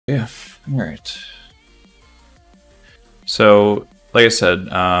All right. So, like I said,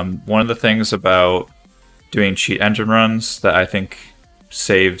 one of the things about doing cheat engine runs that I think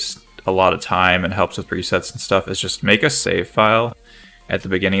saves a lot of time and helps with resets and stuff is just make a save file at the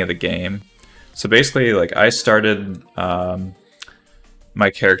beginning of the game. So basically, like I started my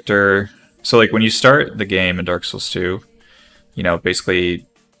character. So like when you start the game in Dark Souls 2, you know, basically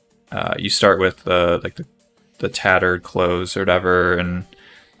you start with the tattered clothes or whatever, and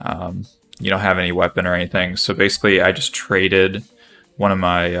you don't have any weapon or anything. So basically, I just traded one of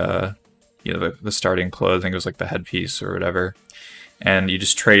my you know, the starting clothes. I think it was like the headpiece or whatever, and you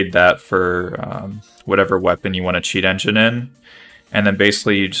just trade that for whatever weapon you want to cheat engine in. And then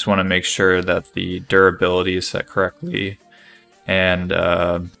basically you just want to make sure that the durability is set correctly. And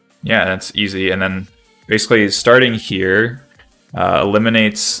yeah, that's easy. And then basically starting here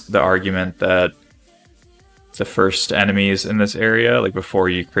eliminates the argument that the first enemies in this area, like before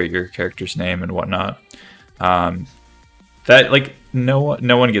you create your character's name and whatnot, that like no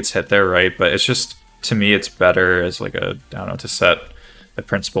one gets hit there, right? But it's just, to me, it's better as like a, I don't know, to set the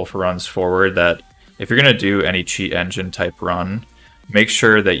principle for runs forward that if you're gonna do any cheat engine type run, make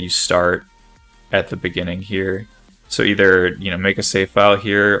sure that you start at the beginning here. So either, you know, make a save file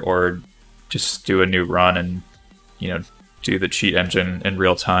here or just do a new run and, you know, do the cheat engine in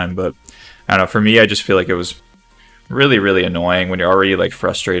real time. But I don't know, for me, I just feel like it was really, really annoying when you're already like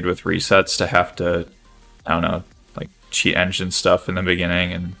frustrated with resets to have to, I don't know, like cheat engine stuff in the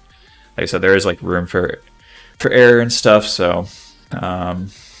beginning. And like I said, there is like room for error and stuff. So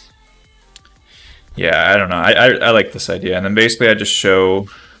yeah, I don't know. I like this idea. And then basically I just show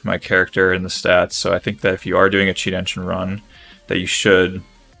my character and the stats. So I think that if you are doing a cheat engine run, that you should,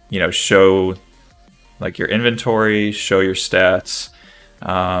 you know, show like your inventory, show your stats,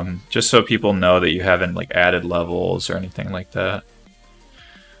 just so people know that you haven't like added levels or anything like that.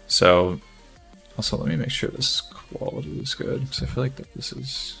 So also let me make sure this quality is good, because I feel like that this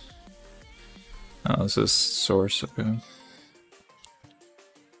is, oh, this is source. Okay.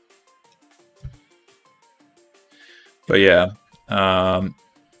 But yeah,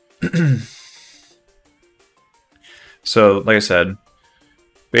 so like I said,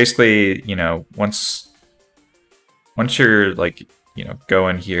 basically, you know, once you're like, you know, go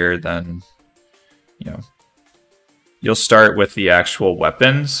in here, then, you know, you'll start with the actual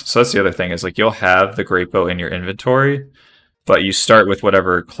weapons. So that's the other thing, is like you'll have the great bow in your inventory, but you start with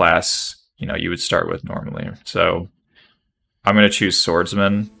whatever class, you know, you would start with normally. So I'm gonna choose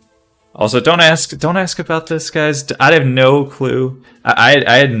swordsman. Also, don't ask about this, guys. I have no clue. I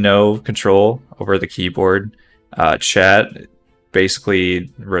had no control over the keyboard. Chat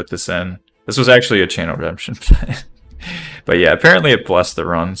basically wrote this in. This was actually a channel redemption. But yeah, apparently it blessed the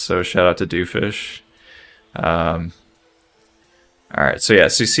run, so shout out to Doofish. Alright, so yeah,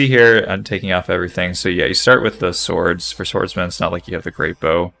 so you see here, I'm taking off everything. So yeah, you start with the swords. For swordsmen, it's not like you have the great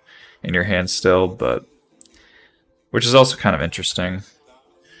bow in your hand still, but which is also kind of interesting.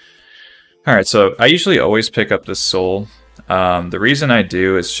 Alright, so I usually always pick up this soul. The reason I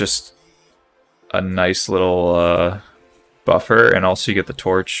do is just a nice little buffer, and also you get the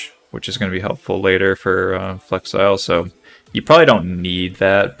torch, which is going to be helpful later for Flexile. So you probably don't need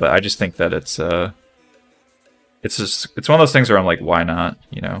that, but I just think that it's one of those things where I'm like, why not?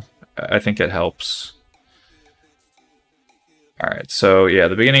 You know, I think it helps. Alright, so yeah,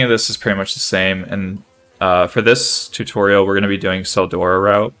 the beginning of this is pretty much the same, and for this tutorial we're going to be doing Tseldora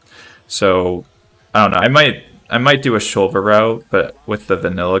route. So I don't know, I might do a Shulva route, but with the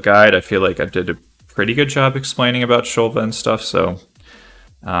vanilla guide I feel like I did a pretty good job explaining about Shulva and stuff. So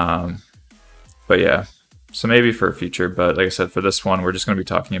but yeah, so maybe for a future, but like I said, for this one we're just going to be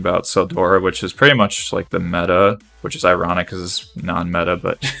talking about Tseldora, which is pretty much like the meta, which is ironic because it's non-meta,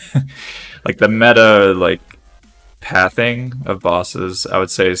 but like the meta like pathing of bosses, I would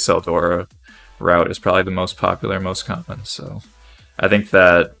say Tseldora route is probably the most popular, most common. So I think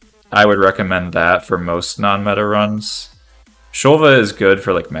that I would recommend that for most non-meta runs. Shulva is good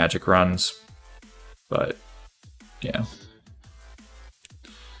for like magic runs, but yeah.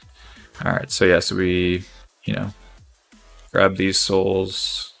 Alright, so yeah, so we, you know, grab these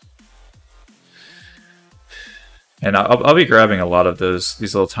souls. And I'll be grabbing a lot of these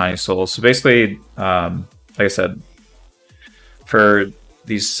little tiny souls. So basically, like I said, for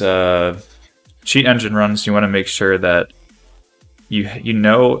these cheat engine runs, you want to make sure that you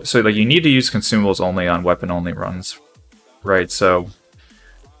know, so like you need to use consumables only on weapon only runs, right? So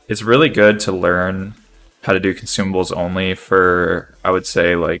it's really good to learn how to do consumables only for, I would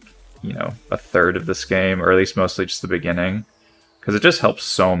say, like, you know, a third of this game, or at least mostly just the beginning, because it just helps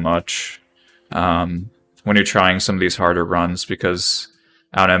so much when you're trying some of these harder runs, because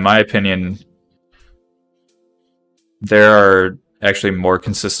I don't know, in my opinion, there are actually more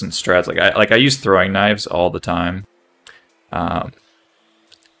consistent strats. Like I use throwing knives all the time. And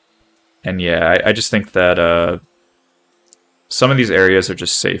yeah, I just think that some of these areas are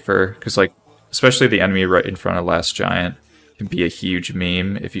just safer, because like, especially the enemy right in front of Last Giant can be a huge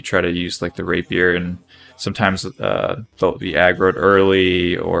meme if you try to use like the rapier, and sometimes they'll be aggroed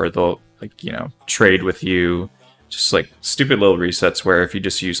early, or they'll like, you know, trade with you. Just like stupid little resets where if you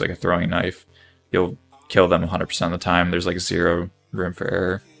just use like a throwing knife, you'll kill them 100% of the time. There's like zero room for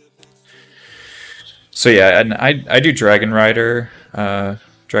error. So yeah, and I do Dragon Rider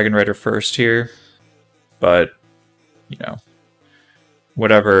first here, but you know,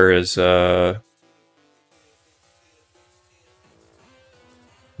 whatever is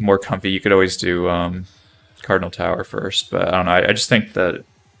more comfy. You could always do Cardinal Tower first, but I don't know. I just think that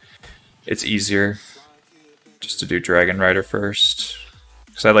it's easier just to do Dragon Rider first,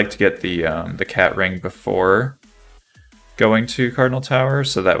 because I like to get the cat ring before going to Cardinal Tower,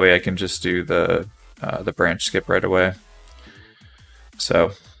 so that way I can just do the branch skip right away.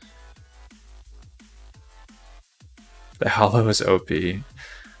 So the Hollow is OP.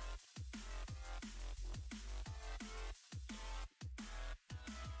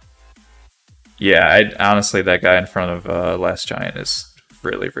 Yeah, honestly, that guy in front of Last Giant is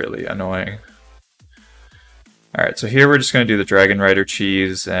really, really annoying. Alright, so here we're just going to do the Dragon Rider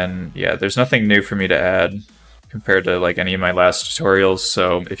cheese, and yeah, there's nothing new for me to add compared to like any of my last tutorials.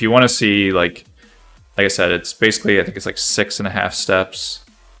 So if you want to see, like I said, it's basically, I think it's like 6.5 steps.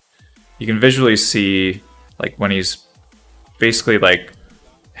 You can visually see like when he's basically like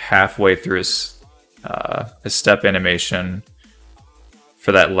halfway through his step animation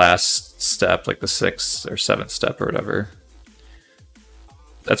for that last step, like the 6th or 7th step or whatever.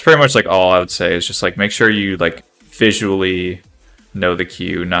 That's pretty much like all I would say, is just like make sure you like visually know the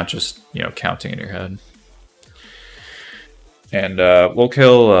cue, not just, you know, counting in your head. And we'll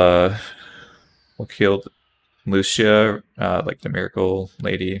kill Lucia, like the Miracle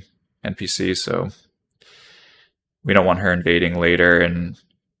Lady NPC, so we don't want her invading later. And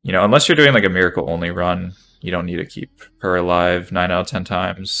you know, unless you're doing like a miracle only run, you don't need to keep her alive 9 out of 10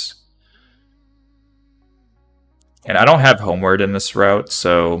 times. And I don't have Homeward in this route,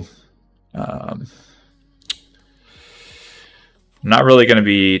 so I'm not really going to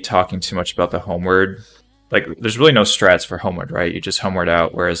be talking too much about the Homeward. Like, there's really no strats for Homeward, right? You just Homeward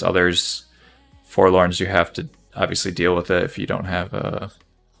out, whereas others, Forlorns, you have to obviously deal with it if you don't have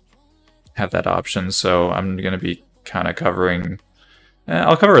that option. So I'm going to be kind of covering...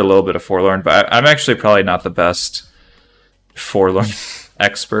 I'll cover a little bit of Forlorn, but I'm actually probably not the best Forlorn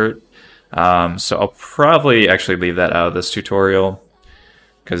expert. So I'll probably actually leave that out of this tutorial,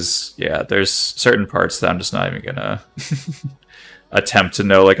 because yeah, there's certain parts that I'm just not even gonna attempt to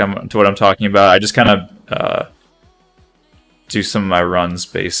know to what I'm talking about. I just kind of do some of my runs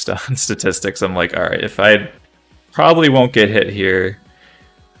based on statistics. I'm like, all right, if I probably won't get hit here,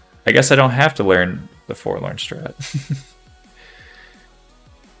 I guess I don't have to learn the Forlorn strat.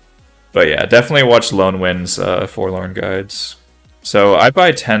 But yeah, definitely watch Lone Wind's Forlorn guides. So I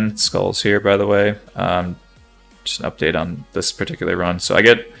buy 10 skulls here, by the way. Just an update on this particular run. So I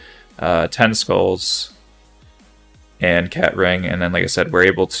get 10 skulls and Cat Ring, and then like I said, we're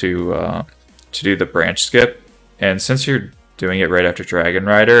able to do the branch skip. And since you're doing it right after Dragon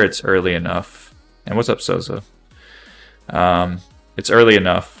Rider, it's early enough. And what's up, Soza? It's early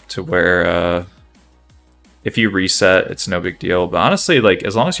enough to where if you reset, it's no big deal. But honestly, like,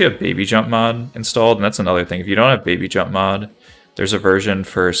 as long as you have Baby Jump mod installed, and that's another thing, if you don't have Baby Jump mod, there's a version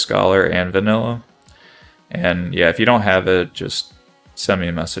for Scholar and Vanilla. And yeah, if you don't have it, just send me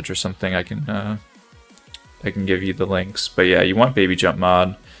a message or something. I can give you the links. But yeah, you want Baby Jump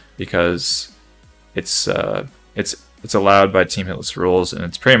mod because it's allowed by Team Hitless rules, and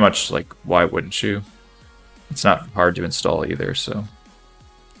it's pretty much like, why wouldn't you? It's not hard to install either, so.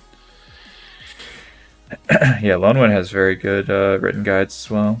 Yeah, Lone Wind has very good written guides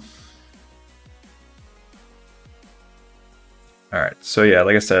as well. Alright, so yeah,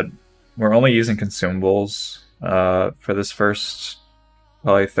 like I said, we're only using consumables for this first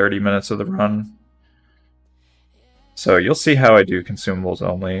probably 30 minutes of the run. So you'll see how I do consumables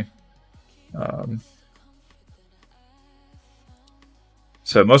only.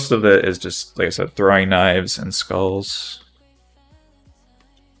 So most of it is just, like I said, throwing knives and skulls.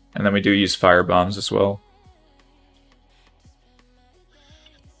 And then we do use fire bombs as well.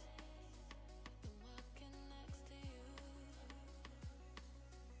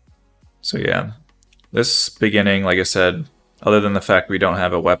 So yeah, this beginning, like I said, other than the fact we don't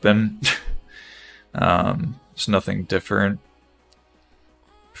have a weapon, there's nothing different.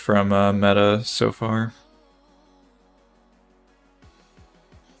 from meta so far.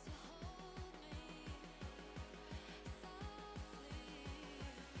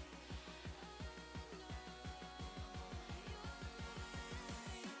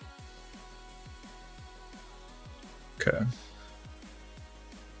 Okay.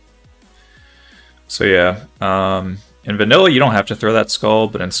 So yeah, in vanilla you don't have to throw that skull,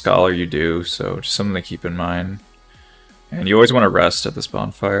 but in Scholar you do, so just something to keep in mind. And you always want to rest at this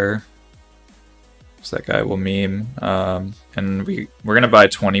bonfire, so that guy will meme. And we're gonna buy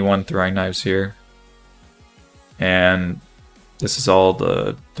 21 throwing knives here, and this is all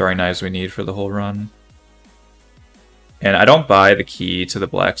the throwing knives we need for the whole run. And I don't buy the key to the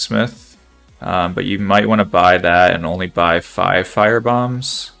blacksmith, but you might want to buy that and only buy 5 fire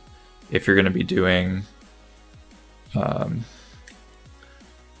bombs if you're going to be doing a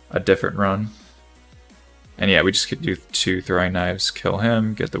different run. And yeah, we just could do 2 throwing knives, kill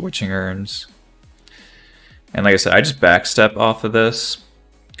him, get the witching urns. And like I said, I just backstep off of this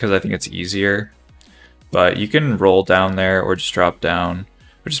because I think it's easier. But you can roll down there or just drop down.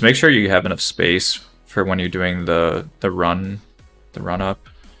 But just make sure you have enough space for when you're doing the run up.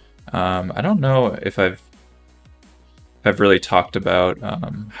 I don't know if I've really talked about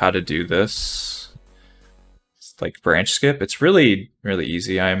how to do this. It's like branch skip. It's really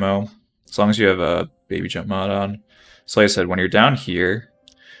easy IMO as long as you have a baby jump mod on. So like I said, when you're down here,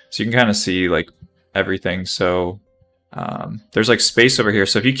 so you can kind of see like everything. So there's like space over here.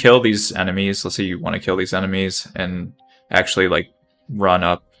 So if you kill these enemies, let's say you want to kill these enemies and actually like run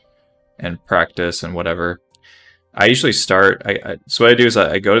up and practice and whatever, I usually start, so what I do is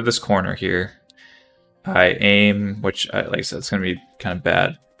I go to this corner here, I aim, which like I said, it's going to be kind of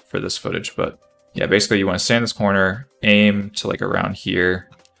bad for this footage, but yeah, basically you want to stay in this corner, aim to like around here,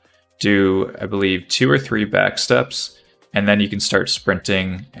 do, I believe, 2 or 3 back steps, and then you can start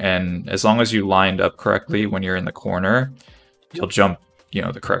sprinting, and as long as you lined up correctly when you're in the corner, you'll jump, you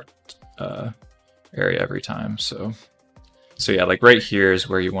know, the correct area every time. So yeah, like right here is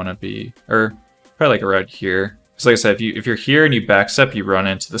where you want to be, or probably like around here. So like I said, if you're here and you backstep, you run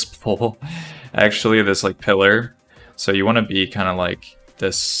into this pole, actually this like pillar. So you want to be kind of like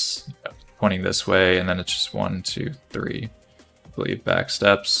this, pointing this way, and then it's just 1, 2, 3, I believe, back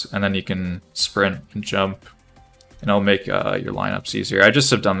steps, and then you can sprint and jump, and it'll make your lineups easier. I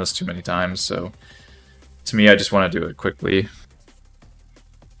just have done this too many times, so to me, I just want to do it quickly.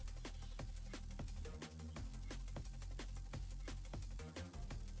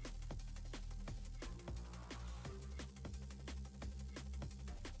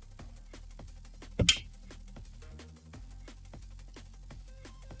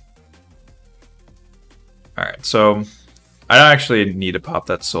 Alright, so I don't actually need to pop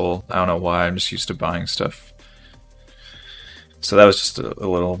that soul. I don't know why, I'm just used to buying stuff. So that was just a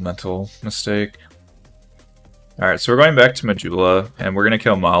little mental mistake. Alright, so we're going back to Majula, and we're going to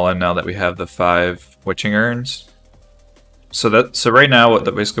kill Malin now that we have the 5 witching urns. So right now,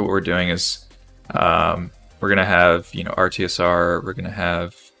 basically what we're doing is we're going to have, you know, RTSR, we're going to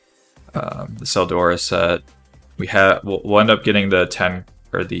have the Tseldora set. We'll end up getting the 10,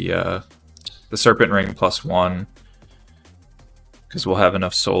 or the Serpent Ring +1, because we'll have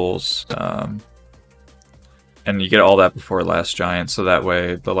enough souls. And you get all that before Last Giant, so that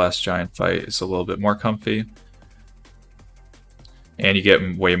way the Last Giant fight is a little bit more comfy. And you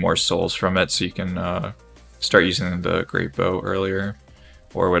get way more souls from it, so you can start using the Great Bow earlier,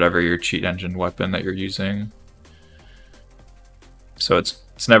 or whatever your cheat engine weapon that you're using. So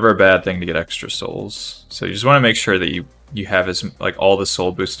it's never a bad thing to get extra souls. So you just want to make sure that you have like all the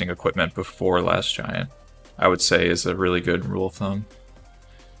soul boosting equipment before Last Giant, I would say, is a really good rule of thumb.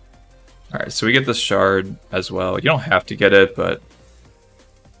 Alright, so we get this shard as well. You don't have to get it, but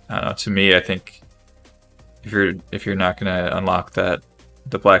I don't know, to me, I think if you're not gonna unlock the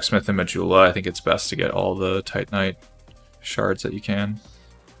blacksmith in Majula, I think it's best to get all the Titanite shards that you can.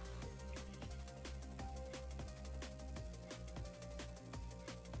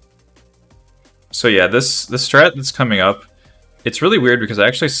 So yeah, this strat that's coming up, it's really weird because I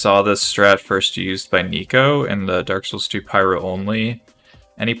actually saw this strat first used by Nico in the Dark Souls 2 Pyro only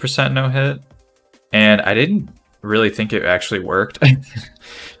any percent no hit, and I didn't really think it actually worked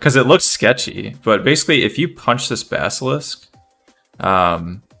because it looked sketchy. But basically, if you punch this basilisk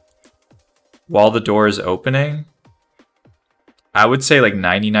while the door is opening, I would say like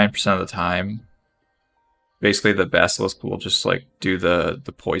 99% of the time, basically the basilisk will just like do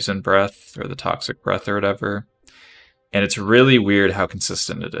the poison breath or the toxic breath or whatever. And it's really weird how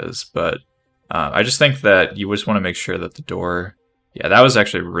consistent it is, but I just think that you just want to make sure that the door... Yeah, that was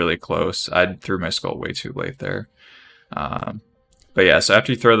actually really close. I threw my skull way too late there. But yeah, so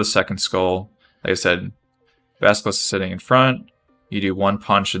after you throw the second skull, like I said, Basilisk is sitting in front. You do one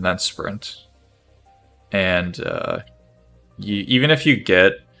punch and then sprint. And even if you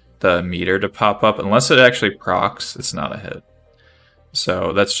get the meter to pop up, unless it actually procs, it's not a hit.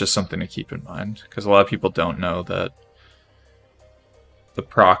 So that's just something to keep in mind, because a lot of people don't know that the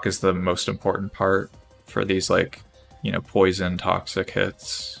proc is the most important part for these, like, you know, poison, toxic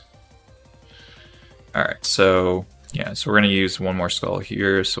hits. Alright, so yeah, so we're going to use one more skull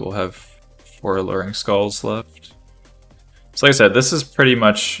here, so we'll have 4 alluring skulls left. So like I said, this is pretty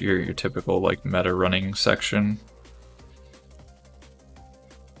much your typical, like, meta running section.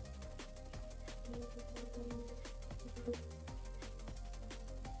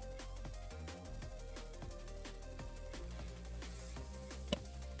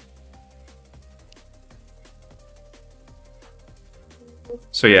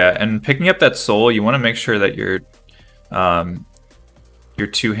 So yeah, and picking up that soul, you want to make sure that you're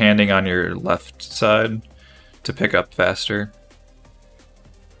two-handing on your left side to pick up faster.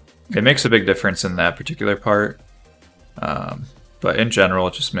 It makes a big difference in that particular part, but in general,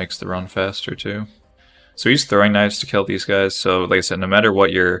 it just makes the run faster too. So use throwing knives to kill these guys. So like I said, no matter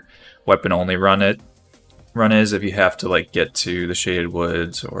what your weapon-only run is, if you have to like get to the Shaded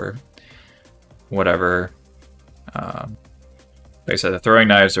Woods or whatever. Like I said, the throwing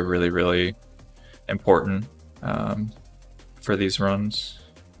knives are really, really important for these runs.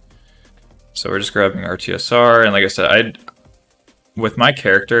 So we're just grabbing RTSR, and like I said, with my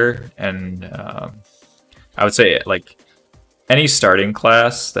character, and I would say like any starting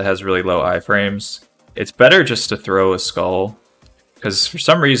class that has really low iframes, it's better just to throw a skull, because for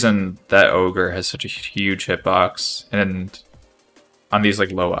some reason that ogre has such a huge hitbox, and on these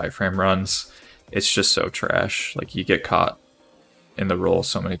like low iframe runs, it's just so trash. Like you get caught in the roll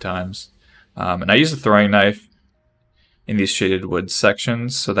so many times. And I use the throwing knife in these Shaded Woods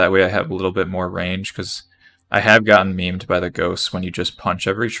sections, so that way I have a little bit more range, because I have gotten memed by the ghosts when you just punch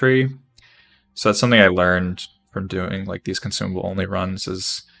every tree. So that's something I learned from doing like these consumable only runs,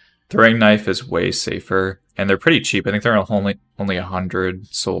 is throwing knife is way safer, and they're pretty cheap. I think they're only 100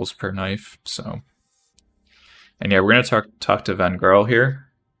 souls per knife. So, and yeah, we're gonna talk to Vengarl here,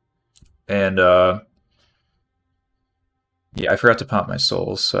 and yeah, I forgot to pop my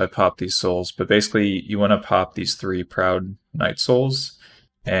souls, so I popped these souls. But basically, you want to pop these 3 Proud Knight souls,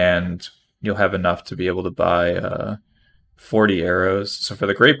 and you'll have enough to be able to buy 40 arrows. So for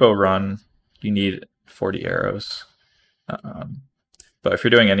the Great Bow run, you need 40 arrows. But if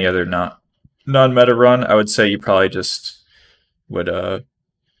you're doing any other non-meta run, I would say you probably just would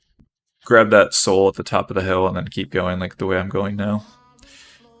grab that soul at the top of the hill and then keep going like the way I'm going now.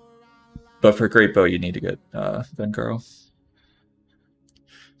 But for Great Bow, you need to get Vengarl.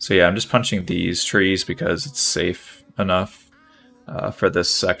 So yeah, I'm just punching these trees because it's safe enough for this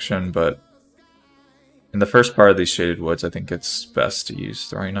section, but in the first part of these Shaded Woods, I think it's best to use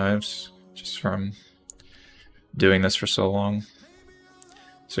throwing knives, just from doing this for so long.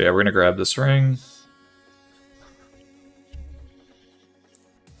 So yeah, we're gonna grab this ring.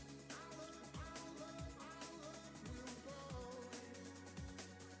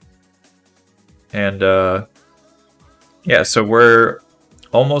 And yeah, so we're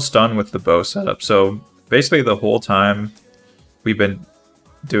almost done with the bow setup. So basically the whole time we've been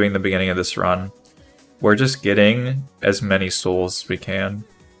doing the beginning of this run, we're just getting as many souls as we can.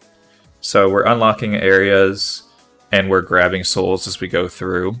 So we're unlocking areas and we're grabbing souls as we go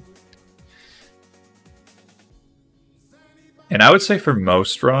through. And I would say for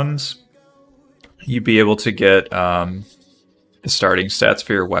most runs, you'd be able to get the starting stats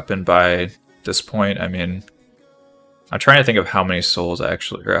for your weapon by this point. I mean, I'm trying to think of how many souls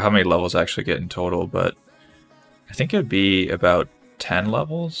actually, or how many levels I actually get in total, but I think it'd be about 10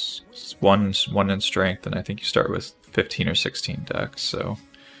 levels. It's one in strength, and I think you start with 15 or 16 dex. So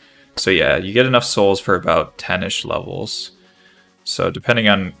yeah, you get enough souls for about 10-ish levels. So depending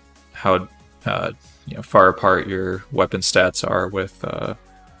on how far apart your weapon stats are with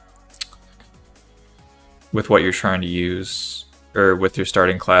what you're trying to use, or with your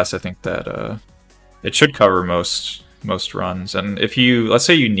starting class, I think that it should cover most runs. And if let's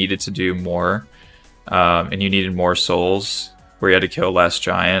say you needed to do more, and you needed more souls, where you had to kill Last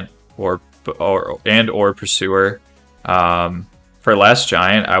Giant or Pursuer. For Last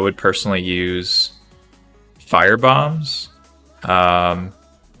Giant, I would personally use Fire Bombs,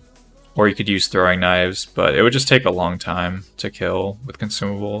 or you could use Throwing Knives, but it would just take a long time to kill with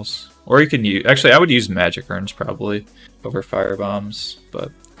consumables. Or you can use, actually I would use Magic Urns probably over Fire Bombs,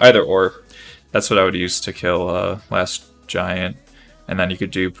 but either or. That's what I would use to kill Last Giant. And then you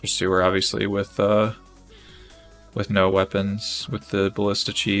could do Pursuer, obviously, with with no weapons with the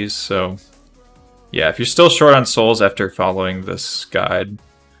ballista cheese. So yeah, if you're still short on souls after following this guide,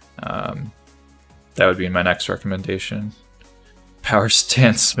 that would be my next recommendation. Power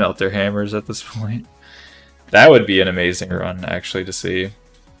stance smelter hammers at this point. That would be an amazing run, actually, to see.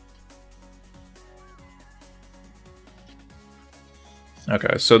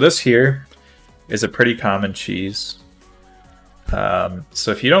 Okay, so this here is a pretty common cheese.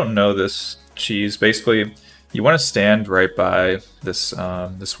 So if you don't know this cheese, basically you want to stand right by this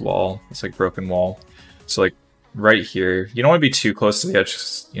this wall. It's like broken wall. So like right here, you don't want to be too close to the edge,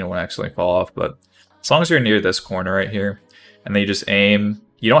 you don't want to accidentally fall off, but as long as you're near this corner right here, and then you just aim.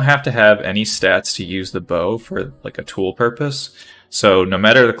 You don't have to have any stats to use the bow for like a tool purpose. So no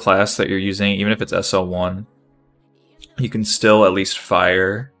matter the class that you're using, even if it's SL1, you can still at least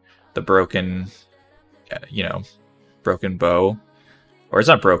fire the broken, broken bow. Or it's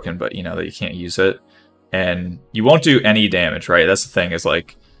not broken, but that you can't use it. And you won't do any damage, right? That's the thing, is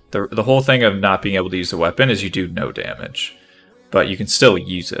like the whole thing of not being able to use a weapon is you do no damage. But you can still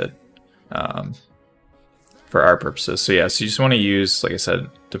use it. For our purposes. So yeah, so you just want to use, like I said,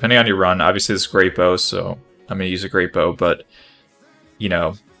 depending on your run, obviously this is great bow, so I'm going to use a great bow, but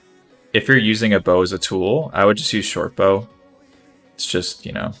if you're using a bow as a tool, I would just use short bow. It's just,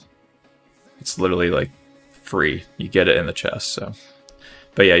 it's literally like free. You get it in the chest, so.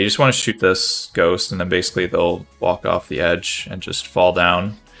 But yeah, you just want to shoot this ghost, and then basically they'll walk off the edge and just fall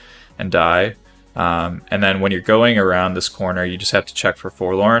down and die. And then when you're going around this corner, you just have to check for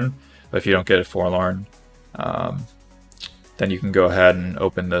Forlorn, but if you don't get a Forlorn, then you can go ahead and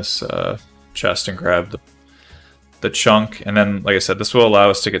open this chest and grab the chunk, and then, like I said, this will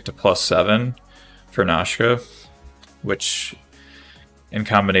allow us to get to +7 for Nashka, which, in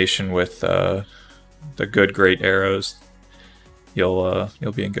combination with the good great arrows, you'll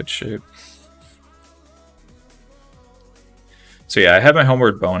be in good shape. So yeah, I have my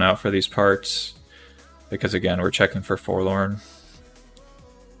homeward bone out for these parts because, again, we're checking for Forlorn.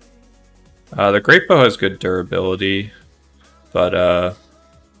 The great bow has good durability, but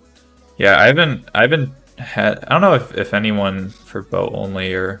yeah, I haven't had. I don't know if anyone for bow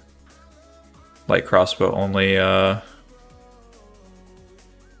only or light crossbow only had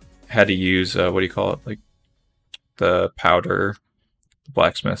to use what do you call it, like the powder,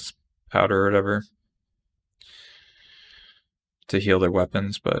 blacksmith's powder or whatever, to heal their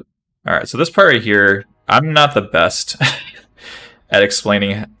weapons. But all right, so this part right here, I'm not the best at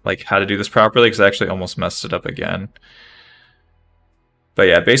explaining like how to do this properly because I actually almost messed it up again. But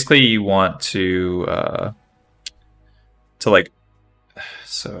yeah, basically you want to like,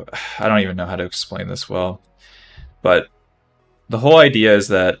 so I don't even know how to explain this well, but the whole idea is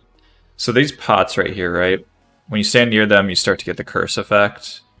that, so these pots right here, right? When you stand near them, you start to get the curse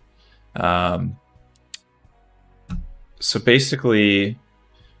effect. So basically,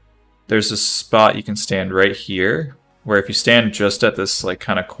 there's a spot you can stand right here, where if you stand just at this like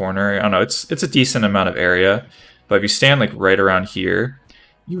kind of corner, I don't know, it's a decent amount of area, but if you stand like right around here,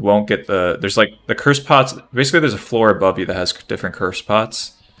 you won't get there's like the curse pots. Basically, there's a floor above you that has different curse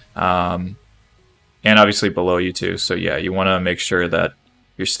pots, and obviously below you too. So yeah, you want to make sure that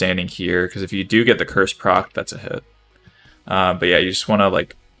you're standing here, because if you do get the curse proc, that's a hit. But yeah, you just want to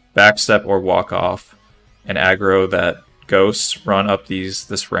like backstep or walk off and aggro that ghost, run up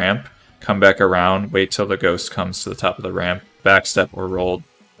this ramp, come back around, wait till the ghost comes to the top of the ramp, backstep or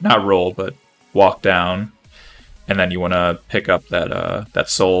not roll, but walk down, and then you want to pick up that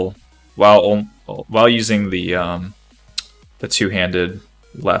soul while using the two-handed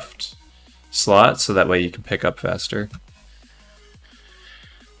left slot, so that way you can pick up faster.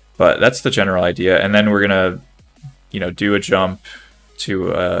 But that's the general idea, and then we're gonna, do a jump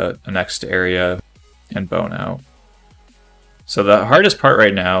to a next area and bone out. So the hardest part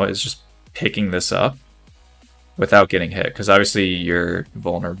right now is just picking this up without getting hit, because obviously you're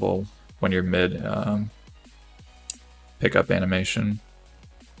vulnerable when you're mid pickup animation.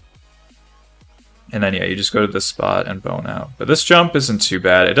 And then yeah, you just go to this spot and bone out. But this jump isn't too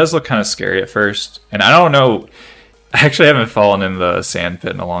bad. It does look kind of scary at first, and I don't know, I actually haven't fallen in the sand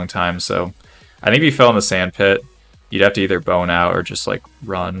pit in a long time, so I think if you fell in the sand pit, you'd have to either bone out or just like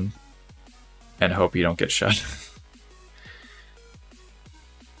run and hope you don't get shot.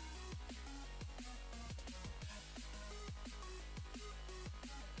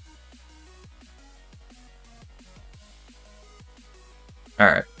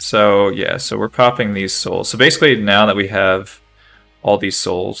 Alright, so yeah, so we're popping these souls. So basically now that we have all these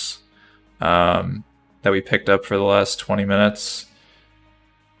souls that we picked up for the last 20 minutes,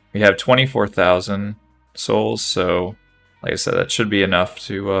 we have 24,000 souls, so like I said, that should be enough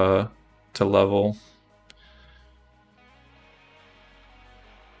to level.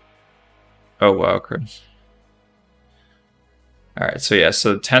 Oh wow, Chris. Alright, so yeah,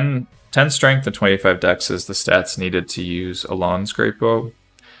 so 10 strength and 25 dex is the stats needed to use Alon's great bow.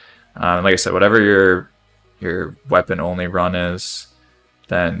 Like I said, whatever your weapon only run is,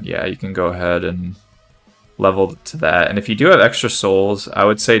 then yeah, you can go ahead and level to that. And if you do have extra souls, I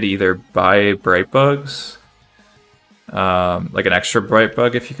would say to either buy bright bugs, like an extra bright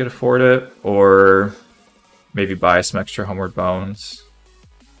bug if you could afford it, or maybe buy some extra homeward bones,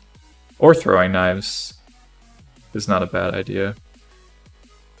 or throwing knives is not a bad idea.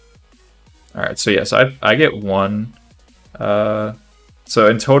 Alright, so yeah, so I get one. So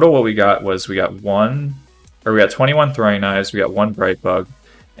in total what we got was we got 21 throwing knives, we got 1 bright bug,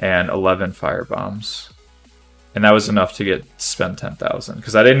 and 11 fire bombs. And that was enough to spend 10,000.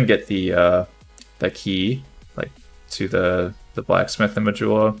 Because I didn't get the key like to the blacksmith in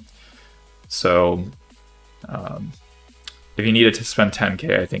Majula. So if you needed to spend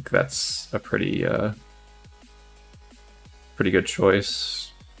 10k, I think that's a pretty good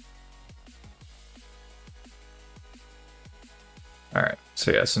choice. Alright,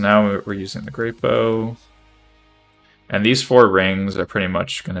 so yeah, so now we're using the great bow. And these 4 rings are pretty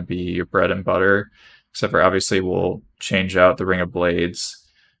much going to be your bread and butter, except for obviously we'll change out the ring of blades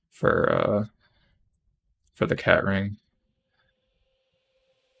for the cat ring.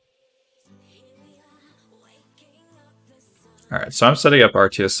 Alright, so I'm setting up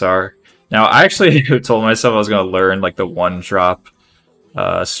RTSR. Now, I actually told myself I was going to learn like the 1-drop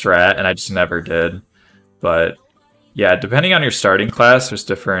strat, and I just never did. But yeah, depending on your starting class, there's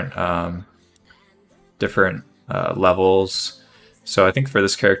different levels. So I think for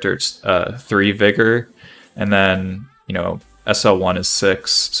this character it's 3 vigor, and then SL1 is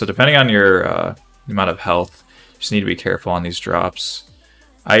 6. So depending on your amount of health, you just need to be careful on these drops.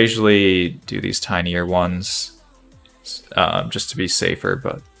 I usually do these tinier ones just to be safer,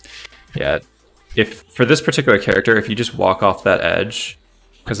 but yeah, if for this particular character, if you just walk off that edge,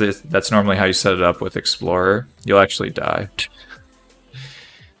 because that's normally how you set it up with Explorer, you'll actually die.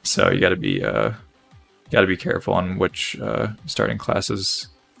 So you gotta be careful on which starting classes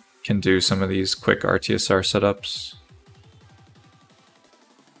can do some of these quick RTSR setups.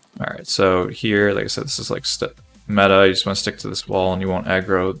 Alright, so here, like I said, this is like meta. You just want to stick to this wall and you won't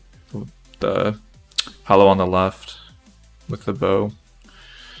aggro the hollow on the left with the bow.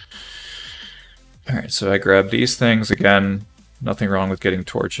 Alright, so I grab these things. Again, nothing wrong with getting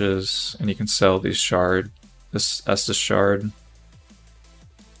torches, and you can sell these this Estus shard.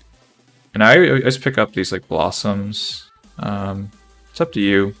 And I always pick up these like blossoms. It's up to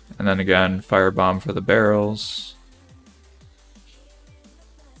you. And then again, firebomb for the barrels.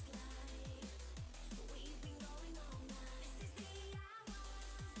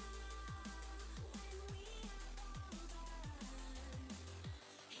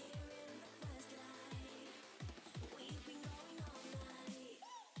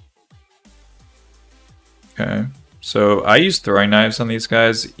 Okay, so I use throwing knives on these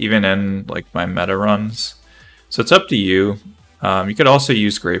guys, even in like my meta runs. So it's up to you. You could also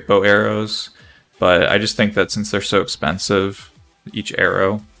use great bow arrows, but I just think that since they're so expensive, each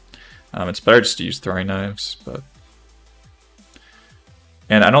arrow, it's better just to use throwing knives.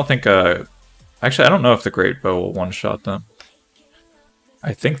 And I don't think, actually I don't know if the great bow will one-shot them.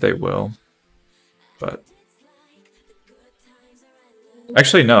 I think they will, but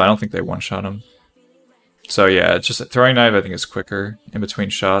actually no, I don't think they one-shot them. So yeah, it's just a throwing knife I think is quicker in between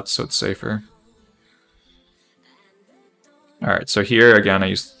shots, so it's safer. Alright, so here again I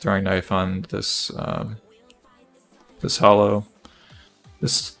use the throwing knife on this this hollow.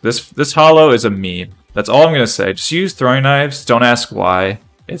 This hollow is a meme. That's all I'm gonna say. Just use throwing knives, don't ask why.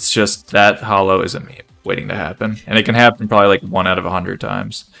 It's just that hollow is a meme waiting to happen. And it can happen probably like 1 out of 100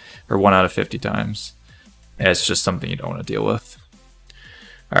 times. Or 1 out of 50 times. And it's just something you don't want to deal with.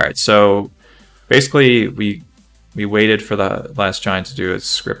 Alright, so basically, we waited for the last giant to do its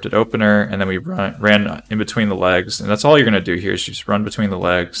scripted opener, and then we ran in between the legs, and that's all you're gonna do here is just run between the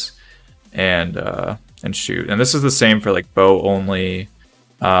legs and shoot. And this is the same for like bow only,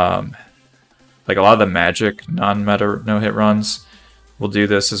 like a lot of the magic non-meta no-hit runs will do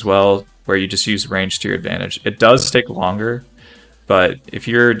this as well, where you just use range to your advantage. It does take longer, but if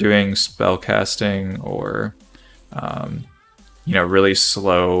you're doing spell casting or really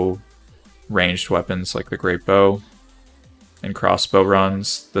slow ranged weapons like the great bow and crossbow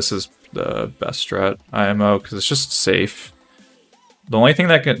runs, this is the best strat IMO because it's just safe. The only thing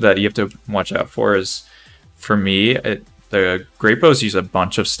that you have to watch out for is, for me, the great bows use a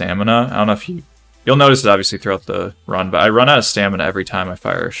bunch of stamina. I don't know if you'll notice it obviously throughout the run, but I run out of stamina every time I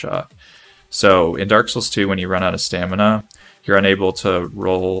fire a shot. So in Dark Souls 2, when you run out of stamina, you're unable to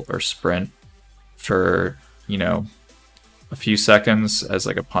roll or sprint for, you know, a few seconds as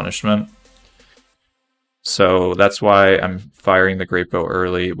like a punishment. So that's why I'm firing the great bow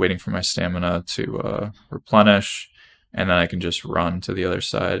early, waiting for my stamina to replenish, and then I can just run to the other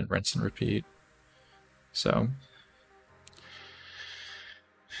side, rinse and repeat. So,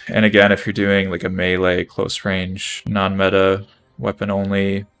 and again, if you're doing like a melee, close range, non-meta, weapon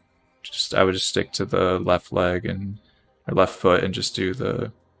only, I would just stick to the left leg and or left foot and just do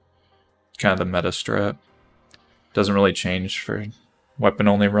the kind of the meta strat. Doesn't really change for weapon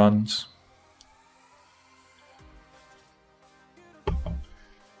only runs.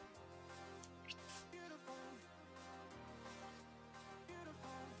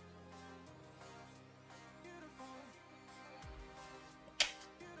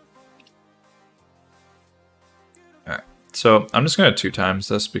 Alright, so I'm just going to 2 times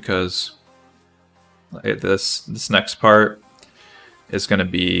this because this next part is going to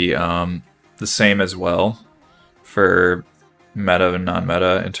be the same as well for meta and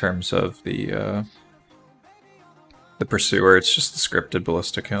non-meta in terms of the pursuer. It's just the scripted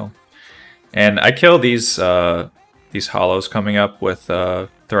ballistic kill, and I kill these hollows coming up with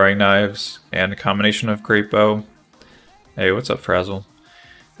throwing knives and a combination of great bow. Hey, what's up, Frazzle?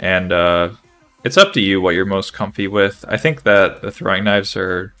 And it's up to you what you're most comfy with. I think that the throwing knives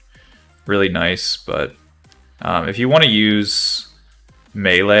are really nice, but if you want to use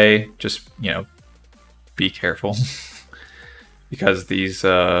melee, just, you know, be careful because these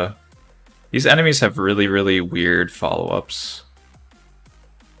enemies have really weird follow-ups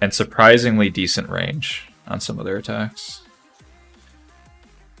and surprisingly decent range on some of their attacks.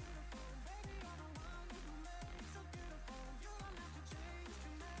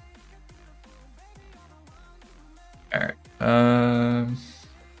 Alright.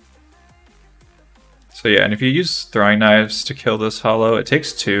 So yeah, and if you use throwing knives to kill this hollow, it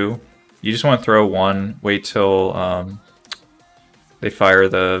takes 2. You just want to throw 1, wait till they fire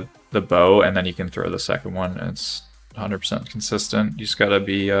the bow, and then you can throw the second one. It's 100% consistent. You just gotta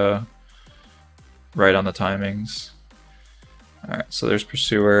be right on the timings. Alright, so there's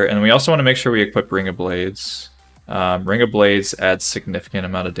Pursuer, and we also want to make sure we equip Ring of Blades. Ring of Blades adds significant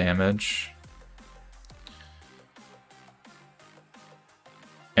amount of damage.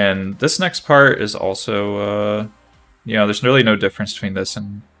 And this next part is also, you know, there's really no difference between this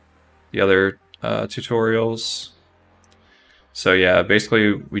and the other tutorials. So yeah,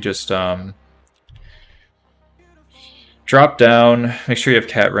 basically we just drop down, make sure you have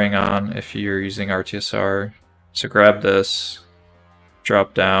Cat Ring on if you're using RTSR. So grab this,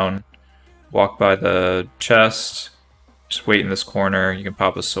 drop down, walk by the chest, just wait in this corner. You can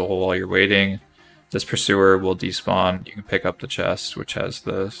pop a soul while you're waiting. This Pursuer will despawn. You can pick up the chest, which has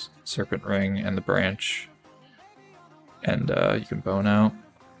the serpent ring and the branch. And you can bone out.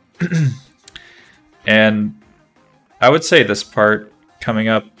 And I would say this part coming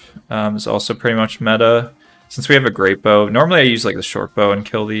up is also pretty much meta. Since we have a great bow, normally I use like the short bow and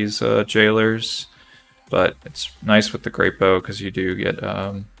kill these jailers. But it's nice with the great bow because you do get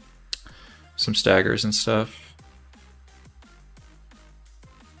some staggers and stuff.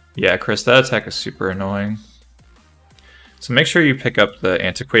 Yeah, Chris, that attack is super annoying. So make sure you pick up the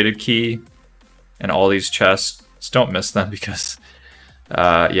antiquated key and all these chests. Just don't miss them because,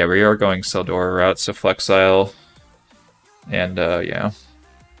 yeah, we are going Tseldora route, so Flexile. And, yeah.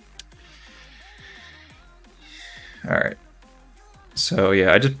 Alright. So,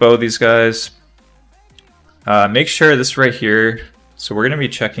 yeah, I just bow these guys. Make sure this right here. So we're going to be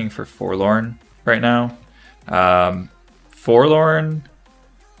checking for Forlorn right now. Forlorn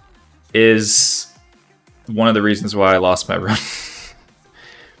is one of the reasons why I lost my run.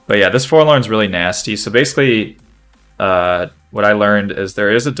 But yeah, this Forlorn's really nasty. So basically, what I learned is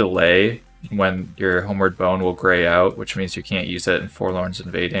there is a delay when your Homeward Bone will gray out, which means you can't use it and Forlorn's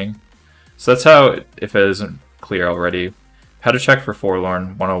invading. So that's how, if it isn't clear already, how to check for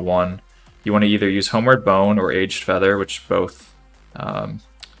Forlorn 101. You want to either use Homeward Bone or Aged Feather, which both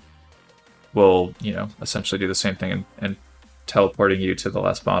will, you know, essentially do the same thing and teleporting you to the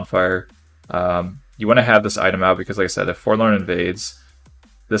last bonfire. You want to have this item out because, like I said, if Forlorn invades,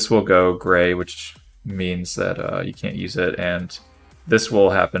 this will go gray, which means that you can't use it, and this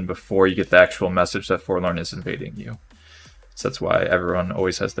will happen before you get the actual message that Forlorn is invading you. So that's why everyone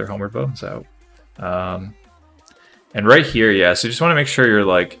always has their Homeward Bones out. And right here, yeah, so you just want to make sure you're,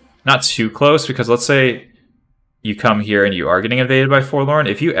 like, not too close, because let's say you come here and you are getting invaded by Forlorn.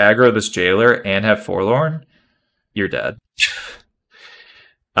 If you aggro this jailer and have Forlorn, you're dead.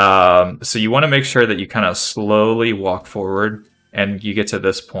 So you want to make sure that you kind of slowly walk forward and you get to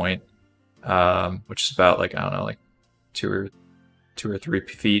this point, which is about, like, I don't know, like 2 or 3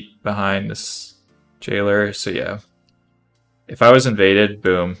 feet behind this jailer. So yeah, if I was invaded,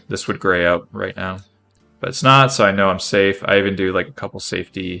 boom, this would gray out right now. But it's not, so I know I'm safe. I even do like a couple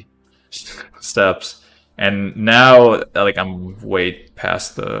safety steps. And now, like, I'm way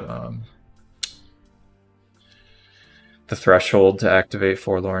past the threshold to activate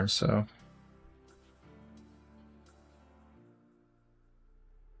Forlorn, so...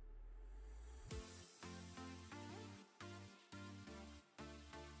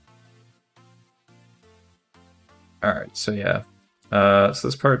 Alright, so yeah. So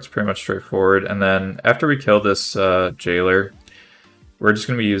this part's pretty much straightforward. And then after we kill this jailer, we're just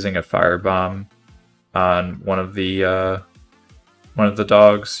going to be using a firebomb on one of the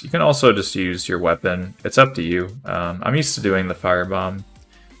dogs. You can also just use your weapon. It's up to you. I'm used to doing the firebomb,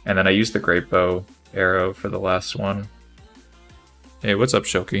 and then I use the great bow arrow for the last one. Hey, what's up,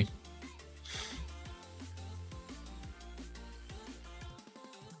 Shoki?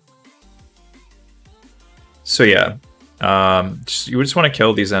 So yeah, you just want to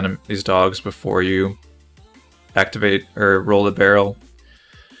kill these dogs before you activate or roll the barrel.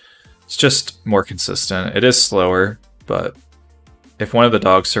 It's just more consistent. It is slower, but if one of the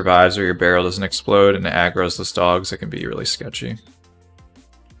dogs survives or your barrel doesn't explode and it aggroes those dogs, it can be really sketchy.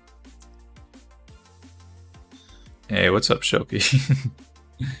 Hey, what's up, Shoki?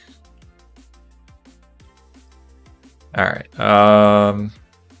 Alright,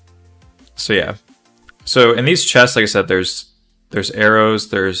 so yeah. So in these chests, like I said, there's arrows,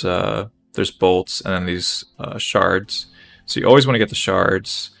 there's bolts, and then these shards. So you always want to get the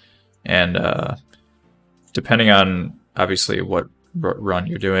shards, and depending on obviously what run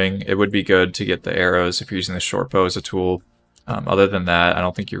you're doing, it would be good to get the arrows if you're using the short bow as a tool. Other than that, I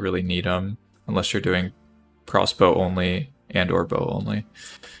don't think you really need them unless you're doing crossbow only and or bow only.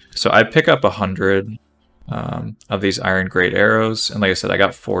 So I pick up 100 of these iron grate arrows, and like I said, I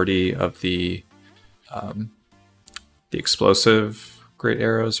got 40 of the explosive great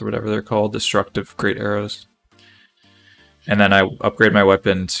arrows, or whatever they're called, destructive great arrows. And then I upgrade my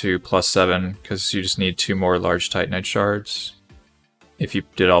weapon to +7 because you just need 2 more large titanite shards if you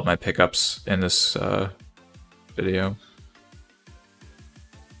did all my pickups in this video.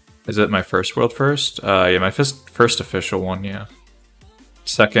 Is it my first world first? Yeah, my first official one, yeah.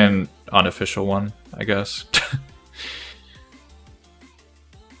 Second unofficial one, I guess.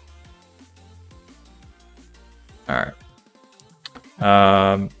 Alright.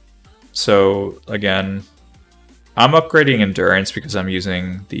 So, again, I'm upgrading endurance because I'm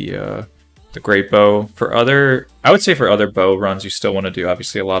using the great bow. I would say for other bow runs, you still want to do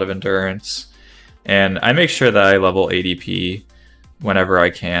obviously a lot of endurance. And I make sure that I level ADP whenever I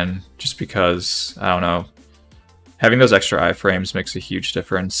can, just because, I don't know, having those extra iframes makes a huge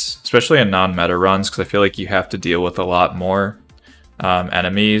difference, especially in non-meta runs, because I feel like you have to deal with a lot more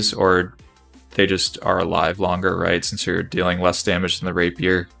enemies, or they just are alive longer, right? Since you're dealing less damage than the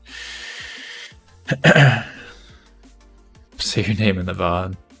rapier. Say your name in the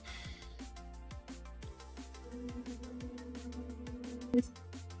VOD.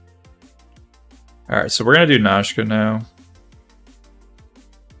 Alright, so we're gonna do Nashka now.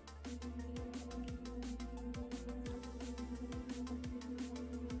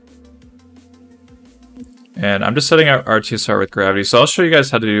 And I'm just setting out RTSR with gravity. So I'll show you guys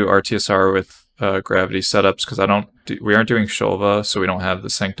how to do RTSR with gravity setups, because we aren't doing Shulva, so we don't have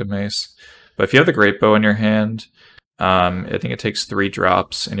the Sanctum Mace. But if you have the Great Bow in your hand, I think it takes 3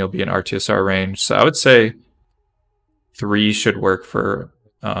 drops and you'll be in RTSR range. So I would say 3 should work for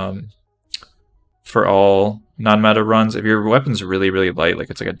all non-meta runs. If your weapon's really, really light, like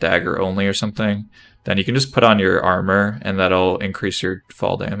it's like a dagger only or something, then you can just put on your armor and that'll increase your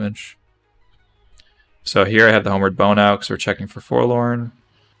fall damage. So here I have the Homeward Bone out because we're checking for Forlorn.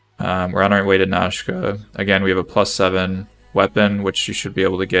 We're on our way to Nashka. Again, we have a +7 weapon, which you should be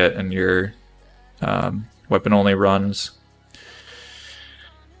able to get in your weapon-only runs.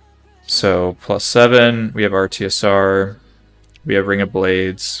 So +7, we have RTSR, we have Ring of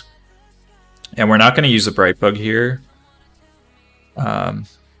Blades, and we're not going to use the Bright Bug here, because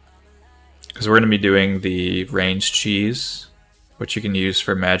we're going to be doing the ranged cheese, which you can use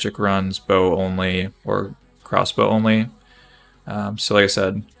for magic runs, bow only, or crossbow only. So like I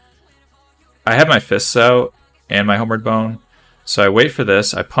said, I have my fists out and my Homeward Bone, so I wait for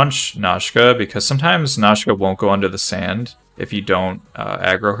this. I punch Nashka, because sometimes Nashka won't go under the sand if you don't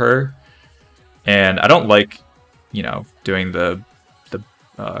aggro her. And I don't like, you know, doing the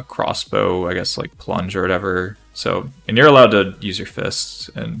crossbow, I guess, like plunge or whatever. So, and you're allowed to use your fists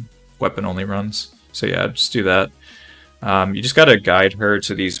in weapon-only runs. So yeah, just do that. You just gotta guide her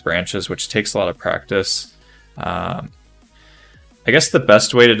to these branches, which takes a lot of practice. I guess the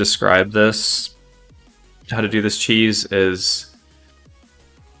best way to describe this how to do this cheese is,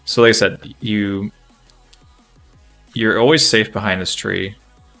 so like I said, you're always safe behind this tree.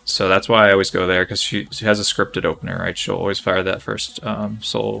 So that's why I always go there, because she has a scripted opener, right? She'll always fire that first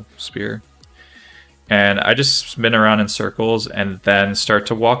soul spear. And I just spin around in circles and then start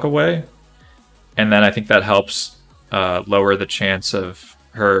to walk away. And then I think that helps lower the chance of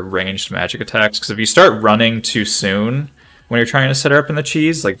her ranged magic attacks. Because if you start running too soon when you're trying to set her up in the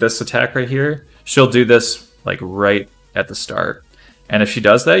cheese, like this attack right here, she'll do this like right at the start. And if she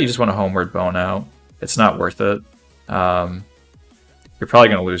does that, you just want to homeward bone out. It's not worth it. You're probably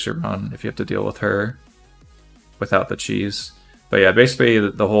going to lose your run if you have to deal with her without the cheese. But yeah, basically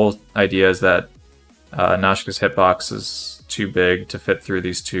the whole idea is that Nashka's hitbox is too big to fit through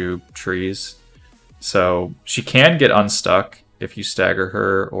these two trees. So she can get unstuck if you stagger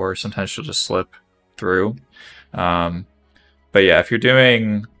her, or sometimes she'll just slip through. But yeah, if you're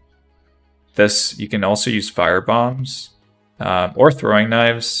doing this, you can also use fire bombs or throwing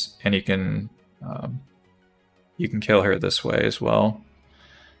knives, and you can kill her this way as well.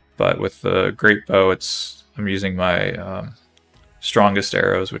 But with the great bow, I'm using my strongest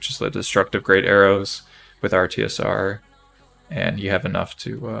arrows, which is the destructive great arrows with RTSR, and you have enough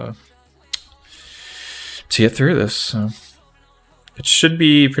to get through this. So it should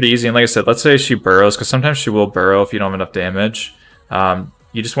be pretty easy. And like I said, let's say she burrows, because sometimes she will burrow if you don't have enough damage.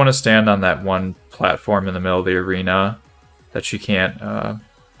 You just want to stand on that one platform in the middle of the arena that she can't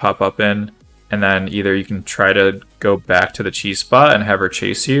pop up in. And then either you can try to go back to the cheese spot and have her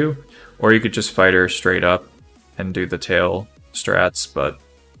chase you, or you could just fight her straight up and do the tail strats. But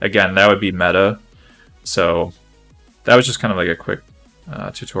again, that would be meta. So that was just kind of like a quick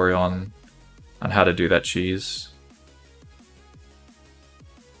tutorial on how to do that cheese.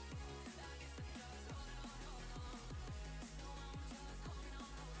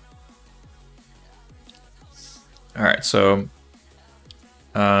 All right, so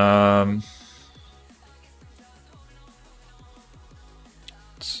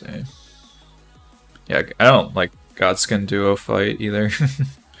let's see. Yeah, I don't like Godskin duo fight either.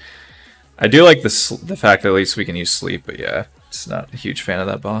 I do like the fact that at least we can use sleep, but yeah, it's not a huge fan of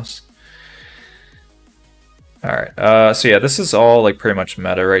that boss. All right, so yeah, this is all like pretty much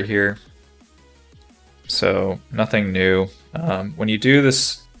meta right here. So nothing new. When you do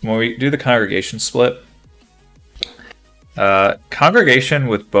this, when we do the congregation split, congregation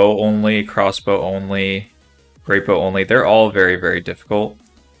with bow only, crossbow only, great bow only, they're all very, very difficult.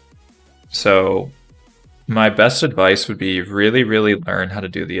 So my best advice would be really, really learn how to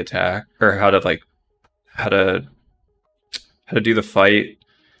do the attack, or how to do the fight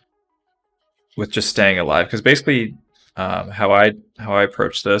with just staying alive. Because basically, how I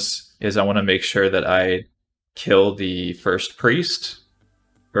approach this is I want to make sure that I kill the first priest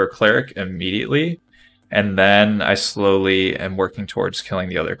or cleric immediately, and then I slowly am working towards killing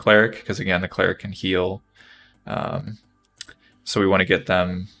the other cleric, because again, the cleric can heal. So we want to get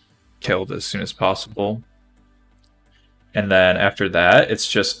them killed as soon as possible. And then after that, it's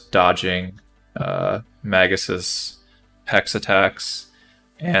just dodging Magus's hex attacks,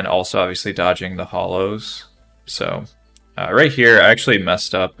 and also obviously dodging the hollows. So right here, I actually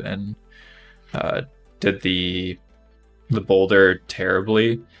messed up and did the boulder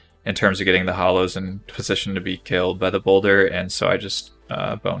terribly in terms of getting the hollows in position to be killed by the boulder, and so I just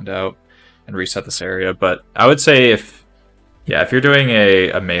boned out and reset this area. But I would say if you're doing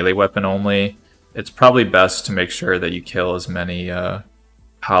a melee weapon only, it's probably best to make sure that you kill as many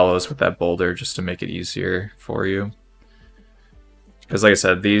hollows with that boulder, just to make it easier for you. Because like I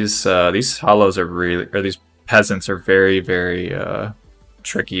said, these hollows are really, or these peasants are very, very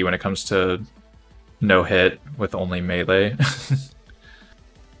tricky when it comes to no hit with only melee.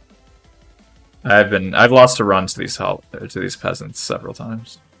 I've lost a run to these peasants several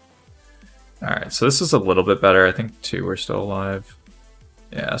times. All right, so this is a little bit better. I think 2 are still alive.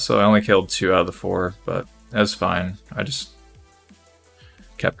 Yeah, so I only killed 2 out of the 4, but that's fine. I just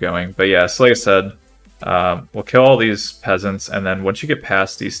kept going. But yeah, so like I said, we'll kill all these peasants, and then once you get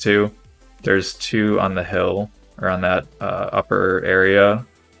past these 2, there's 2 on the hill, or on that upper area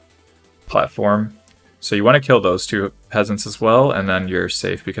platform. So you want to kill those 2 peasants as well, and then you're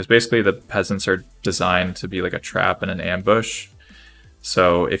safe, because basically the peasants are designed to be like a trap and an ambush.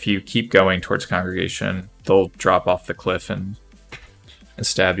 So if you keep going towards congregation, they'll drop off the cliff and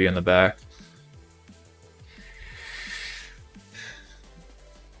stab you in the back.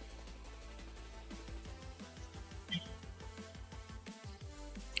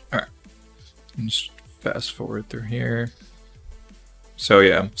 Alright, just fast forward through here. So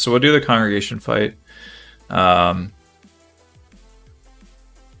yeah, so we'll do the congregation fight. Like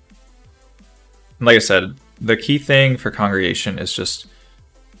I said, the key thing for Congregation is just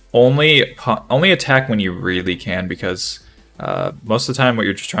only attack when you really can, because most of the time what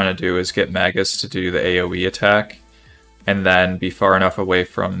you're just trying to do is get Magus to do the AoE attack, and then be far enough away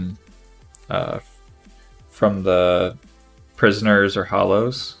from the prisoners or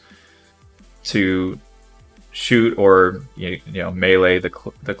hollows to shoot or you know melee the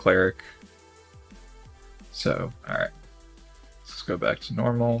cleric. So all right, let's go back to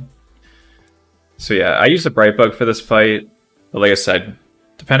normal. So yeah, I use the Bright Bug for this fight, but like I said,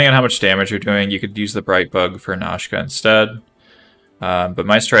 depending on how much damage you're doing, you could use the Bright Bug for Nashka instead. But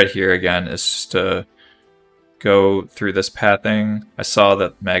my strat here again is to go through this pathing. I saw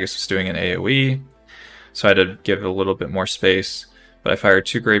that Magus was doing an AoE, so I had to give it a little bit more space. But I fired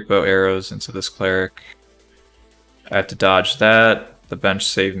 2 Great Bow arrows into this cleric. I have to dodge that. The bench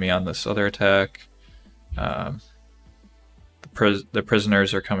saved me on this other attack. The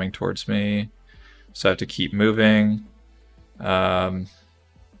prisoners are coming towards me, so I have to keep moving. There's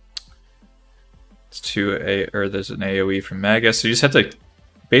an AoE from Magus. So you just have to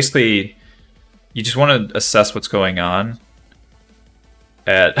basically, you just want to assess what's going on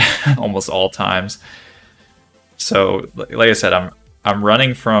at almost all times. So like I said, I'm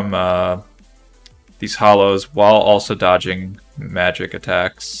running from these hollows while also dodging magic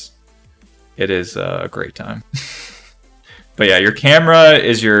attacks. It is a great time. But yeah, your camera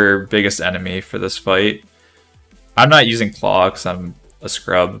is your biggest enemy for this fight. I'm not using Claw because I'm a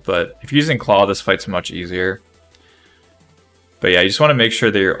scrub, but if you're using Claw, this fight's much easier. But yeah, you just want to make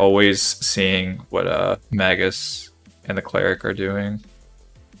sure that you're always seeing what Magus and the cleric are doing.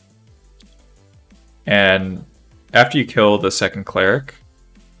 And after you kill the second cleric,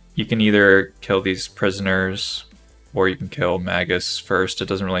 you can either kill these prisoners or you can kill Magus first. It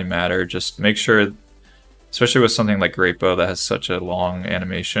doesn't really matter. Just make sure, especially with something like Great Bow that has such a long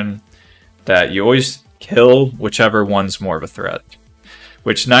animation, that you always kill whichever one's more of a threat.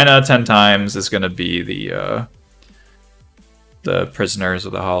 Which 9 out of 10 times is going to be the prisoners or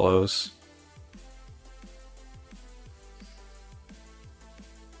the hollows.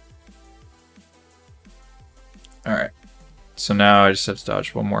 Alright, so now I just have to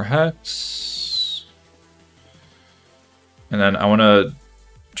dodge one more hex. And then I want to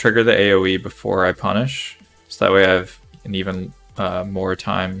trigger the AoE before I punish, so that way I have an even more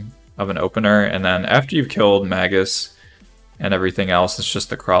time of an opener. And then after you've killed Magus and everything else, it's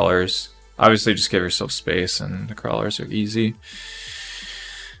just the crawlers. Obviously just give yourself space and the crawlers are easy.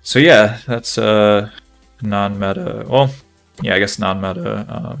 So yeah, that's non-meta, well, yeah, I guess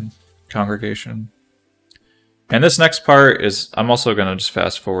non-meta Congregation. And this next part is, I'm also going to just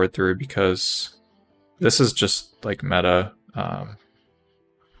fast forward through because this is just like meta. So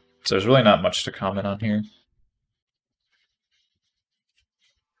there's really not much to comment on here.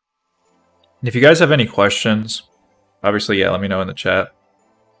 If you guys have any questions, obviously, yeah, let me know in the chat.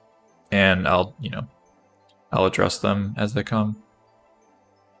 And I'll address them as they come.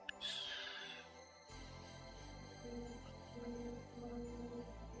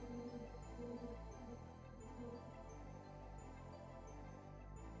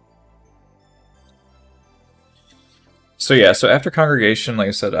 So yeah, so after Congregation, like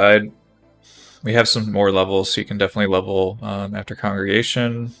I said, we have some more levels, so you can definitely level after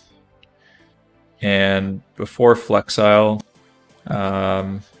Congregation. And before Flexile,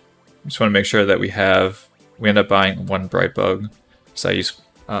 just want to make sure that we end up buying 1 Bright Bug. So I use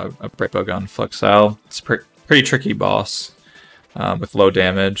a Bright Bug on Flexile. It's a pretty tricky boss with low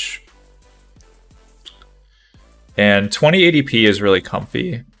damage. And 20 ADP is really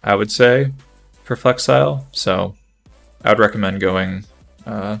comfy, I would say, for Flexile. So I would recommend going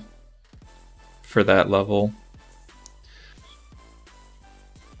for that level.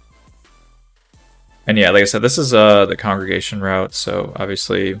 And yeah, like I said, this is the Congregation route, so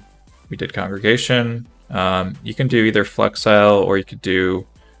obviously we did Congregation. You can do either Flexile or you could do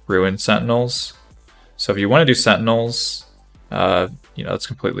Ruined Sentinels. So if you want to do Sentinels, that's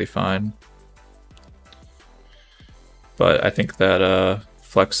completely fine. But I think that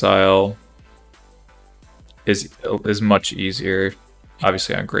Flexile is much easier,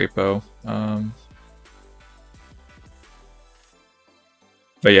 obviously on Great Bow.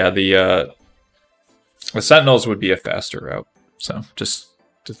 But yeah, the Sentinels would be a faster route, so just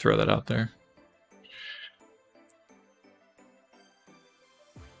to throw that out there.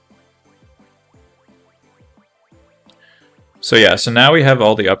 So yeah, so now we have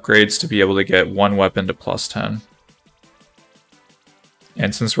all the upgrades to be able to get 1 weapon to +10.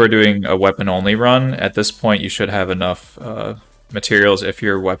 And since we're doing a weapon-only run, at this point you should have enough materials if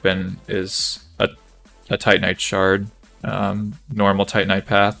your weapon is a Titanite Shard, normal Titanite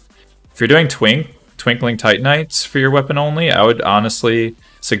path. If you're doing Twink Twinkling Titanites for your weapon only, I would honestly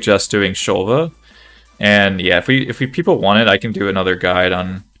suggest doing Shulva. And yeah, if we people want it, I can do another guide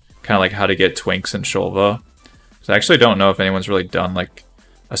on kind of like how to get Twinks in Shulva. So I actually don't know if anyone's really done like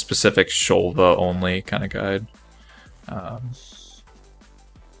a specific Shulva only kind of guide.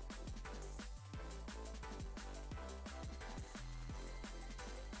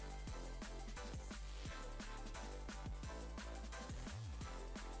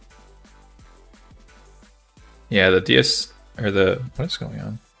 Yeah, the DS or the what is going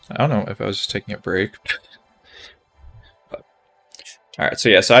on? I don't know if I was just taking a break. All right, so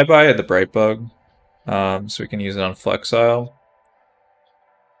yeah, so I buy the Bright Bug, so we can use it on Flexile.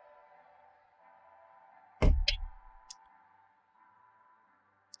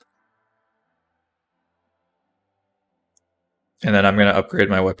 And then I'm going to upgrade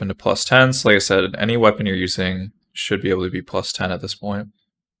my weapon to +10. So like I said, any weapon you're using should be able to be +10 at this point.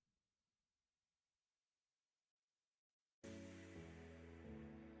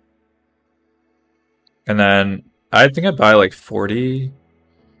 And then I think I'd buy like 20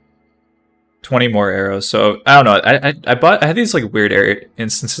 more arrows. So I don't know. I had these like weird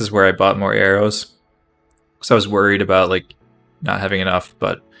instances where I bought more arrows because I was worried about like not having enough.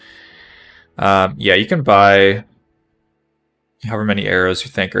 But yeah, you can buy however many arrows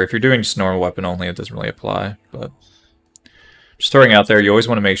you think, or if you're doing just normal weapon only, it doesn't really apply. But just throwing out there, you always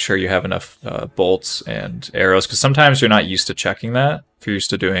want to make sure you have enough bolts and arrows, because sometimes you're not used to checking that if you're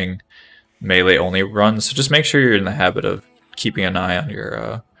used to doing melee only runs. So just make sure you're in the habit of keeping an eye on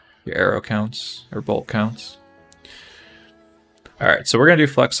your arrow counts or bolt counts. All right, so we're gonna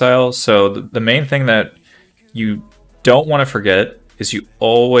do Flexile. So the main thing that you don't want to forget is you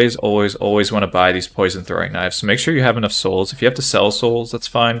always want to buy these poison throwing knives. So make sure you have enough souls. If you have to sell souls, that's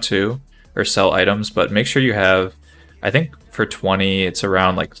fine too, or sell items, but make sure you have, I think for 20, it's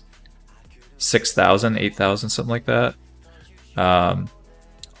around like 6,000, 8,000, something like that.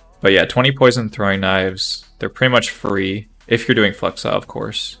 But yeah, 20 poison throwing knives, they're pretty much free if you're doing Flexile, of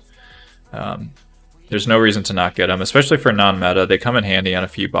course. There's no reason to not get them, especially for non-meta. They come in handy on a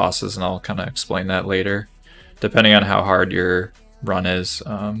few bosses, and I'll kind of explain that later. Depending on how hard your run is,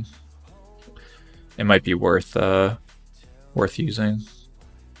 it might be worth using.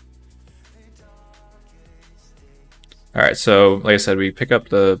 All right, so like I said, we pick up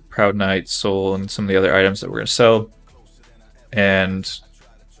the Proud Knight soul and some of the other items that we're gonna sell, and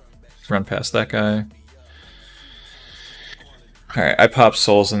run past that guy. All right, I pop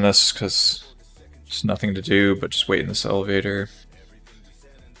souls in this because there's nothing to do but just wait in this elevator.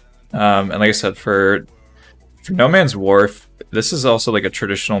 And like I said, for No Man's Wharf, this is also like a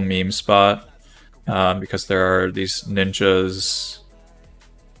traditional meme spot, because there are these ninjas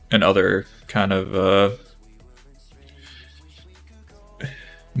and other kind of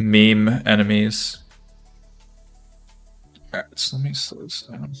meme enemies. Alright, so let me slow this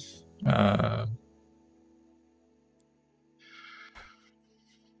down.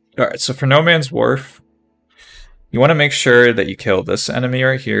 Alright, so for No Man's Wharf, you want to make sure that you kill this enemy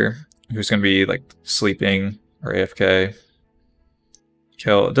right here, who's going to be like sleeping or AFK.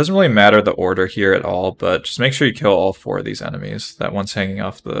 Kill. It doesn't really matter the order here at all, but just make sure you kill all 4 of these enemies. That one's hanging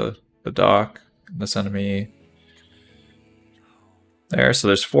off the dock. This enemy. There, so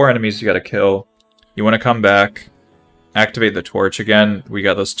there's 4 enemies you gotta kill. You want to come back, activate the torch again. We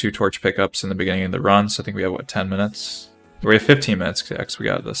got those 2 torch pickups in the beginning of the run, so I think we have, what, 10 minutes? We have 15 minutes, because we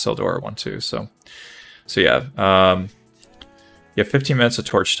got the Tseldora one too, so yeah. You have 15 minutes of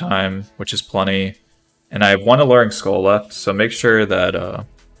torch time, which is plenty. And I have 1 alluring skull left, so make sure that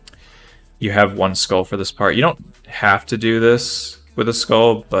you have 1 skull for this part. You don't have to do this with a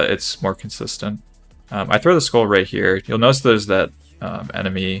skull, but it's more consistent. I throw the skull right here. You'll notice there's that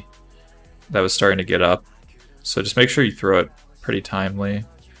enemy that was starting to get up, so just make sure you throw it pretty timely.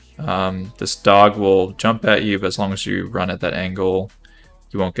 This dog will jump at you, but as long as you run at that angle,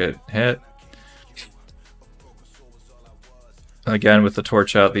 you won't get hit. Again, with the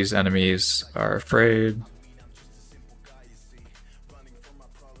torch out, these enemies are afraid.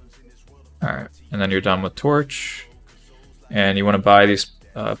 Alright, and then you're done with torch. And you want to buy these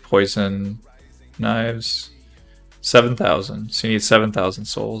poison knives. 7,000. So you need 7,000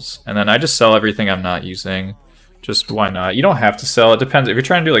 souls. And then I just sell everything I'm not using. Just why not? You don't have to sell. It depends. If you're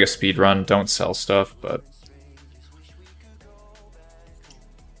trying to do like a speed run, don't sell stuff, but...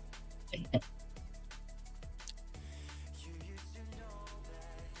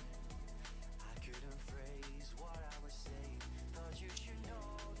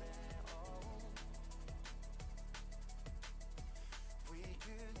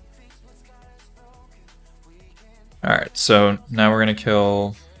 Alright, so now we're gonna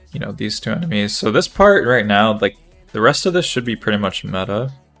kill you know, these two enemies. So this part right now, like the rest of this should be pretty much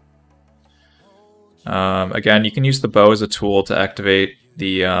meta. Again, you can use the bow as a tool to activate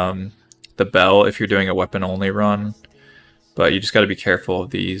the bell if you're doing a weapon only run, but you just got to be careful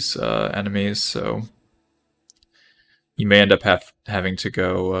of these enemies. So you may end up having to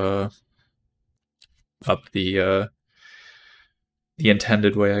go up the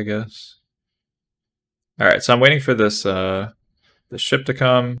intended way, I guess. All right, so I'm waiting for this the ship to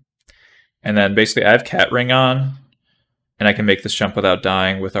come, and then basically I have Cat Ring on, and I can make this jump without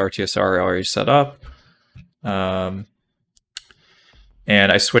dying with RTSR already set up. And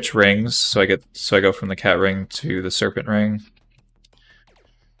I switch rings, so I go from the Cat Ring to the Serpent Ring,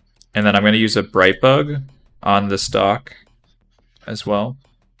 and then I'm going to use a Bright Bug on this dock as well.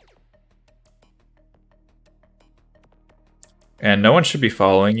 And no one should be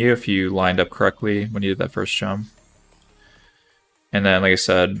following you if you lined up correctly when you did that first jump. And then, like I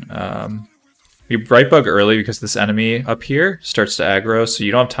said, you Bright Bug early because this enemy up here starts to aggro, so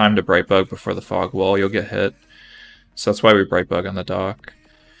you don't have time to Bright Bug before the fog wall, you'll get hit. So that's why we Bright Bug on the dock.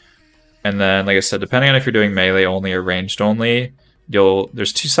 And then, like I said, depending on if you're doing melee only or ranged only,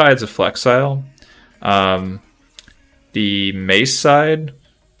 there's two sides of Flexile. The mace side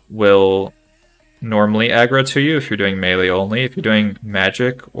will normally aggro to you if you're doing melee only. If you're doing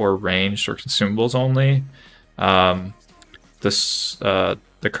magic or ranged or consumables only,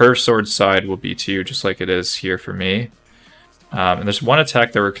 the curved sword side will be to you just like it is here for me. And there's one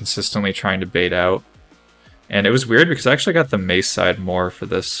attack that we're consistently trying to bait out. And it was weird because I actually got the mace side more for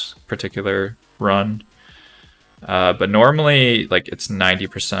this particular run. But normally, like, it's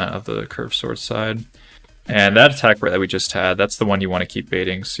 90% of the curved sword side. And that attack that we just had, that's the one you want to keep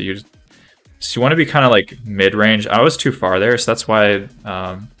baiting. So you want to be kind of like mid-range. I was too far there, so that's why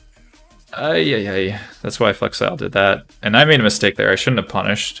that's why Flexile did that. And I made a mistake there. I shouldn't have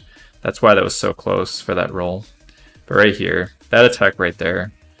punished. That's why that was so close for that roll. But right here, that attack right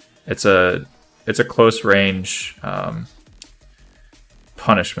there, it's a close range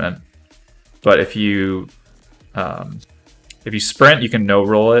punishment. But if you sprint, you can no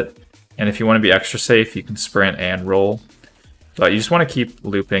roll it. And if you want to be extra safe, you can sprint and roll. But you just want to keep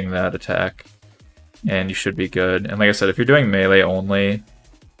looping that attack, and you should be good. And like I said, if you're doing melee only,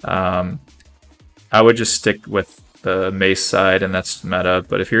 I would just stick with the mace side, and that's meta.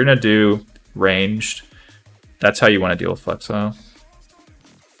 But if you're going to do ranged, that's how you want to deal with Flexile.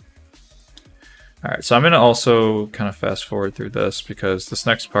 Alright, so I'm going to also kind of fast forward through this because this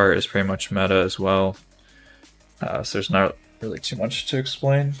next part is pretty much meta as well. So there's not really too much to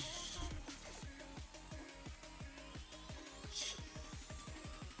explain.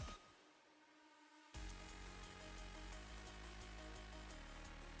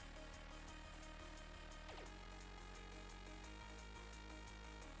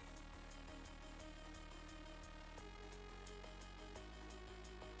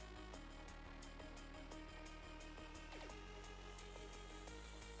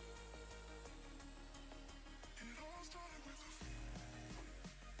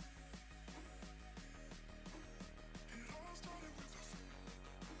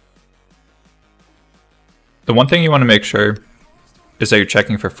 The one thing you want to make sure is that you're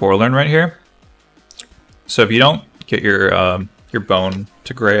checking for forlorn right here. So if you don't get your bone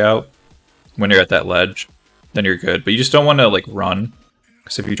to gray out when you're at that ledge, then you're good. But you just don't want to like run,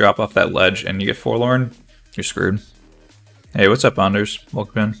 because if you drop off that ledge and you get forlorn, you're screwed. Hey, what's up, Anders?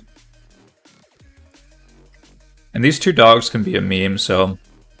 Welcome in. And these two dogs can be a meme, so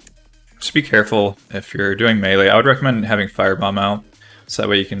just be careful if you're doing melee. I would recommend having Firebomb out, so that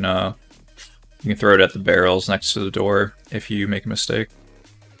way you can throw it at the barrels next to the door if you make a mistake.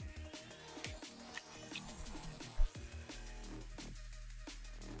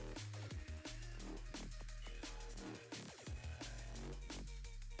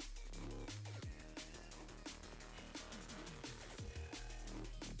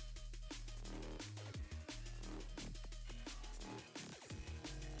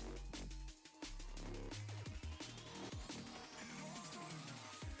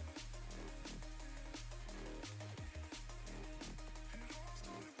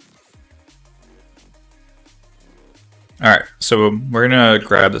 Alright, so we're gonna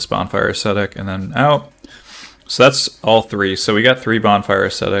grab this bonfire aesthetic and then out. So that's all three. So we got 3 bonfire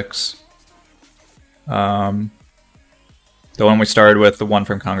aesthetics. The one we started with, the one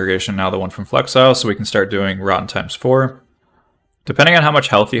from Congregation, now the one from Flexile, so we can start doing Rotten times 4. Depending on how much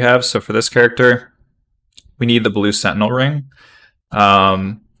health you have, so for this character, we need the blue Sentinel ring.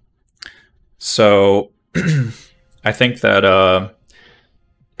 So I think that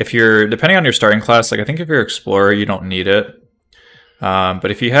if you're, depending on your starting class, like I think if you're Explorer, you don't need it.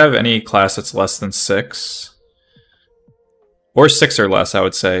 But if you have any class that's less than 6, or 6 or less, I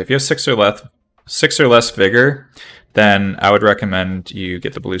would say. If you have 6 or less vigor, then I would recommend you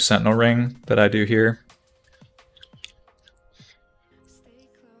get the blue sentinel ring that I do here.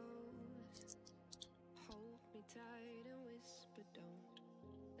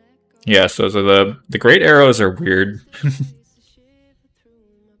 Yeah, so the great arrows are weird.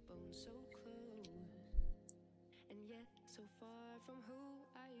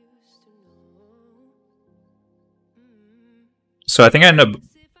 So I think I ended up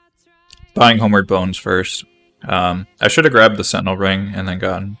buying Homeward Bones first. I should have grabbed the Sentinel Ring and then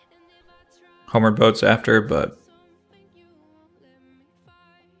gotten Homeward Bones after, but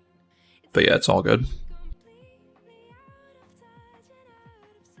yeah, it's all good.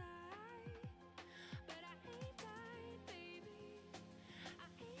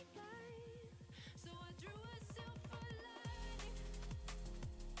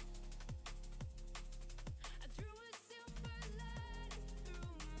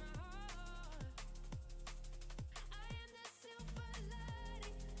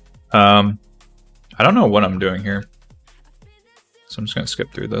 I don't know what I'm doing here, so I'm just gonna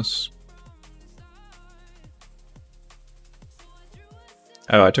skip through this.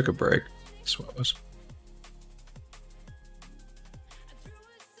 Oh, I took a break. That's what it was.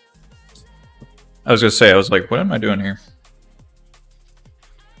 I was gonna say, I was like, what am I doing here?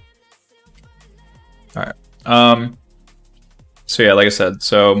 Alright. So yeah, like I said,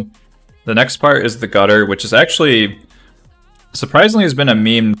 so the next part is the gutter, which is actually surprisingly has been a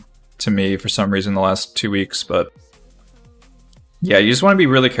meme to me for some reason the last 2 weeks, but yeah, you just want to be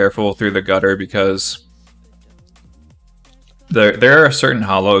really careful through the gutter because there are certain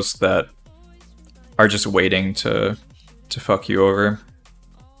hollows that are just waiting to fuck you over.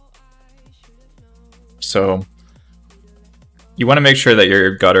 So you want to make sure that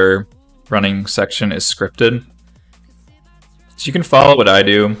your gutter running section is scripted. So you can follow what I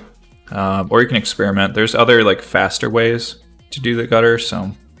do, or you can experiment. There's other like faster ways to do the gutter,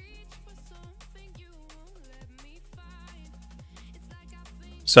 so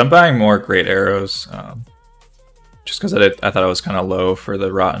I'm buying more great arrows, just because I thought I was kind of low for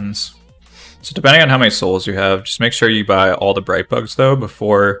the rottens. So depending on how many souls you have, just make sure you buy all the bright bugs though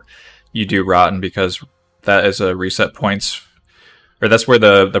before you do rotten, because that is a reset points, or that's where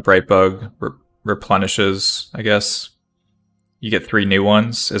the bright bug replenishes, I guess. You get 3 new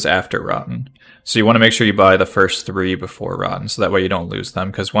ones is after rotten. So you want to make sure you buy the first 3 before rotten, so that way you don't lose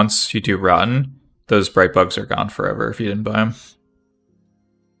them, because once you do rotten, those bright bugs are gone forever if you didn't buy them.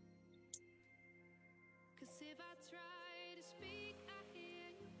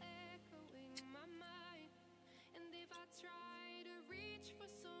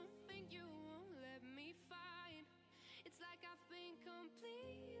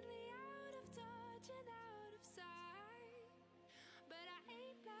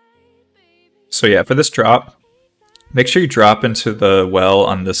 So yeah, for this drop, make sure you drop into the well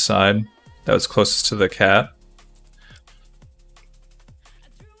on this side that was closest to the cat.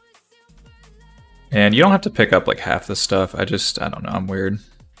 And you don't have to pick up like half the stuff. I don't know, I'm weird.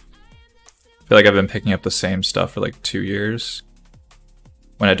 I feel like I've been picking up the same stuff for like 2 years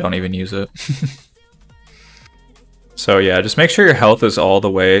when I don't even use it. So yeah, just make sure your health is all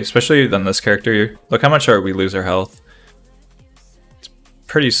the way, especially on this character. Look how much we lose our health. It's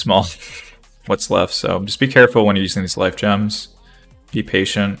pretty small. What's left, so just be careful when you're using these life gems. Be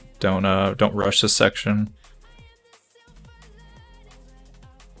patient. Don't rush this section.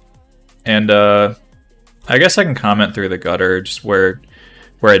 And I guess I can comment through the gutter just where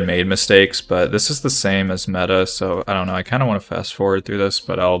I'd made mistakes, but this is the same as meta, so I don't know. I kind of want to fast forward through this,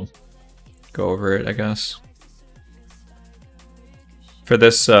 but I'll go over it, I guess. For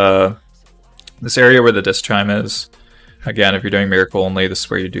this this area where the disc chime is. Again, if you're doing Miracle only, this is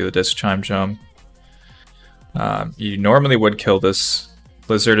where you do the disc chime jump. You normally would kill this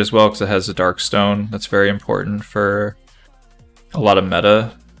lizard as well because it has a dark stone. That's very important for a lot of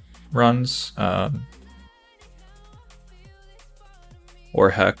meta runs. Or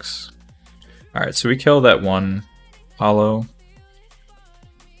Hex. Alright, so we kill that one hollow.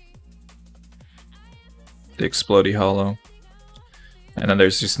 The explodey hollow. And then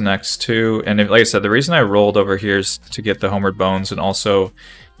there's these next 2. And like I said, the reason I rolled over here is to get the Homeward Bones, and also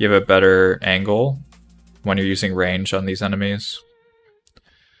you have a better angle when you're using range on these enemies.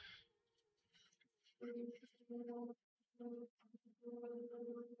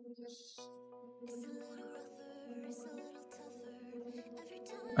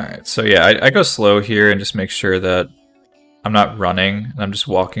 Alright, so yeah, I go slow here and just make sure that I'm not running, and I'm just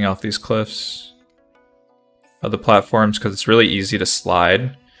walking off these cliffs. of the platforms because it's really easy to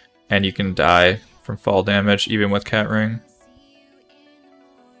slide and you can die from fall damage even with Cat Ring.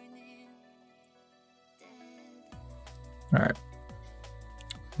 Alright.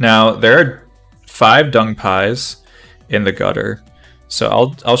 Now there are 5 dung pies in the gutter.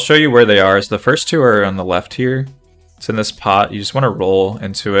 So I'll show you where they are. So the first 2 are on the left here. It's in this pot. You just want to roll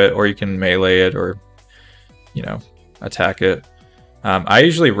into it, or you can melee it, or attack it. I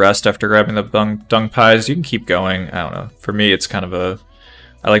usually rest after grabbing the dung pies. You can keep going. I don't know. For me, it's kind of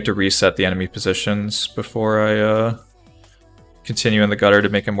I like to reset the enemy positions before I continue in the gutter to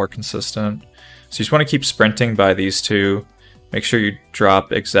make it more consistent. So you just want to keep sprinting by these 2. Make sure you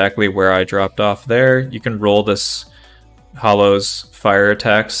drop exactly where I dropped off there. You can roll this Hollow's fire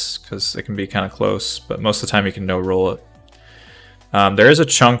attacks because it can be kind of close, but most of the time you can no-roll it. There is a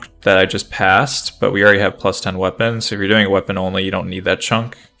chunk that I just passed, but we already have +10 weapons. So if you're doing a weapon only, you don't need that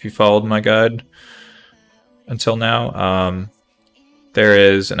chunk if you followed my guide until now. There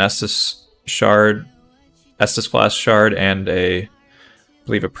is an Estus Flask Shard, and I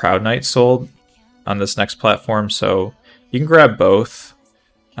believe a Proud Knight sold on this next platform, so you can grab both.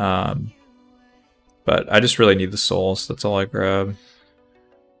 But I just really need the souls, that's all I grab.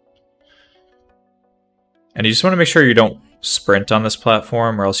 And you just want to make sure you don't sprint on this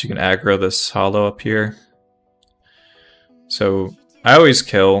platform, or else you can aggro this hollow up here. So I always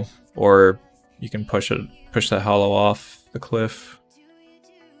kill, or you can push that hollow off the cliff.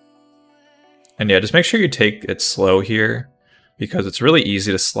 And yeah, just make sure you take it slow here, because it's really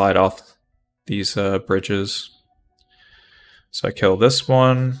easy to slide off these bridges. So I kill this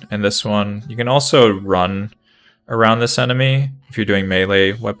one and this one. You can also run around this enemy if you're doing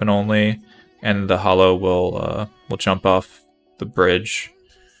melee weapon only, and the hollow will jump off the bridge.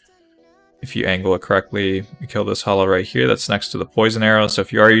 If you angle it correctly, you kill this hollow right here that's next to the poison arrow. So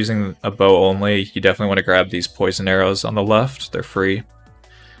if you are using a bow only, you definitely want to grab these poison arrows on the left. They're free.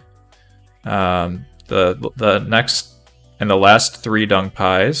 The next and the last 3 dung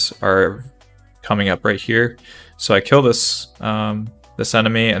pies are coming up right here. So I kill this this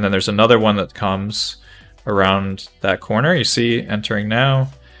enemy, and then there's another one that comes around that corner. You see entering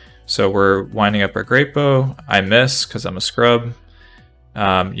now. So we're winding up our great bow. I miss because I'm a scrub.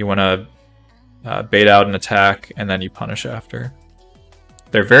 You want to bait out an attack, and then you punish after.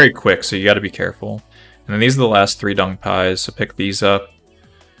 They're very quick, so you got to be careful. And then these are the last 3 dung pies, so pick these up.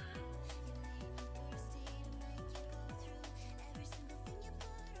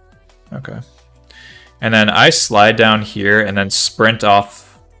 Okay. And then I slide down here and then sprint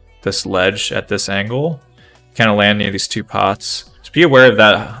off this ledge at this angle. Kind of land near these 2 pots. Just be aware of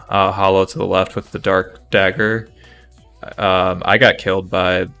that hollow to the left with the dark dagger. I got killed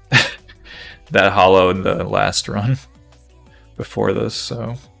by that hollow in the last run before this,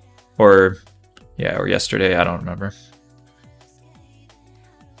 so... Or yesterday, I don't remember.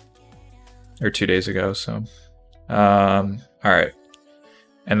 Or 2 days ago, so... Alright.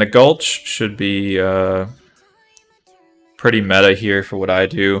 And the Gulch should be pretty meta here for what I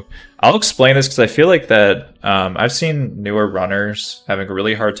do. I'll explain this because I feel like that I've seen newer runners having a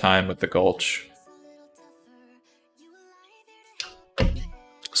really hard time with the Gulch.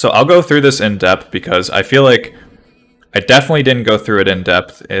 So I'll go through this in depth because I feel like I definitely didn't go through it in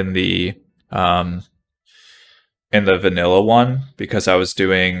depth in the vanilla one because I was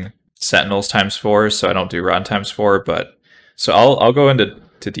doing Sentinels ×4, so I don't do Rod ×4. But so I'll go into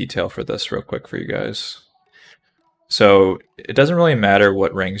detail for this real quick for you guys. So it doesn't really matter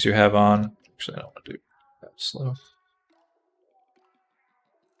what rings you have on. Actually, I don't want to do that slow.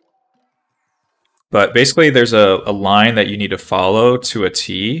 But basically, there's a line that you need to follow to a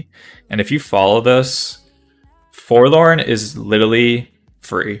T, and if you follow this, Forlorn is literally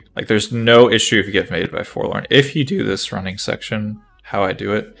free. Like, there's no issue if you get mated by Forlorn. If you do this running section, how I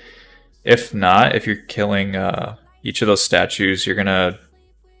do it. If not, if you're killing each of those statues, you're gonna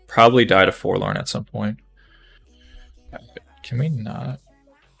probably die to Forlorn at some point. Can we not?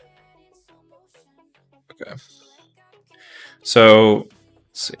 Okay. So,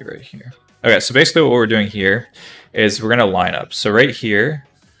 let's see right here. Okay, so basically what we're doing here is we're gonna line up. So right here,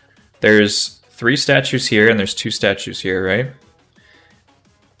 there's 3 statues here and there's 2 statues here, right?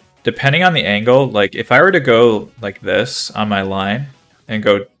 Depending on the angle, like if I were to go like this on my line and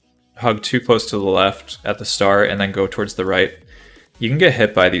go hug too close to the left at the start and then go towards the right, you can get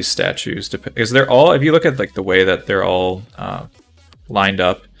hit by these statues because they're all, if you look at like the way that they're all lined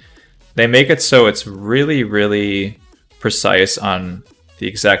up, they make it so it's really, really precise on the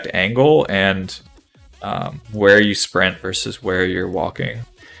exact angle and where you sprint versus where you're walking.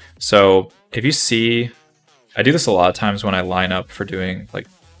 So if you see, I do this a lot of times when I line up for doing like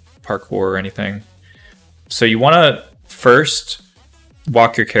parkour or anything. So you want to first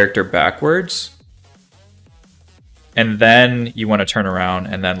walk your character backwards, and then you want to turn around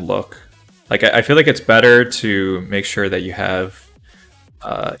and then look. Like, I feel like it's better to make sure that you have,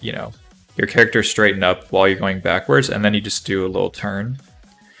 you know, your character straightened up while you're going backwards, and then you just do a little turn.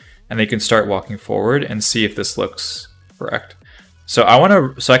 And then you can start walking forward and see if this looks correct. So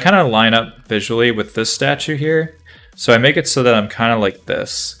I kind of line up visually with this statue here. So I make it so that I'm kind of like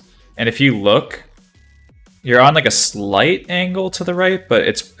this. And if you look, you're on like a slight angle to the right, but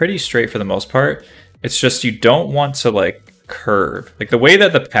it's pretty straight for the most part. It's just you don't want to like curve. Like the way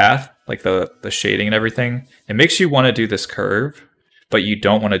that the path, like the shading and everything, it makes you want to do this curve, but you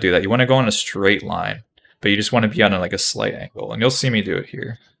don't want to do that. You want to go on a straight line, but you just want to be on like a slight angle. And you'll see me do it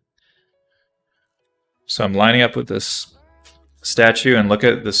here. So I'm lining up with this statue, and look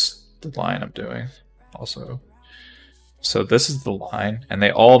at the line I'm doing also. So this is the line, and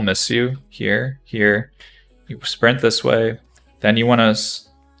they all miss you here, here. You sprint this way, then you want to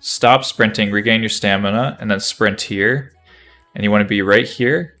stop sprinting, regain your stamina, and then sprint here. And you want to be right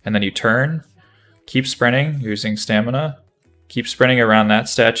here, and then you turn, keep sprinting using stamina, keep sprinting around that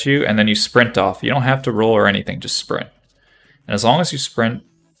statue, and then you sprint off. You don't have to roll or anything, just sprint. And as long as you sprint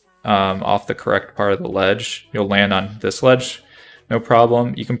off the correct part of the ledge, you'll land on this ledge, no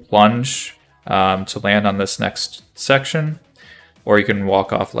problem. You can plunge to land on this next section, or you can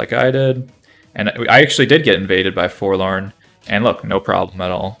walk off like I did. And I actually did get invaded by Forlorn, and look, no problem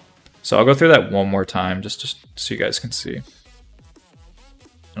at all. So I'll go through that one more time just so you guys can see. And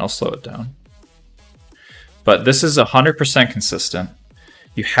I'll slow it down. But this is 100% consistent.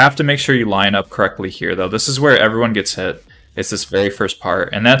 You have to make sure you line up correctly here, though. This is where everyone gets hit. It's this very first part.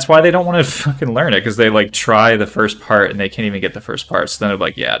 And that's why they don't want to fucking learn it, because they like try the first part and they can't even get the first part. So then they're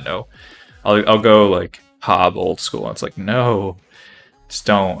like, yeah, no. I'll go like Hob old school. And it's like, no, just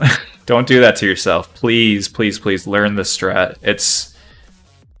don't. Don't do that to yourself. Please, please, please learn this strat. It's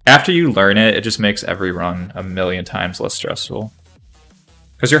after you learn it, it just makes every run a million times less stressful.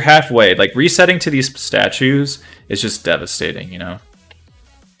 Because you're halfway. Like resetting to these statues is just devastating, you know?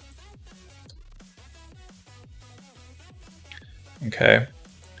 Okay.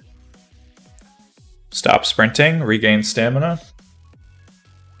 Stop sprinting, regain stamina.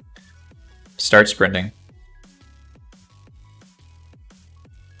 Start sprinting.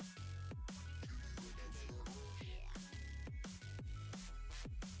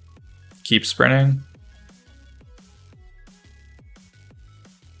 Keep sprinting.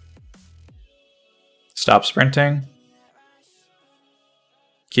 Stop sprinting.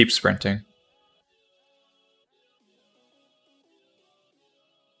 Keep sprinting.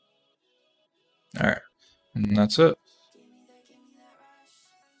 Alright, and that's it.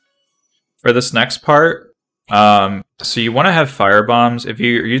 For this next part, so you want to have fire bombs. If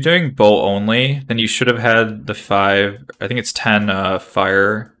you're doing bolt only, then you should have had the 5, I think it's 10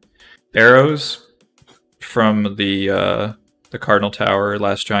 fire arrows from the Cardinal Tower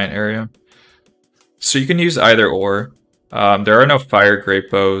last giant area. So you can use either or. There are no fire great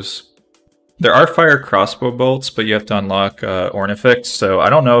bows. There are fire crossbow bolts, but you have to unlock Ornifix, so I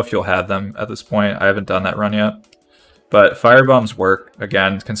don't know if you'll have them at this point. I haven't done that run yet. But fire bombs work.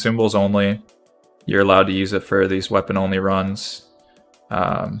 Again, consumables only. You're allowed to use it for these weapon-only runs.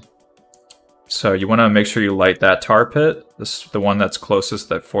 So you want to make sure you light that tar pit. This the one that's closest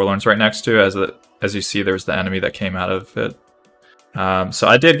that Forlorn's right next to. As you see, there's the enemy that came out of it. So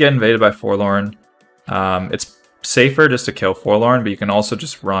I did get invaded by Forlorn. It's safer just to kill Forlorn, but you can also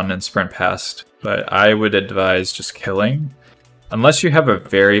just run and sprint past. But I would advise just killing. Unless you have a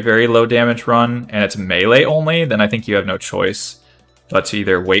very, very low damage run and it's melee only, then I think you have no choice but to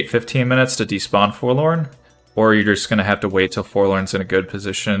either wait 15 minutes to despawn Forlorn, or you're just going to have to wait till Forlorn's in a good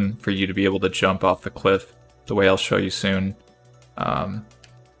position for you to be able to jump off the cliff, the way I'll show you soon.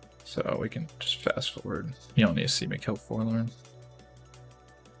 So we can just fast forward. You don't need to see me kill Forlorn.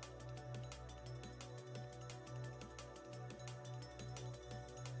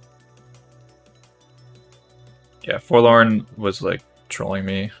 Yeah, Forlorn was like trolling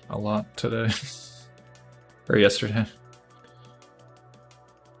me a lot today. Or yesterday.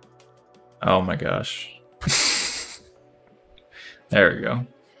 Oh my gosh. There we go.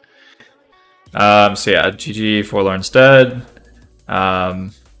 So yeah, GG, Forlorn's dead.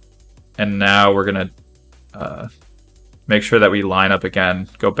 And now we're gonna make sure that we line up again.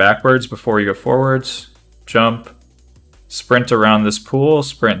 Go backwards before you go forwards. Jump. Sprint around this pool.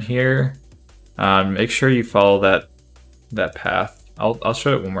 Sprint here. Make sure you follow that path. I'll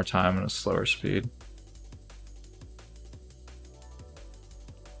show it one more time at a slower speed.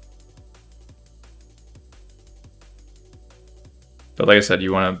 But like I said,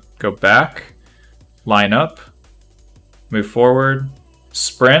 you want to go back, line up, move forward,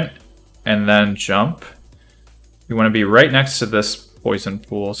 sprint, and then jump. You want to be right next to this poison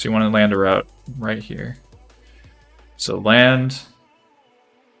pool, so you want to land a route right here. So land,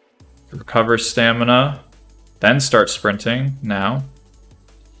 recover stamina, then start sprinting now.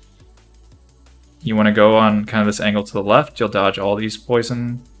 You want to go on kind of this angle to the left. You'll dodge all these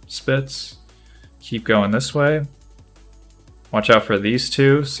poison spits. Keep going this way. Watch out for these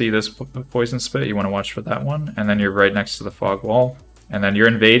two. See this poison spit? You want to watch for that one. And then you're right next to the fog wall. And then you're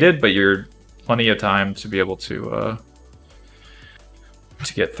invaded, but you're plenty of time to be able to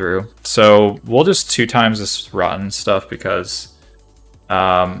get through. So we'll just 2 times this rotten stuff because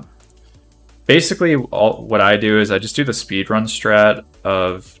basically what I do is I just do the speedrun strat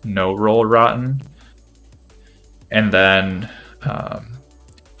of no roll rotten and then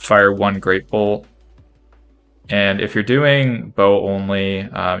fire 1 great bolt. And if you're doing bow only,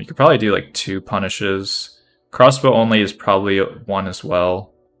 you could probably do like 2 punishes. Crossbow only is probably 1 as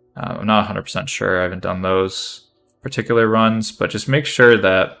well. I'm not 100% sure. I haven't done those particular runs, but just make sure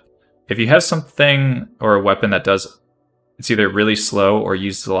that if you have something or a weapon that it's either really slow or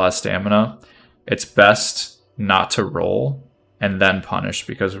uses a lot of stamina, it's best not to roll and then punish,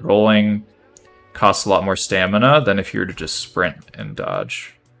 because rolling costs a lot more stamina than if you were to just sprint and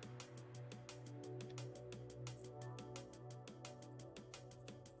dodge.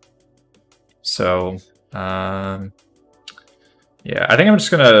 So, yeah, I think I'm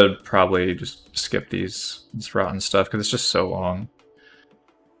just gonna probably just skip this rotten stuff because it's just so long.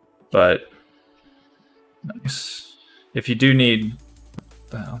 But nice. If you do need,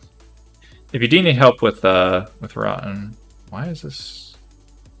 help with rotten, why is this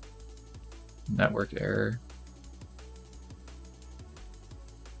network error?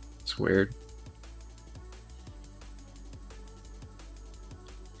 It's weird.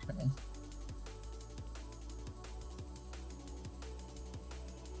 Okay.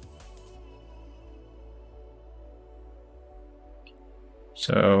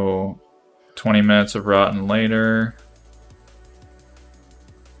 So 20 minutes of rotten later.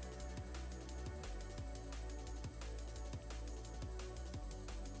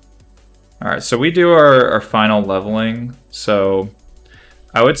 Alright, so we do our final leveling. So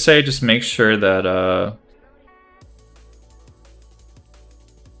I would say just make sure that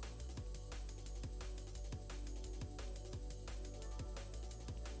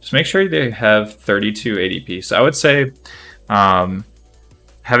just make sure they have 32 ADP. So I would say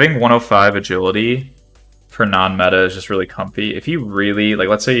having 105 agility for non-meta is just really comfy. If you really, like,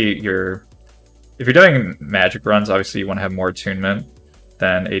 let's say if you're doing magic runs, obviously you want to have more attunement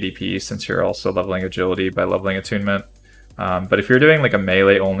than ADP, since you're also leveling agility by leveling attunement. But if you're doing like a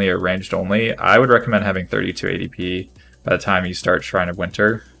melee only or ranged only, I would recommend having 32 ADP by the time you start Shrine of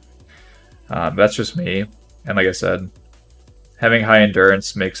Winter. That's just me. And like I said, having high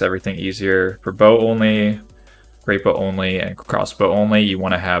endurance makes everything easier. For bow only, great bow only, and crossbow only, you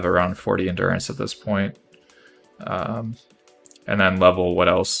want to have around 40 endurance at this point. And then level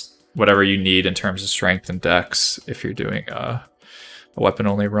whatever you need in terms of strength and dex if you're doing a weapon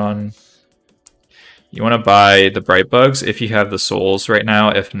only run. You want to buy the bright bugs if you have the souls right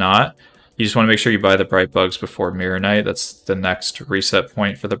now. If not, you just want to make sure you buy the bright bugs before Mirror Night. That's the next reset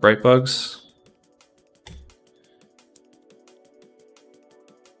point for the bright bugs.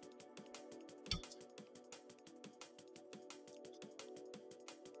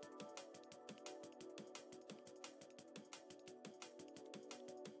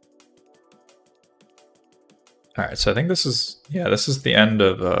 All right, so I think this is the end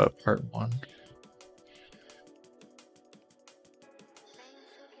of part 1.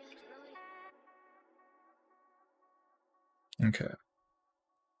 Okay.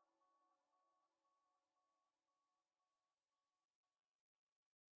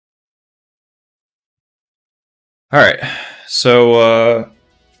 All right, so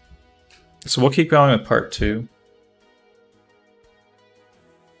we'll keep going with part 2.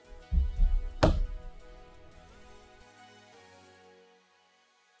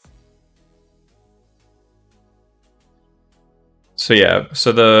 So yeah,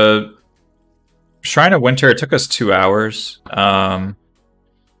 so the Shrine of Winter, it took us 2 hours.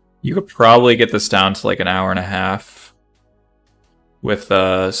 You could probably get this down to like an hour and a half with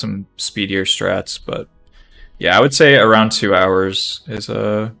some speedier strats, but yeah, I would say around 2 hours is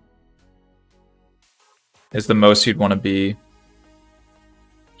the most you'd want to be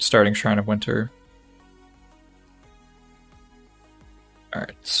starting Shrine of Winter. All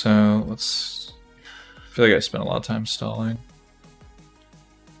right, so I feel like I spent a lot of time stalling.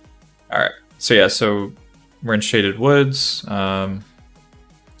 All right, so yeah, so we're in Shaded Woods.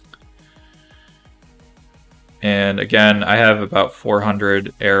 And again, I have about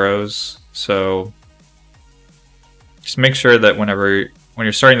 400 arrows, so just make sure that when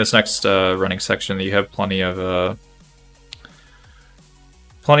you're starting this next running section, that you have plenty of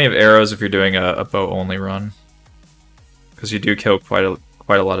arrows if you're doing a bow only run, because you do kill quite a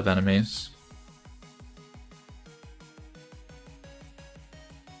lot of enemies.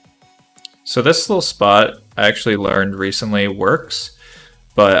 So this little spot I actually learned recently works,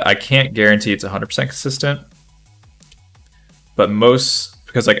 but I can't guarantee it's 100% consistent. But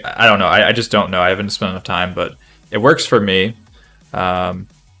because like I don't know, I just don't know. I haven't spent enough time, but it works for me on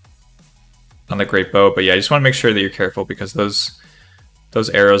the great bow. But yeah, I just want to make sure that you're careful, because those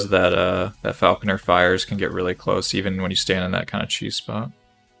arrows that that falconer fires can get really close, even when you stand in that kind of cheese spot.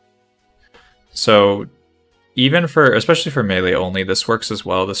 So especially for melee only, this works as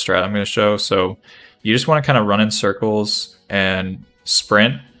well, the strat I'm going to show. So you just want to kind of run in circles and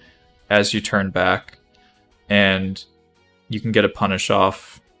sprint as you turn back, and you can get a punish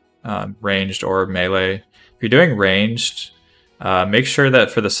off ranged or melee. If you're doing ranged, make sure that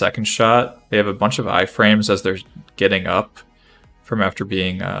for the second shot, they have a bunch of iframes as they're getting up from after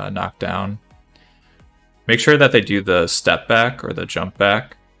being knocked down. Make sure that they do the step back or the jump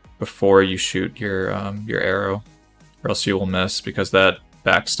back before you shoot your arrow, or else you will miss, because that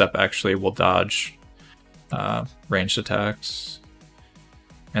back step actually will dodge ranged attacks.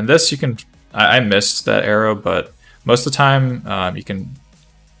 And this I missed that arrow, but most of the time you can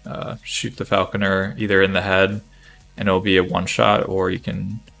shoot the falconer either in the head and it'll be a one shot, or you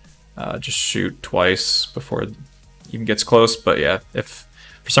can just shoot twice before it even gets close. But yeah, if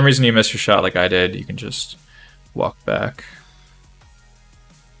for some reason you miss your shot like I did, you can just walk back.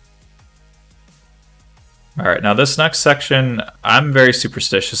 Alright, now this next section, I'm very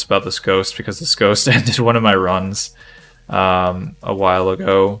superstitious about this ghost, because this ghost ended one of my runs a while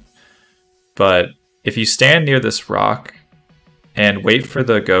ago. But if you stand near this rock and wait for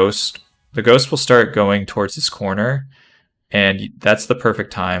the ghost will start going towards this corner, and that's the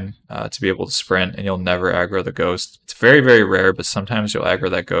perfect time to be able to sprint, and you'll never aggro the ghost. It's very, very rare, but sometimes you'll aggro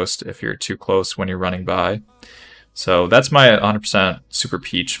that ghost if you're too close when you're running by. So that's my 100% Super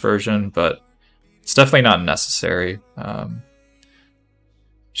Peach version, but it's definitely not necessary.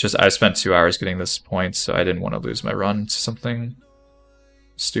 Just I spent 2 hours getting this point, so I didn't want to lose my run to something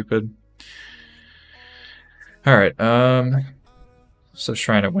stupid. Alright, so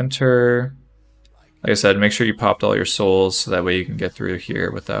Shrine of Winter. Like I said, make sure you popped all your souls, so that way you can get through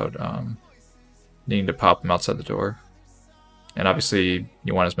here without needing to pop them outside the door. And obviously,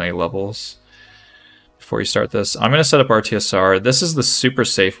 you want as many levels before you start this. I'm going to set up RTSR. This is the super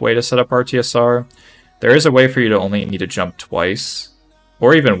safe way to set up RTSR. There is a way for you to only need to jump twice,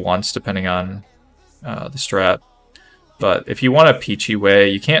 or even once, depending on the strat. But if you want a peachy way,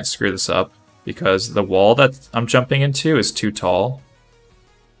 you can't screw this up, because the wall that I'm jumping into is too tall.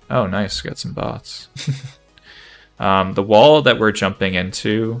 Oh, nice. Got some bots. The wall that we're jumping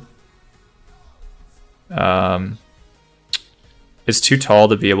into is too tall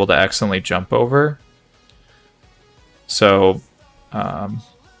to be able to accidentally jump over. So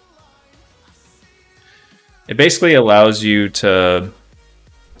it basically allows you to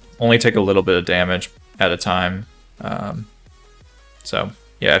only take a little bit of damage at a time. So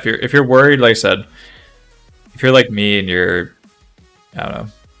yeah, if you're worried, like I said, if you're like me and you're, I don't know,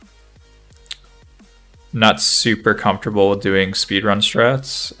 not super comfortable doing speedrun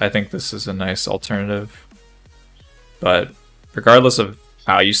strats, I think this is a nice alternative. But regardless of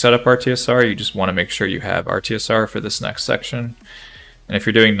how you set up RTSR, you just want to make sure you have RTSR for this next section. And if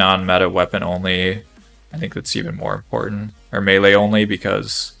you're doing non-meta weapon only, I think that's even more important. Or melee only,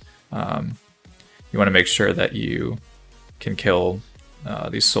 because you want to make sure that you can kill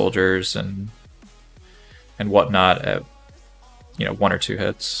these soldiers and whatnot at 1 or 2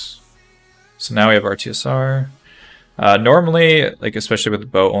 hits. So now we have RTSR. Normally, like especially with the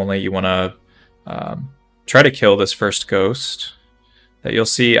bow only, you want to try to kill this first ghost that you'll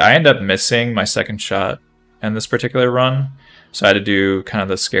see. I end up missing my second shot in this particular run, so I had to do kind of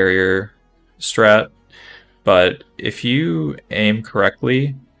the scarier strat. But if you aim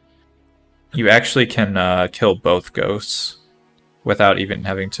correctly, you actually can kill both ghosts without even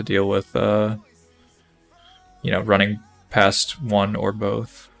having to deal with running past one or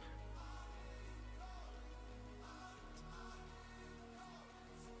both.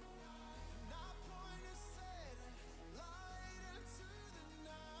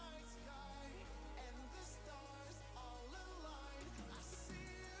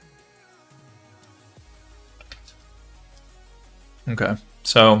 Okay,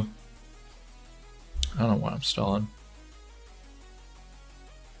 so I don't know what I'm stalling.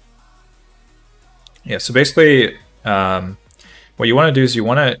 Yeah, so basically, what you want to do is you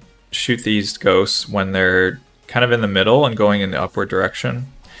want to shoot these ghosts when they're kind of in the middle and going in the upward direction.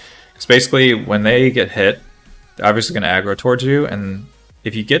 Because basically, when they get hit, they're obviously going to aggro towards you, and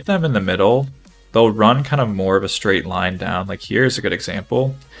if you get them in the middle, they'll run kind of more of a straight line down. Like here's a good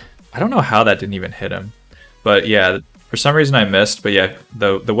example. I don't know how that didn't even hit him, but yeah, for some reason I missed. But yeah,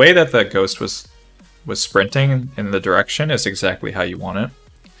 the way that the ghost was sprinting in the direction is exactly how you want it.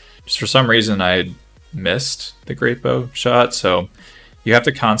 Just for some reason I missed the great bow shot, so you have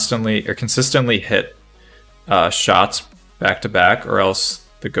to constantly or consistently hit shots back to back, or else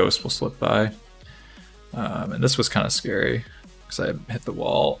the ghost will slip by. And this was kind of scary because I hit the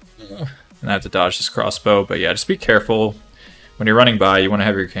wall and I have to dodge this crossbow. But yeah, just be careful when you're running by. You want to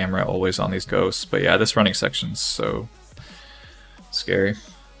have your camera always on these ghosts. But yeah, this running section's so scary.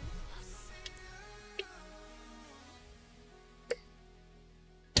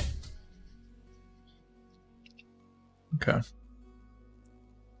 Okay.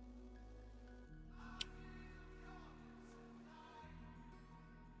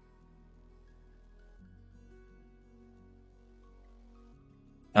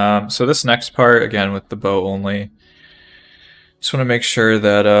 So this next part, again with the bow only, just want to make sure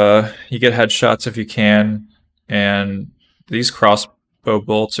that you get headshots if you can, and these crossbow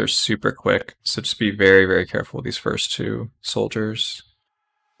bolts are super quick, so just be very, very careful with these first two soldiers.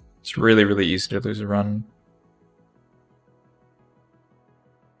 It's really, really easy to lose a run.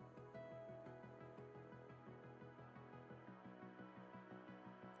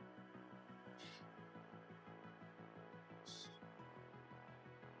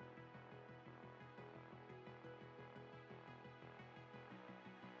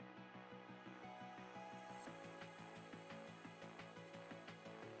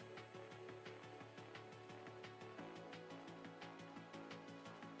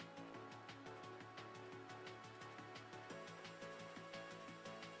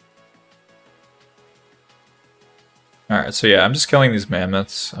 Alright, so yeah, I'm just killing these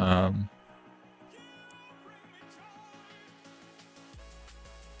mammoths.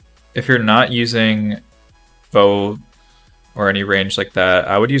 If you're not using bow or any range like that,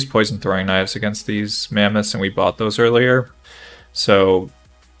 I would use poison throwing knives against these mammoths, and we bought those earlier. So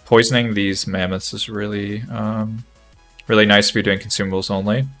poisoning these mammoths is really, really nice if you're doing consumables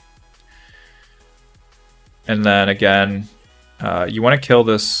only. And then again, you want to kill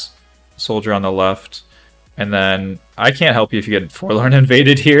this soldier on the left. And then I can't help you if you get Forlorn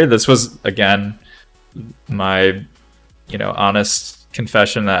invaded here. This was, again, my, honest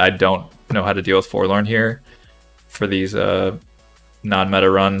confession that I don't know how to deal with Forlorn here for these non-meta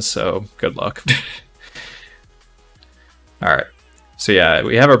runs, so good luck. Alright, so yeah,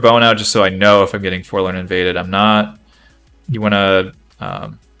 we have our bow now just so I know if I'm getting Forlorn invaded. I'm not. You want to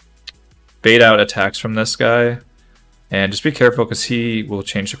bait out attacks from this guy. And just be careful because he will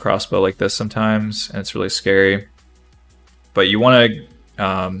change the crossbow like this sometimes, and it's really scary. But you want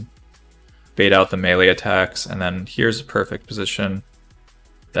to bait out the melee attacks, and then here's a perfect position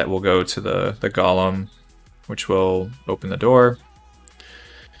that will go to the golem, which will open the door.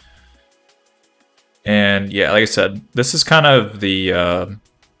 And yeah, like I said, this is kind of the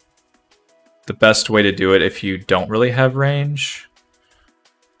best way to do it if you don't really have range,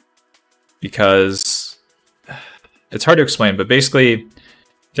 because it's hard to explain, but basically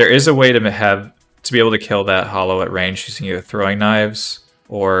there is a way to be able to kill that hollow at range using either throwing knives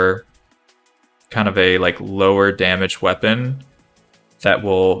or kind of a lower damage weapon that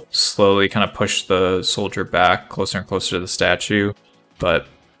will slowly kind of push the soldier back closer and closer to the statue. But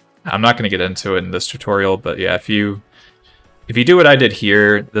I'm not going to get into it in this tutorial, but yeah, if you do what I did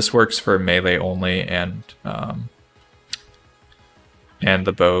here, this works for melee only and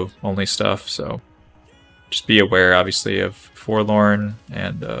the bow only stuff, so just be aware, obviously, of Forlorn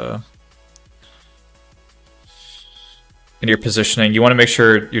and your positioning. You want to make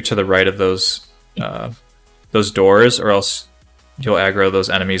sure you're to the right of those doors, or else you'll aggro those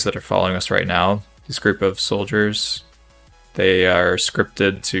enemies that are following us right now. This group of soldiers, they are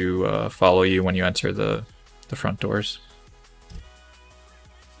scripted to follow you when you enter the front doors.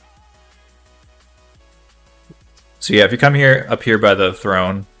 So yeah, if you come up here by the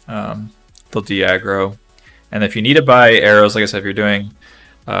throne, they'll de-aggro. And if you need to buy arrows, like I said, if you're doing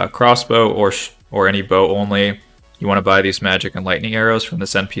crossbow or any bow only, you want to buy these magic and lightning arrows from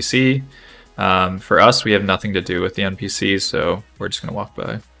this NPC. For us, we have nothing to do with the NPCs, so we're just going to walk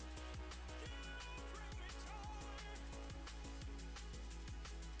by.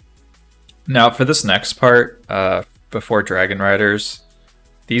 Now, for this next part, before Dragon Riders,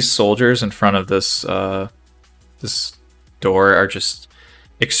 these soldiers in front of this this door are just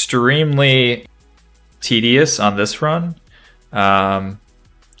extremely tedious on this run. I'm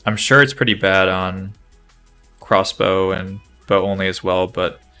sure it's pretty bad on crossbow and bow only as well,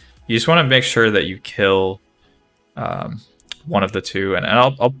 but you just want to make sure that you kill one of the two, and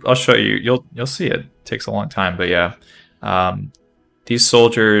I'll show you. You'll see it takes a long time, but yeah, these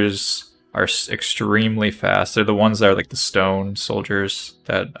soldiers are extremely fast. They're the ones that are like the stone soldiers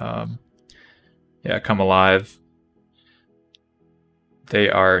that yeah, come alive. They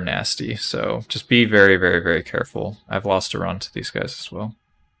are nasty, so just be very, very, very careful. I've lost a run to these guys as well.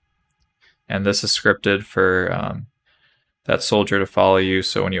 And this is scripted for that soldier to follow you,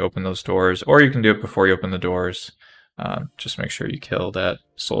 so when you open those doors, or you can do it before you open the doors, just make sure you kill that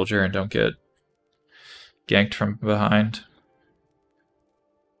soldier and don't get ganked from behind.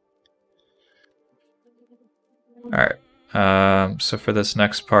 Alright, so for this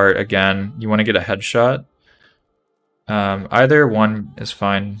next part, again, you want to get a headshot. Either one is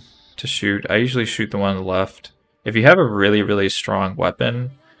fine to shoot. I usually shoot the one on the left. If you have a really, really strong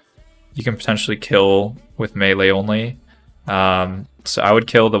weapon, you can potentially kill with melee only. So I would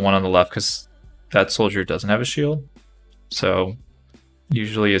kill the one on the left because that soldier doesn't have a shield. So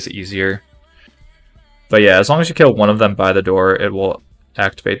usually is easier. But yeah, as long as you kill one of them by the door, it will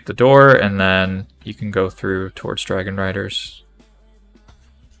activate the door, and then you can go through towards Dragon Riders.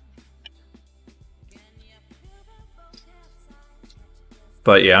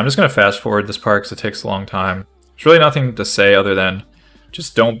 But yeah, I'm just going to fast forward this part because it takes a long time. There's really nothing to say other than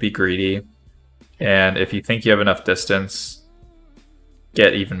just don't be greedy. And if you think you have enough distance,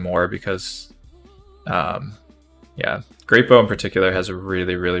 get even more, because yeah, Great Bow in particular has a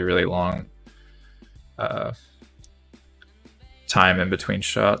really, really, really long time in between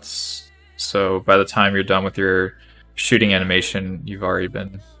shots. So by the time you're done with your shooting animation, you've already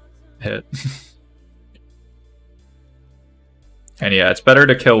been hit. And yeah, it's better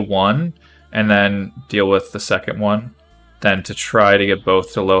to kill one and then deal with the second one than to try to get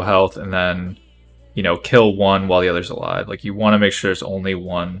both to low health and then, you know, kill one while the other's alive. Like, you want to make sure there's only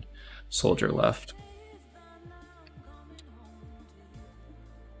one soldier left.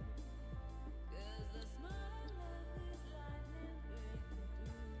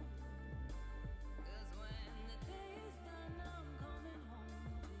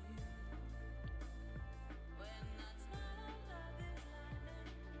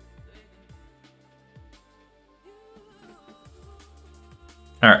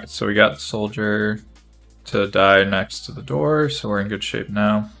 Alright, so we got the soldier to die next to the door, so we're in good shape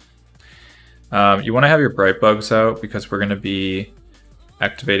now. You want to have your bright bugs out because we're going to be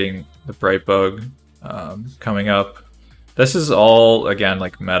activating the bright bug coming up. This is all, again,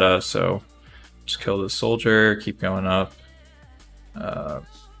 like meta, so just kill the soldier, keep going up. And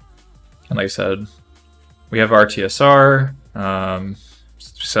like I said, we have RTSR,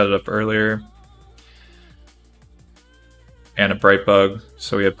 set it up earlier. And a bright bug,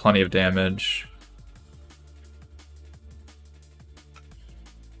 so we have plenty of damage.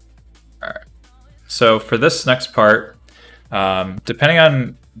 Alright, so for this next part, depending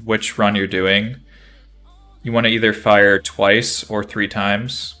on which run you're doing, you want to either fire twice or 3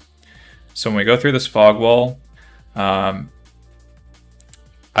 times. So when we go through this fog wall, I'm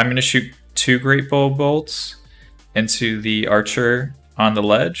going to shoot 2 Great Bow bolts into the archer on the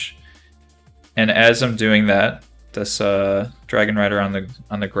ledge, and as I'm doing that, this Dragon Rider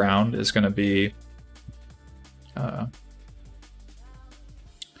on the ground is going to be it's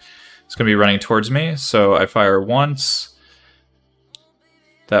going to be running towards me. So I fire once,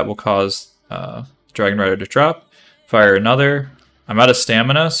 that will cause Dragon Rider to drop. Fire another. I'm out of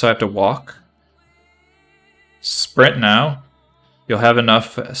stamina, so I have to walk. Sprint now. You'll have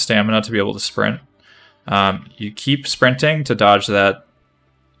enough stamina to be able to sprint. You keep sprinting to dodge that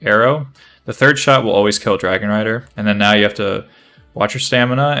arrow. The third shot will always kill Dragon Rider, and then now you have to watch your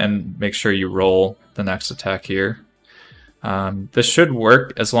stamina and make sure you roll the next attack here. This should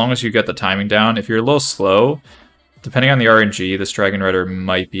work as long as you get the timing down. If you're a little slow, depending on the RNG, this Dragon Rider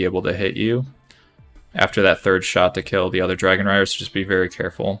might be able to hit you after that third shot to kill the other Dragon Rider, so just be very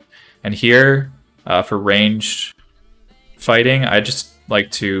careful. And here, for ranged fighting, I just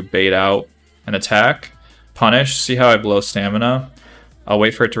like to bait out an attack, punish, see how I blow stamina. I'll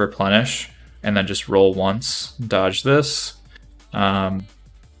wait for it to replenish, and then just roll once, dodge this. Like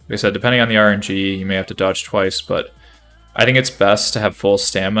I said, depending on the RNG, you may have to dodge twice, but I think it's best to have full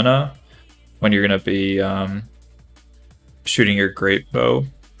stamina when you're going to be shooting your Great Bow.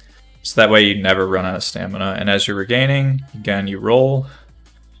 So that way you never run out of stamina. And as you're regaining, again, you roll,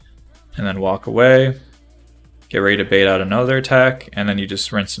 and then walk away, get ready to bait out another attack, and then you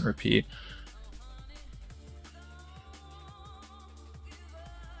just rinse and repeat.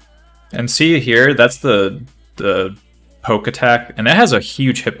 And see here, that's the poke attack, and it has a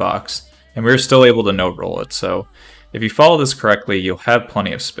huge hitbox, and we were still able to no-roll it. So if you follow this correctly, you'll have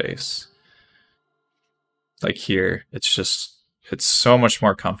plenty of space. Like here, it's so much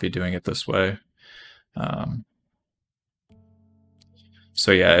more comfy doing it this way.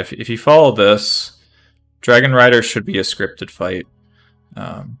 So yeah, if you follow this, Dragon Rider should be a scripted fight.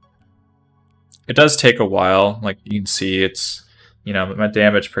 It does take a while. Like you can see, it's, you know, my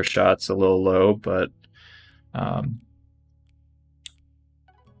damage per shot's a little low, but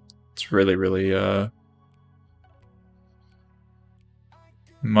it's really, really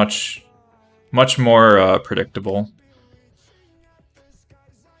much more predictable.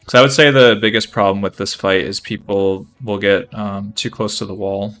 Because I would say the biggest problem with this fight is people will get too close to the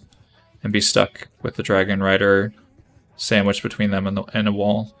wall and be stuck with the Dragon Rider sandwiched between them and a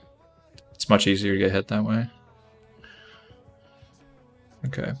wall. It's much easier to get hit that way.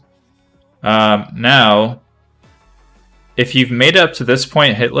 Okay. Now, if you've made it up to this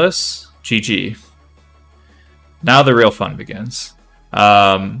point hitless, GG. Now the real fun begins.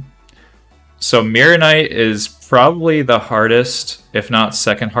 So Mirror Knight is probably the hardest, if not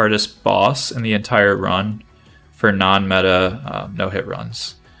second hardest boss in the entire run for non-meta no-hit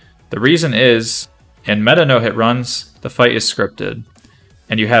runs. The reason is, in meta no-hit runs, the fight is scripted,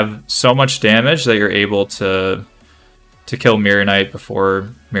 and you have so much damage that you're able to kill Mirror Knight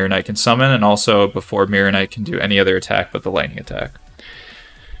before Mirror Knight can summon, and also before Mirror Knight can do any other attack but the lightning attack.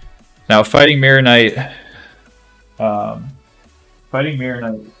 Now, fighting Mirror Knight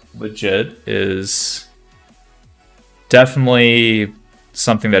legit is definitely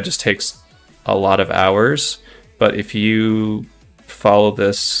something that just takes a lot of hours, but if you follow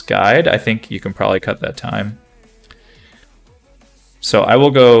this guide, I think you can probably cut that time. So I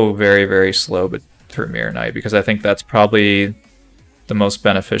will go very, very slow but through Mirror Knight, because I think that's probably the most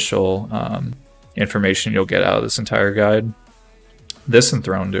beneficial information you'll get out of this entire guide. This and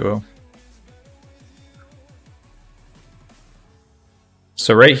Throne Duo.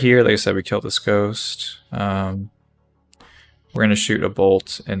 So right here, like I said, we killed this ghost. We're going to shoot a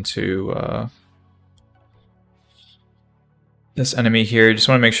bolt into this enemy here. You just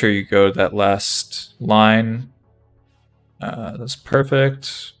want to make sure you go to that last line. That's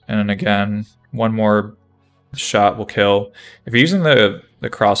perfect. And then again, one more shot will kill. If you're using the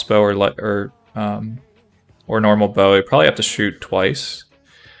crossbow or normal bow, you probably have to shoot twice,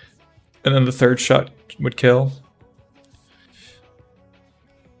 and then the third shot would kill.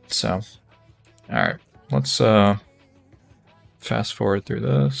 So, all right, let's fast forward through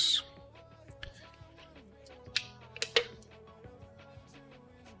this.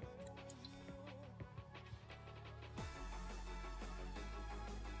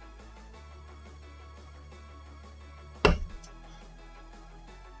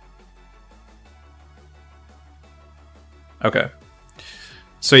 Okay.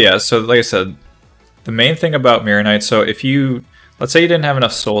 So yeah, so like I said, the main thing about Mirror Knight, so if you, let's say you didn't have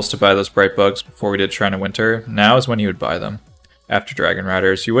enough souls to buy those Bright Bugs before we did Shrine of Winter, now is when you would buy them after Dragon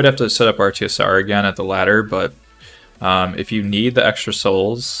Riders. You would have to set up RTSR again at the ladder, but if you need the extra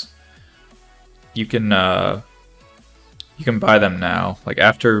souls, you can buy them now. Like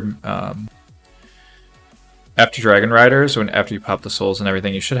after Dragon Riders, after you pop the souls and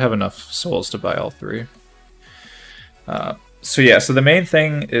everything, you should have enough souls to buy all three. So yeah, so the main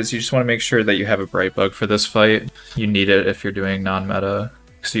thing is you just want to make sure that you have a Bright Bug for this fight. You need it if you're doing non-meta,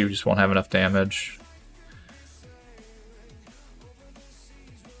 because you just won't have enough damage.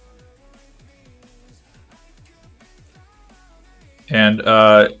 And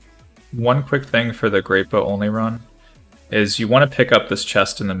one quick thing for the Great Bow only run is you want to pick up this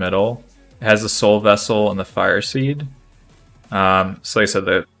chest in the middle. It has the Soul Vessel and the Fire Seed. So like I said,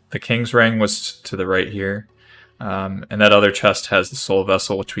 the King's Ring was to the right here. And that other chest has the Soul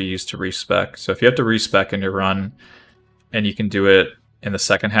Vessel, which we use to respec. So if you have to respec in your run, and you can do it in the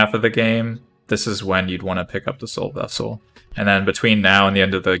second half of the game, this is when you'd want to pick up the Soul Vessel. And then between now and the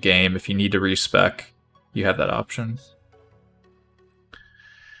end of the game, if you need to respec, you have that option.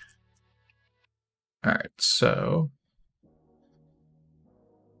 Alright, so...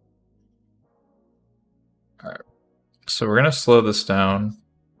 Alright, so we're going to slow this down.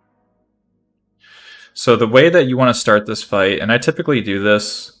 So the way that you want to start this fight, and I typically do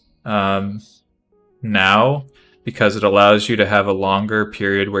this now because it allows you to have a longer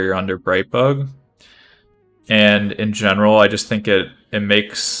period where you're under Bright Bug. And in general, I just think it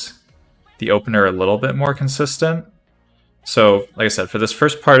makes the opener a little bit more consistent. So like I said, for this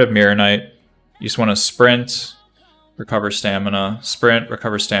first part of Mirror Knight, you just want to sprint, recover stamina, sprint,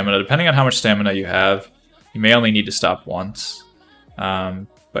 recover stamina. Depending on how much stamina you have, you may only need to stop once.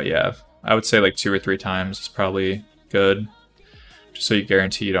 But yeah, I would say like 2 or 3 times is probably good, just so you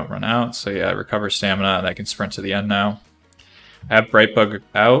guarantee you don't run out. So yeah, recover stamina, and I can sprint to the end now. I have Brightbug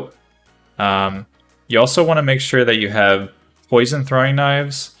out. You also want to make sure that you have poison throwing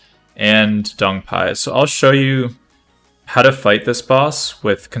knives and dung pies. So I'll show you how to fight this boss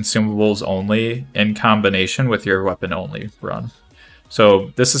with consumables only in combination with your weapon only run.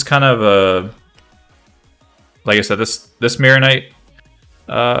 So this is kind of a, like I said, this Mirror Knight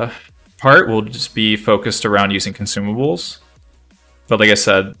part will just be focused around using consumables. But like I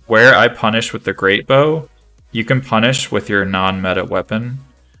said, where I punish with the Great Bow, you can punish with your non-meta weapon.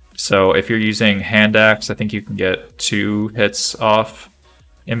 So if you're using Hand Axe, I think you can get 2 hits off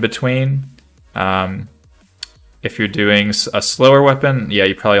in between. If you're doing a slower weapon, yeah,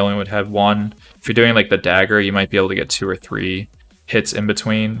 you probably only would have 1. If you're doing like the dagger, you might be able to get 2 or 3 hits in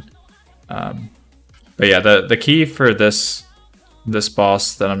between. But yeah, the key for this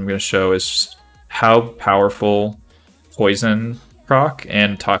boss that I'm going to show is just how powerful poison proc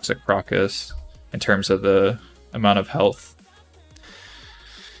and toxic proc is in terms of the amount of health.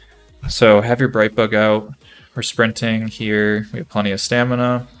 So have your Brightbug out. We're sprinting here. We have plenty of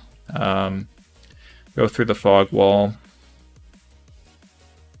stamina. Go through the fog wall.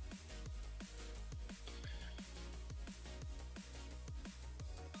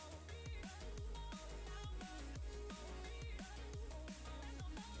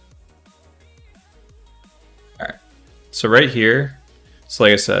 Alright, so right here, so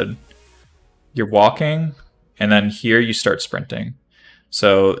like I said, you're walking, and then here you start sprinting.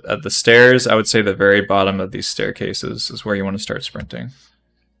 So at the stairs, I would say the very bottom of these staircases is where you want to start sprinting.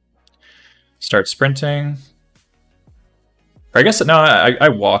 Start sprinting. Or I guess, no, I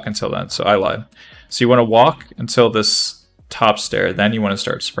walk until then, so I lied. So you want to walk until this top stair, then you want to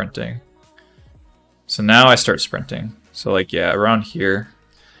start sprinting. So now I start sprinting. So like, yeah, around here.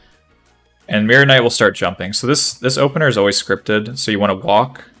 And Mirror Knight will start jumping. So this opener is always scripted. So you want to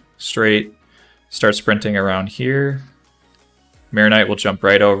walk straight, start sprinting around here. Mirror Knight will jump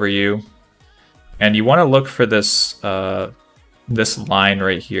right over you. And you want to look for this this line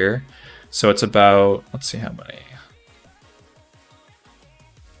right here. So it's about, let's see how many.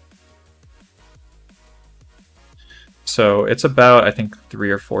 So it's about, I think, 3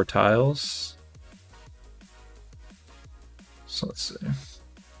 or 4 tiles. So let's see.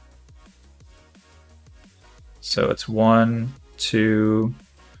 So it's 1, 2,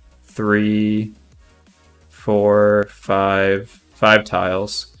 3, 4, 5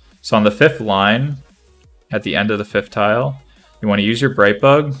 tiles. So on the 5th line, at the end of the 5th tile, you want to use your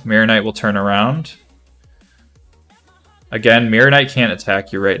Brightbug. Mirror Knight will turn around. Again, Mirror Knight can't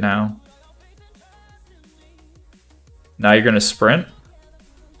attack you right now. Now you're going to sprint.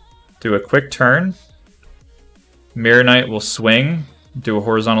 Do a quick turn. Mirror Knight will swing. Do a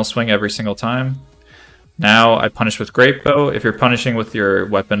horizontal swing every single time. Now I punish with Great Bow. If you're punishing with your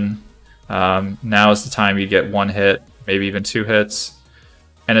weapon, now is the time you get 1 hit, maybe even 2 hits.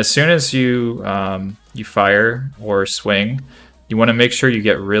 And as soon as you you fire or swing, you want to make sure you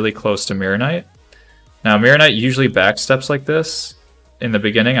get really close to Mirror Knight. Now Mirror Knight usually backsteps like this in the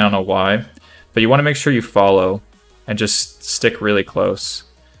beginning, I don't know why, but you want to make sure you follow and just stick really close.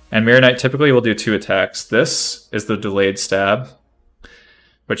 And Mirror Knight typically will do 2 attacks. This is the delayed stab,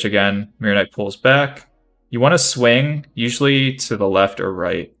 which again, Mirror Knight pulls back. You want to swing usually to the left or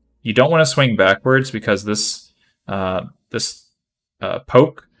right. You don't want to swing backwards because this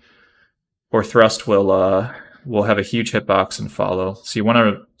poke or thrust will have a huge hitbox and follow. So you want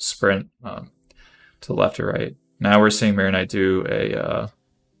to sprint to the left or right. Now we're seeing Mirror Knight do a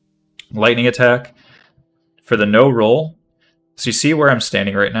lightning attack for the no roll. So you see where I'm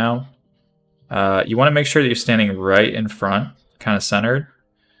standing right now. You want to make sure that you're standing right in front, kind of centered.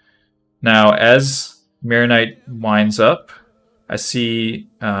 Now as Mirror Knight winds up, I see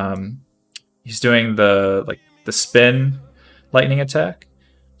he's doing the spin lightning attack.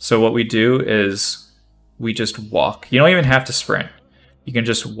 So what we do is we just walk. You don't even have to sprint. You can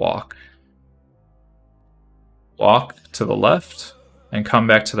just walk. Walk to the left and come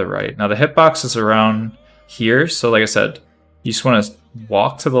back to the right. Now the hitbox is around here. So like I said, you just want to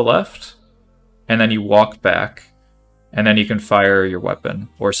walk to the left and then you walk back and then you can fire your weapon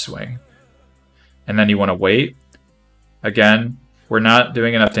or swing. And then you want to wait. Again, we're not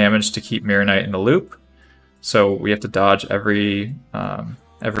doing enough damage to keep Mirror Knight in the loop. So we have to dodge every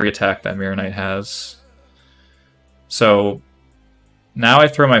attack that Mirror Knight has. So now I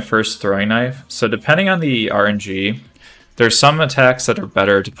throw my first throwing knife. So depending on the RNG, there's some attacks that are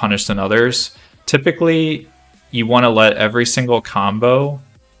better to punish than others. Typically, you want to let every single combo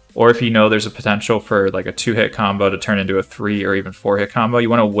or if you know there's a potential for like a 2-hit combo to turn into a 3 or even 4-hit combo, you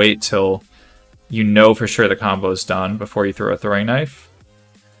want to wait till you know for sure the combo is done before you throw a throwing knife.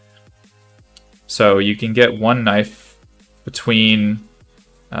 So you can get one knife between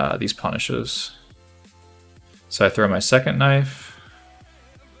these punishes. So I throw my second knife.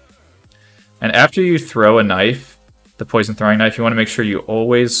 And after you throw a knife, the poison throwing knife, you want to make sure you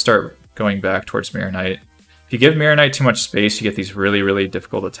always start going back towards Mirror Knight. If you give Mirror Knight too much space, you get these really, really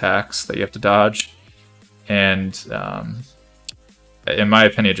difficult attacks that you have to dodge. And in my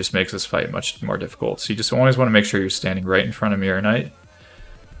opinion, it just makes this fight much more difficult. So you just always want to make sure you're standing right in front of Mirror Knight.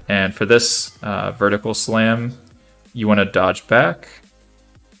 And for this vertical slam, you want to dodge back.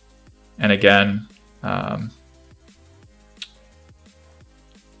 And again, we're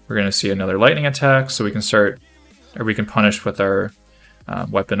going to see another lightning attack, so we can start, or we can punish with our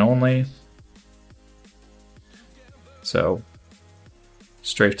weapon only. So,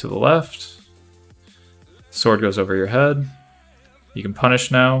 strafe to the left. Sword goes over your head. You can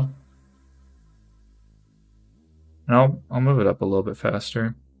punish now. And I'll move it up a little bit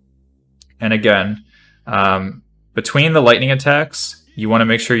faster. And again, between the lightning attacks, you want to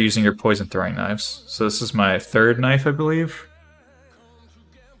make sure you're using your poison throwing knives. So this is my third knife, I believe.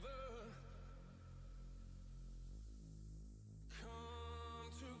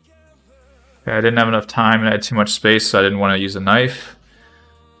 Okay, I didn't have enough time and I had too much space, so I didn't want to use a knife.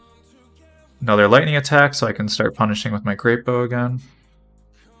 Another lightning attack, so I can start punishing with my great bow again.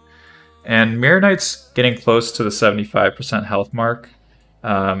 And Mirror Knight's getting close to the 75% health mark.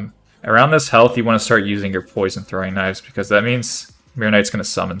 Around this health, you want to start using your poison throwing knives because that means Mirror Knight's going to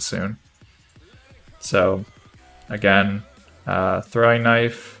summon soon. So, again, throwing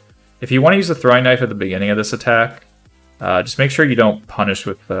knife. If you want to use the throwing knife at the beginning of this attack, just make sure you don't punish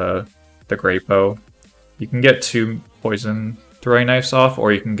with the great bow. You can get 2 poison throwing knives off,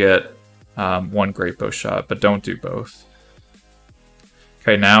 or you can get 1 great bow shot, but don't do both.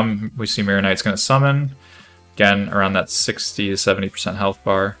 Okay, now we see Mirror Knight's going to summon. Again, around that 60 to 70% health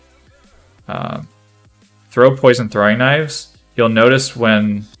bar. Throw poison throwing knives. You'll notice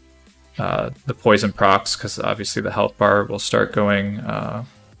when the poison procs, because obviously the health bar will start going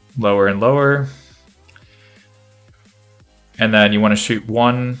lower and lower. And then you want to shoot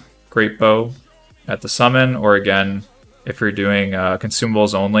 1 great bow at the summon, or again, if you're doing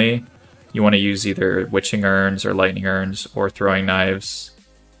consumables only, you want to use either witching urns or lightning urns or throwing knives.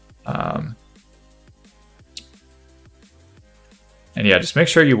 And yeah, just make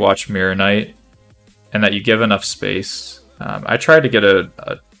sure you watch Mirror Knight and that you give enough space. I tried to get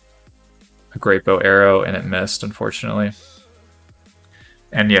a great bow arrow and it missed, unfortunately.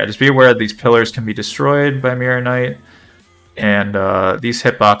 And yeah, just be aware that these pillars can be destroyed by Mirror Knight. And these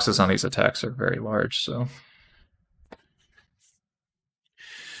hitboxes on these attacks are very large, so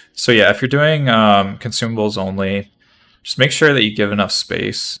yeah, if you're doing consumables only, just make sure that you give enough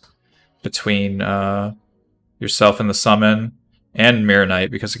space between yourself and the summon and Mirror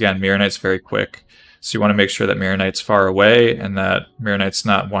Knight, because again, Mirror Knight's very quick. So you want to make sure that Mirror Knight's far away and that Mirror Knight's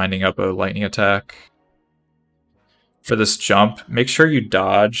not winding up a lightning attack. For this jump, make sure you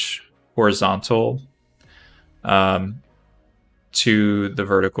dodge horizontal to the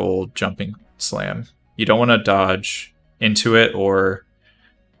vertical jumping slam. You don't want to dodge into it or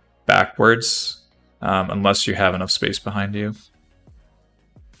backwards unless you have enough space behind you.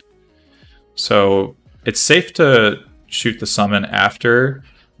 So it's safe to shoot the summon after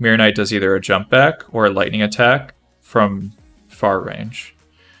Mirror Knight does either a jump back or a lightning attack from far range.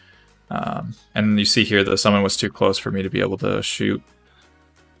 And you see here the summon was too close for me to be able to shoot.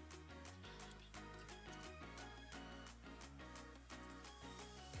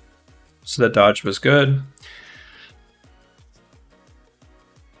 So that dodge was good.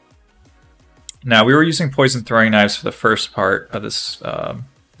 Now, we were using poison throwing knives for the first part of this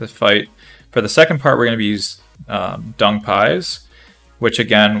fight. For the second part, we're going to use dung pies, which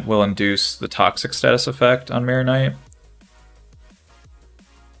again will induce the toxic status effect on Mirror Knight.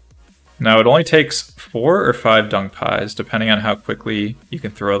 Now, it only takes 4 or 5 dung pies, depending on how quickly you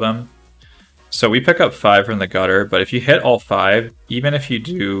can throw them. So we pick up 5 from the gutter, but if you hit all 5, even if you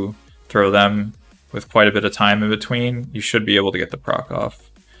do throw them with quite a bit of time in between, you should be able to get the proc off.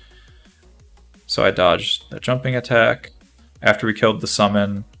 So I dodged the jumping attack. After we killed the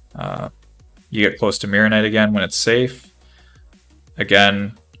summon, you get close to Mirror Knight again when it's safe.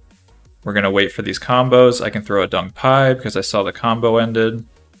 Again, we're going to wait for these combos. I can throw a dung pie because I saw the combo ended.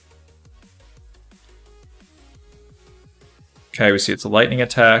 Okay, we see it's a lightning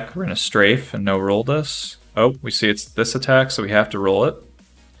attack. We're going to strafe and no roll this. Oh, we see it's this attack, so we have to roll it.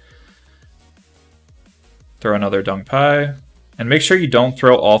 Throw another dung pie. And make sure you don't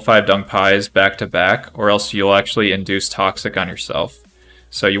throw all 5 Dung Pies back to back, or else you'll actually induce Toxic on yourself.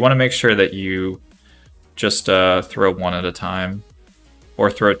 So you want to make sure that you just throw 1 at a time, or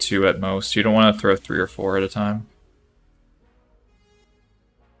throw 2 at most. You don't want to throw 3 or 4 at a time.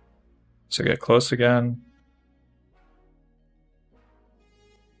 So get close again.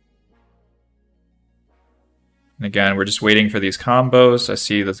 And again, we're just waiting for these combos. I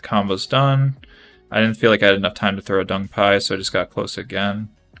see that the combo's done. I didn't feel like I had enough time to throw a Dung Pie, so I just got close again.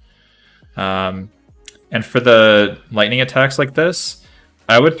 And for the lightning attacks like this,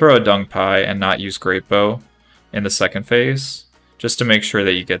 I would throw a Dung Pie and not use Great Bow in the second phase, just to make sure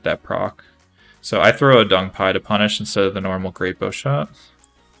that you get that proc. So I throw a Dung Pie to punish instead of the normal Great Bow shot.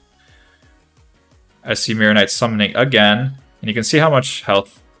 I see Mirror Knight summoning again, and you can see how much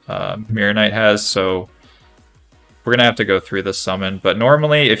health Mirror Knight has, so we're going to have to go through this summon. But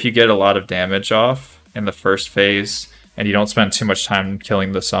normally, if you get a lot of damage off in the first phase, and you don't spend too much time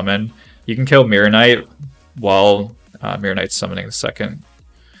killing the summon, you can kill Mirror Knight while Mirror Knight's summoning the second.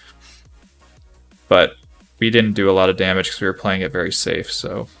 But we didn't do a lot of damage because we were playing it very safe,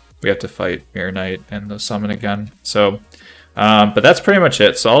 so we have to fight Mirror Knight and the summon again. So, but that's pretty much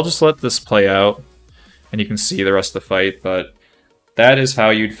it. So I'll just let this play out, and you can see the rest of the fight, but that is how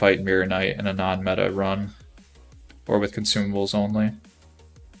you'd fight Mirror Knight in a non-meta run, or with consumables only.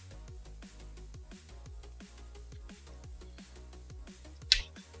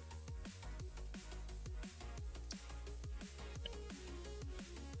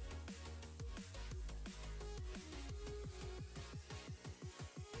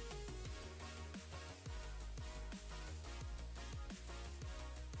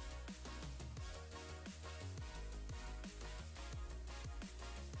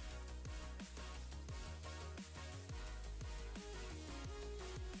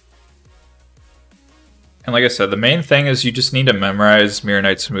 And like I said, the main thing is you just need to memorize Mirror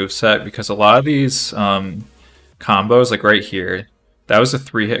Knight's moveset, because a lot of these combos, like right here, that was a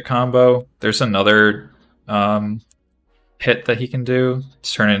 3-hit combo. There's another hit that he can do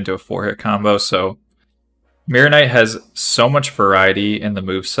to turn it into a 4-hit combo. So Mirror Knight has so much variety in the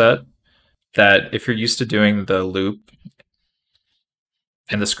moveset that if you're used to doing the loop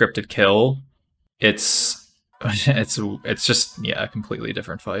and the scripted kill, it's just, yeah, a completely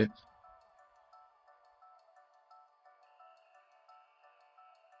different fight.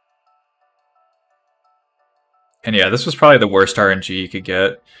 And yeah, this was probably the worst RNG you could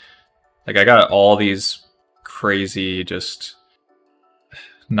get. Like, I got all these crazy, just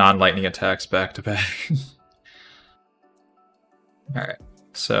non-lightning attacks back to back. Alright,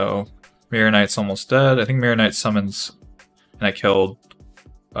 so Mirror Knight's almost dead. I think Mirror Knight summons, and I killed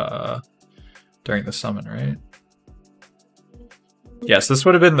during the summon, right? Yes, this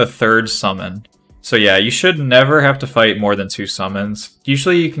would have been the 3rd summon. So yeah, you should never have to fight more than 2 summons.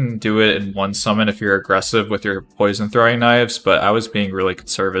 Usually you can do it in 1 summon if you're aggressive with your poison throwing knives, but I was being really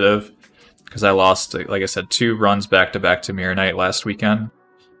conservative because I lost, like I said, 2 runs back to back to Mirror Knight last weekend.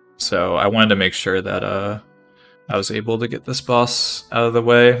 So I wanted to make sure that I was able to get this boss out of the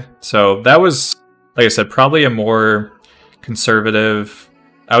way. So that was, like I said, probably a more conservative...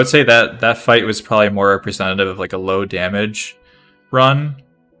 I would say that that fight was probably more representative of like a low damage run.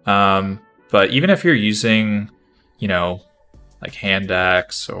 But even if you're using, you know, like hand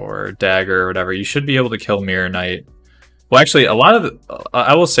axe or dagger or whatever, you should be able to kill Mirror Knight. Well, actually,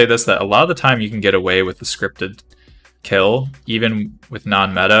 I will say this, that a lot of the time you can get away with the scripted kill, even with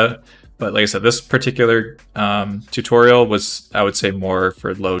non-meta. But like I said, this particular tutorial was, I would say, more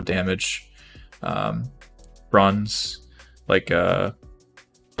for low damage runs, like,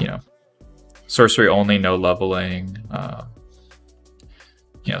 you know, sorcery only, no leveling,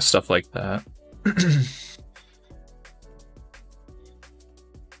 you know, stuff like that.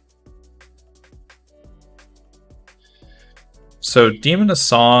 So Demon of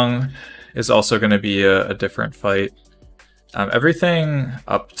Song is also going to be a different fight. Everything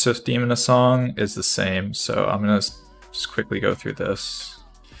up to Demon of Song is the same, so I'm going to just quickly go through this.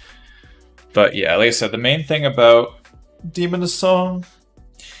 But yeah, like I said, the main thing about Demon of Song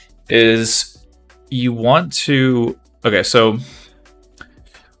is you want to... Okay, so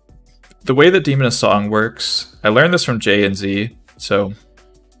the way that Demon of Song works, I learned this from J and Z, so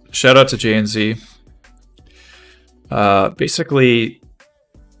shout out to J and Z. Basically,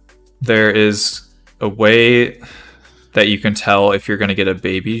 there is a way that you can tell if you're going to get a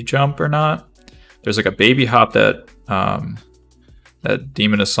baby jump or not. There's like a baby hop that that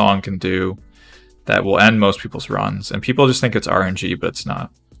Demon of Song can do that will end most people's runs, and people just think it's RNG, but it's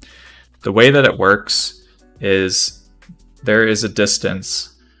not. The way that it works is there is a distance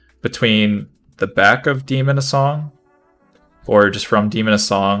between the back of Demon of Song or just from Demon of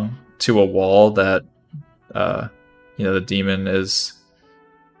Song to a wall that the demon is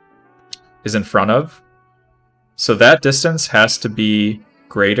in front of. So that distance has to be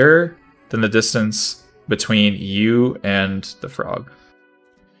greater than the distance between you and the frog.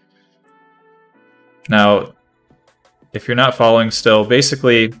 Now, if you're not following still,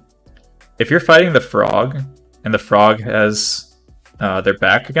 basically, if you're fighting the frog and the frog has their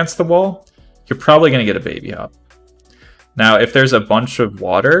back against the wall, you're probably going to get a baby hop. Now, if there's a bunch of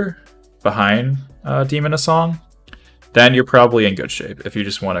water behind Demon of Song, then you're probably in good shape if you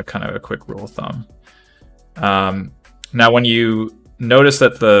just want a kind of a quick rule of thumb. Now, when you notice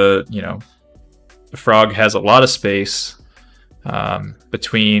that the frog has a lot of space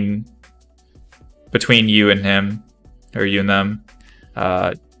between you and him, or you and them,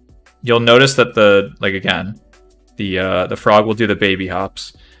 you'll notice that the frog will do the baby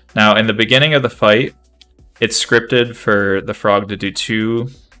hops. Now, in the beginning of the fight, it's scripted for the frog to do two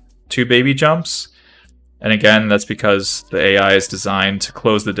baby jumps. And again, that's because the AI is designed to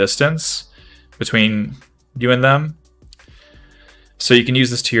close the distance between you and them. So you can use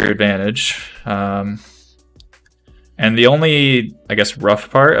this to your advantage. And the only, I guess,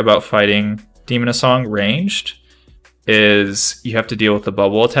 rough part about fighting Demon of Song ranged is you have to deal with the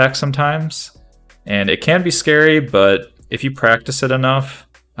bubble attack sometimes. And it can be scary, but if you practice it enough,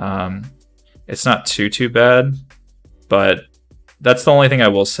 it's not too bad. But that's the only thing I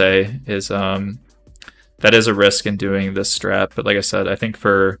will say is that is a risk in doing this strat. But like I said, I think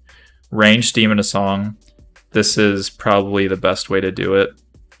for ranged Demon of Song, this is probably the best way to do it.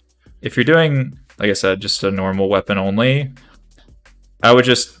 If you're doing, like I said, just a normal weapon only, I would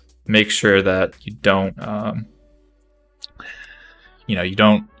just make sure that you don't, you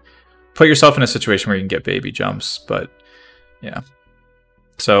don't put yourself in a situation where you can get baby jumps. But yeah.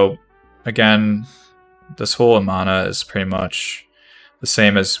 So again, this whole Amana is pretty much the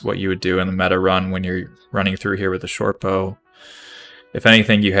same as what you would do in the meta run when you're running through here with a short bow. If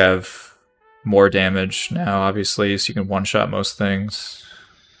anything, you have more damage now, obviously, so you can one-shot most things.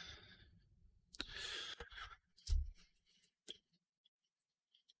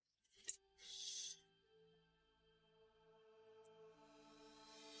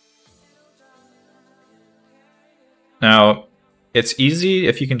 Now, it's easy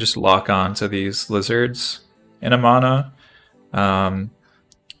if you can just lock on to these lizards in Amana. And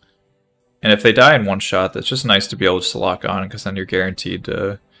if they die in one shot, that's just nice to be able just to lock on, because then you're guaranteed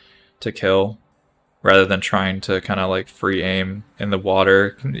to kill, rather than trying to kind of like free aim in the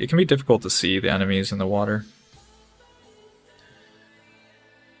water. It can be difficult to see the enemies in the water.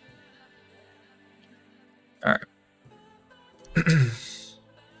 Alright.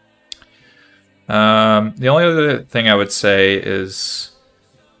 The only other thing I would say is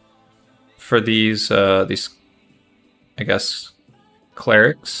for these I guess,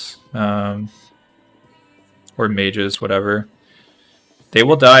 clerics, or mages, whatever, they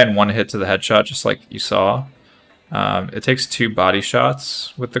will die in one hit to the headshot, just like you saw. It takes 2 body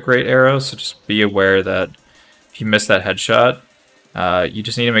shots with the Great Arrow, so just be aware that if you miss that headshot, you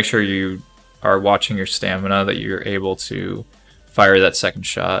just need to make sure you are watching your stamina, that you're able to fire that second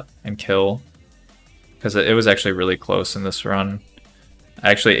shot and kill. Because it was actually really close in this run. I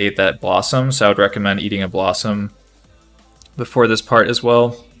actually ate that blossom, so I would recommend eating a blossom before this part as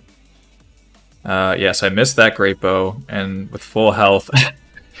well. Yes, I missed that great bow, and with full health,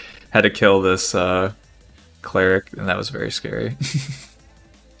 had to kill this cleric, and that was very scary.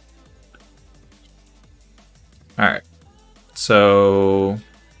 Alright, so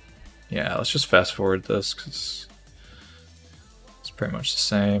yeah, let's just fast forward this, because it's pretty much the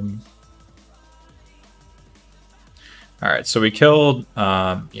same. Alright, so we killed,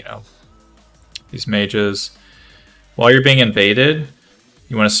 these mages. While you're being invaded,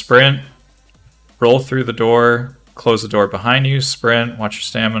 you want to sprint, roll through the door, close the door behind you, sprint, watch your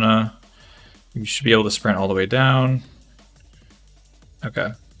stamina. You should be able to sprint all the way down.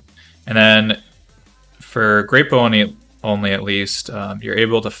 Okay. And then for Great Bow only at least, you're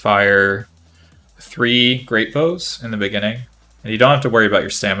able to fire 3 Great Bows in the beginning. And you don't have to worry about your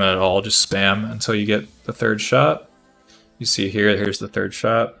stamina at all, just spam until you get the 3rd shot. You see here's the 3rd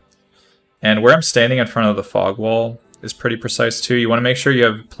shot. And where I'm standing in front of the fog wall is pretty precise too. You want to make sure you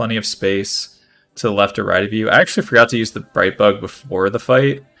have plenty of space to the left or right of you. I actually forgot to use the Bright Bug before the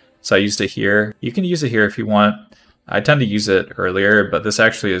fight, so I used it here. You can use it here if you want. I tend to use it earlier, but this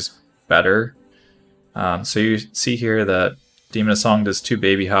actually is better. So you see here that Demon of Song does 2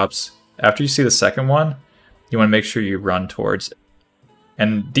 baby hops. After you see the second one, you want to make sure you run towards it.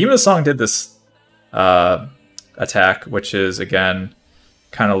 And Demon of Song did this attack, which is, again,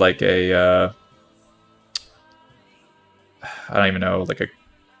 kind of like a I don't even know, like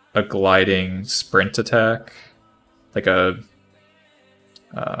a gliding sprint attack, like a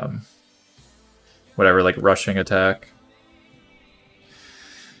um, whatever, like rushing attack.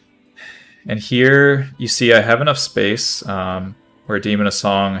 And here you see I have enough space where Demon of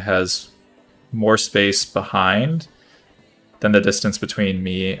Song has more space behind than the distance between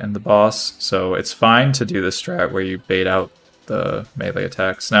me and the boss. So it's fine to do this strat where you bait out the melee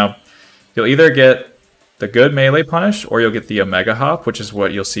attacks. Now, you'll either get the good melee punish or you'll get the Omega Hop, which is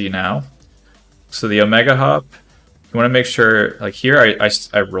what you'll see now. So the Omega Hop, you want to make sure, like here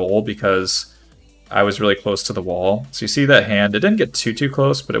I roll because I was really close to the wall. So you see that hand, it didn't get too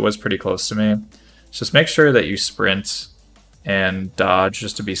close, but it was pretty close to me. Just make sure that you sprint and dodge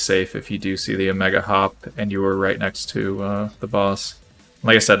just to be safe if you do see the Omega Hop and you were right next to the boss.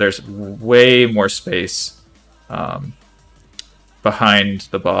 Like I said, there's way more space behind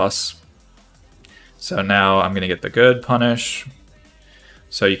the boss. So now I'm going to get the good punish.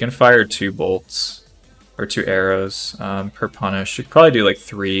 So you can fire 2 bolts or 2 arrows per punish. You could probably do like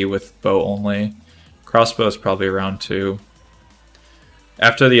 3 with bow only. Crossbow is probably around 2.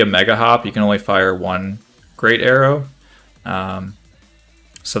 After the Omega Hop, you can only fire 1 great arrow.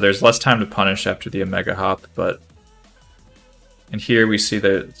 So there's less time to punish after the Omega Hop, but and here we see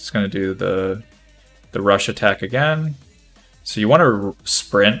that it's going to do the rush attack again. So you want to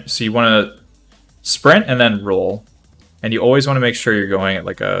sprint. So you want to sprint and then roll, and you always want to make sure you're going at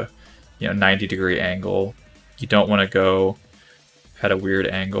like a 90-degree angle. You don't want to go at a weird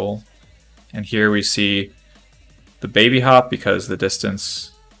angle. And here we see the baby hop because the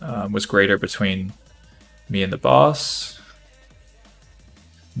distance was greater between me and the boss.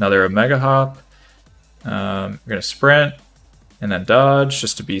 Another Omega Hop. We're going to sprint and then dodge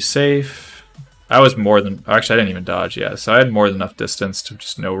just to be safe. I was more than... Actually, I didn't even dodge, yeah. So I had more than enough distance to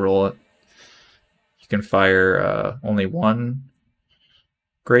just no-roll it. You can fire only 1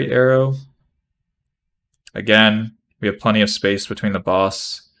 great arrow. Again, we have plenty of space between the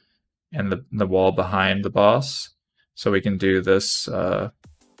boss and the wall behind the boss. So we can do this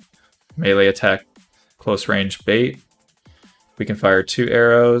melee attack close range bait. We can fire 2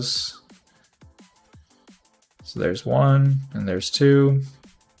 arrows. So there's 1 and there's 2.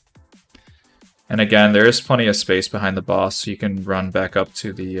 And again, there is plenty of space behind the boss, so you can run back up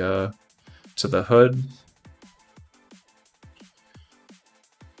to the hood.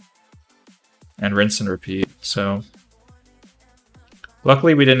 And rinse and repeat. So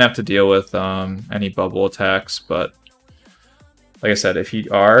luckily we didn't have to deal with any bubble attacks, but like I said, if you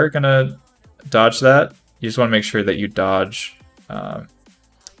are gonna dodge that, you just want to make sure that you dodge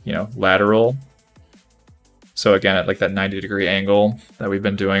lateral. So again, at like that 90-degree angle that we've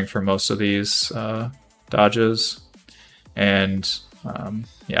been doing for most of these dodges. And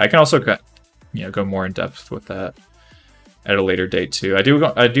yeah, I can also go more in depth with that at a later date too.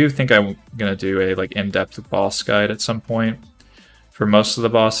 I do think I'm gonna do a like in-depth boss guide at some point for most of the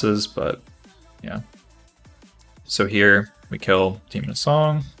bosses, but yeah. So here we kill Demon of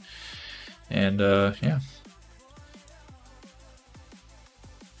Song, and yeah.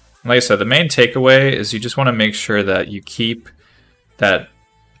 Like I said, the main takeaway is you just want to make sure that you keep that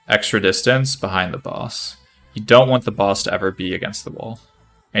extra distance behind the boss. You don't want the boss to ever be against the wall,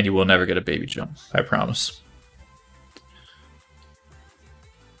 and you will never get a baby jump, I promise.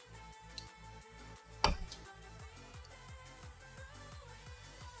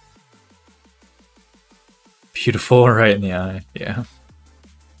 Beautiful right in the eye, yeah.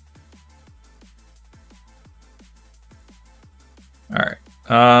 Alright.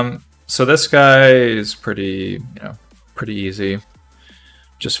 So this guy is pretty easy.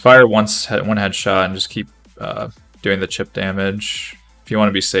 Just fire one headshot and just keep doing the chip damage if you want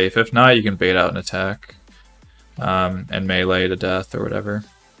to be safe. If not, you can bait out an attack and melee to death or whatever.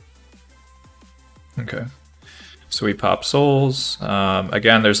 Okay. So we pop souls.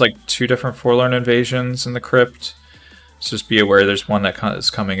 Again, there's like 2 different Forlorn invasions in the crypt. So just be aware there's one that is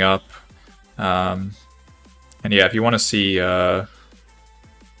coming up. And yeah, if you want to see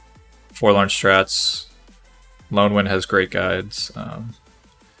Forlorn strats, Lone Wind has great guides.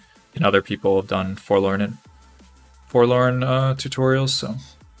 And other people have done Forlorn tutorials. So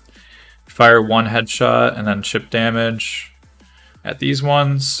fire 1 headshot and then chip damage. At these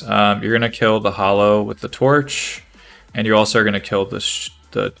ones, you're going to kill the hollow with the torch, and you also are going to kill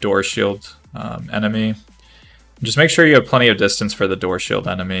the door shield enemy. Just make sure you have plenty of distance for the door shield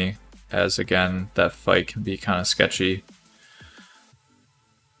enemy, as again, that fight can be kind of sketchy.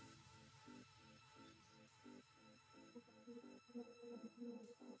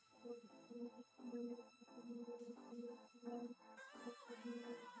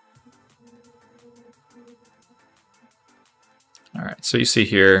 So you see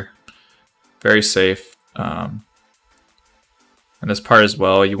here, very safe. And this part as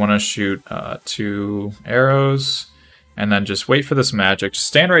well, you want to shoot 2 arrows and then just wait for this magic. Just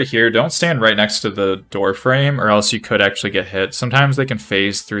stand right here. Don't stand right next to the door frame or else you could actually get hit. Sometimes they can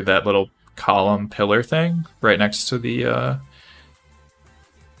phase through that little column pillar thing right next to the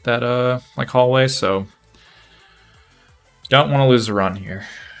like hallway, so don't want to lose a run here.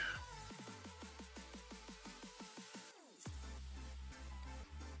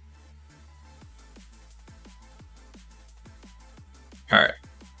 All right.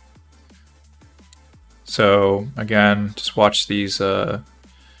 So again, just watch these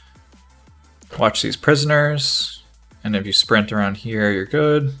prisoners, and if you sprint around here, you're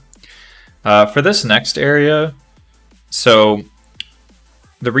good. For this next area, so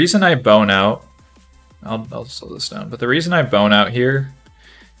the reason I bone out, I'll slow this down, but the reason I bone out here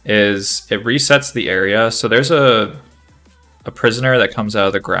is it resets the area. So there's a prisoner that comes out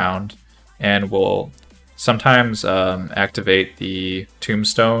of the ground and will sometimes activate the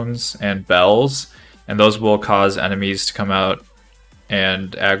tombstones and bells, and those will cause enemies to come out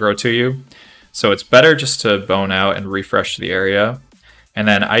and aggro to you. So it's better just to bone out and refresh the area. And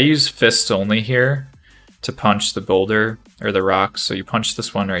then I use fists only here to punch the boulder or the rocks. So you punch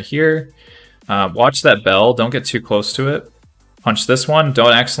this one right here. Watch that bell. Don't get too close to it. Punch this one.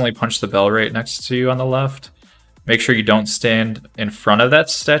 Don't accidentally punch the bell right next to you on the left. Make sure you don't stand in front of that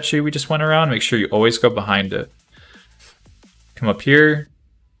statue we just went around. Make sure you always go behind it. Come up here,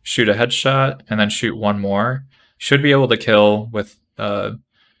 shoot a headshot, and then shoot one more. Should be able to kill with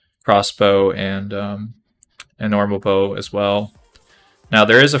crossbow and a normal bow as well. Now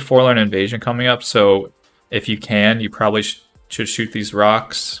there is a forlorn invasion coming up, so if you can, you probably should shoot these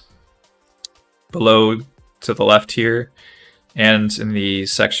rocks below to the left here and in the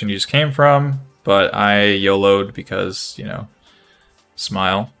section you just came from, but I YOLO'd because, you know,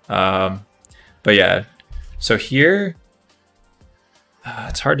 smile. But yeah, so here,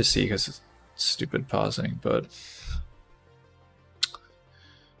 it's hard to see because it's stupid pausing, but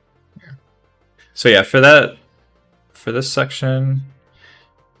so yeah, for this section,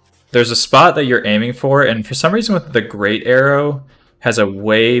 there's a spot that you're aiming for, and for some reason with the great arrow has a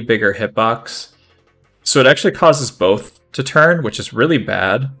way bigger hitbox, so it actually causes both to turn, which is really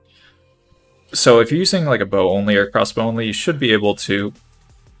bad. So if you're using like a bow only or crossbow only, you should be able to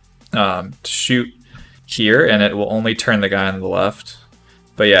shoot here, and it will only turn the guy on the left.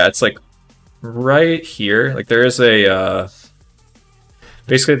 But yeah, it's like right here. Like there is a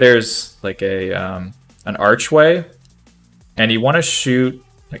basically there's like a an archway, and you want to shoot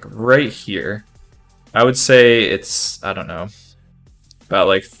like right here. I would say it's, I don't know, about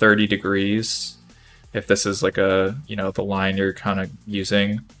like 30 degrees if this is like a, you know, the line you're kind of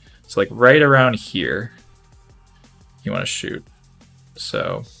using. So like right around here you want to shoot.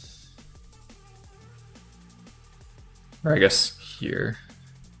 So, or I guess here.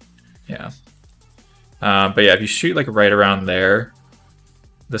 Yeah. But yeah, if you shoot like right around there,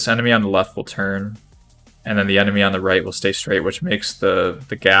 this enemy on the left will turn, and then the enemy on the right will stay straight, which makes the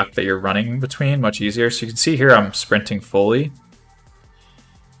gap that you're running between much easier. So you can see here I'm sprinting fully.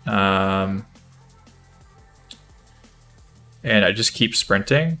 And I just keep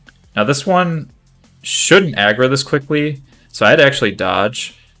sprinting. Now this one shouldn't aggro this quickly, so I had to actually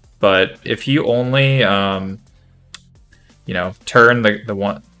dodge. But if you only, you know, turn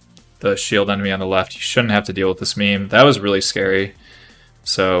the shield enemy on the left, you shouldn't have to deal with this meme. That was really scary.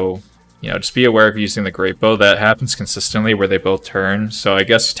 So, you know, just be aware of using the great bow. That happens consistently where they both turn. So I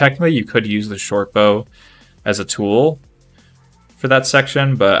guess technically you could use the short bow as a tool for that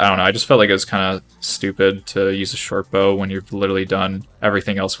section, but I don't know. I just felt like it was kind of stupid to use a short bow when you've literally done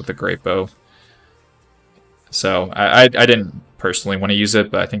everything else with the great bow. So I didn't personally want to use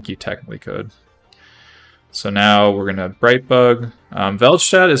it, but I think you technically could. So now we're gonna bright bug.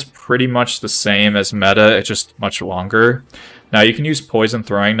 Veldstadt is pretty much the same as meta. It's just much longer. Now you can use poison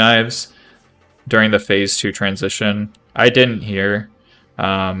throwing knives during the phase 2 transition. I didn't here,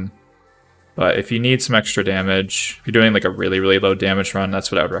 but if you need some extra damage, if you're doing like a really, really low damage run,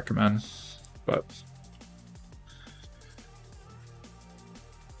 that's what I would recommend. But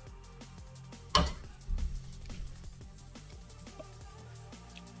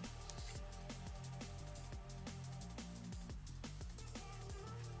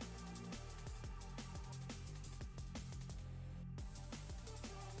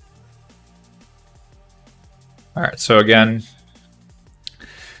all right, so again,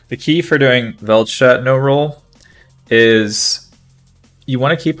 the key for doing Veldstadt no roll is you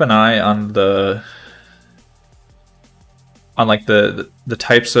want to keep an eye on like the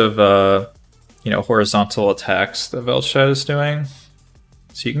types of you know, horizontal attacks that Veldstadt is doing.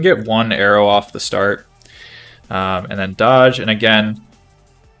 So you can get one arrow off the start, and then dodge. And again,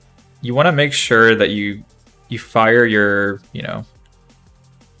 you want to make sure that you fire your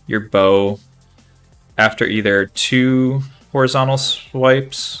your bow after either 2 horizontal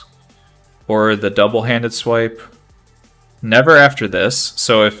swipes or the double-handed swipe. Never after this.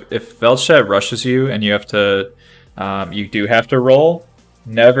 So if Velchet rushes you and you have to, you do have to roll,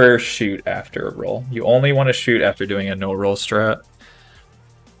 never shoot after a roll. You only want to shoot after doing a no-roll strat.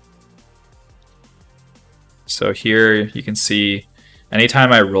 So here you can see,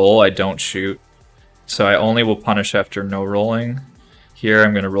 anytime I roll, I don't shoot. So I only will punish after no rolling. Here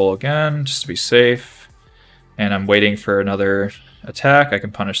I'm going to roll again, just to be safe. And I'm waiting for another attack. I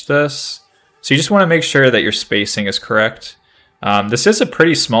can punish this. So you just want to make sure that your spacing is correct. This is a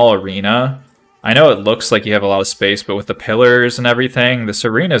pretty small arena. I know it looks like you have a lot of space, but with the pillars and everything, this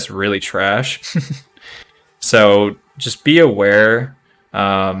arena is really trash. So just be aware.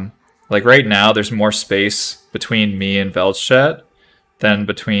 Like right now, there's more space between me and Velchet than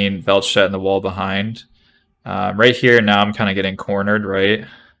between Velchet and the wall behind. Right here, now I'm kind of getting cornered, right?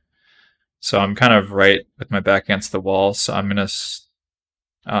 So I'm kind of right with my back against the wall. So I'm going to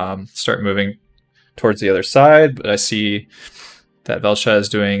start moving towards the other side. But I see that Velchet is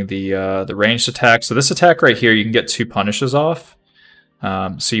doing the ranged attack. So this attack right here, you can get 2 punishes off.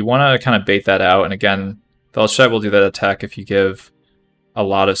 So you want to kind of bait that out. And again, Velchet will do that attack if you give a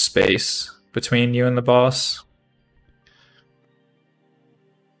lot of space between you and the boss.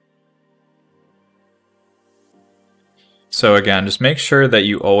 So again, just make sure that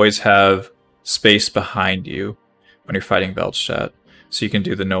you always have space behind you when you're fighting Velchet, so you can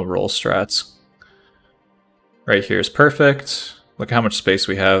do the no-roll strats. Right here is perfect. Look how much space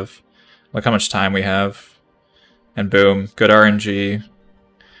we have. Look how much time we have. And boom, good RNG.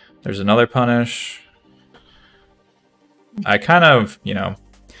 There's another punish. I kind of,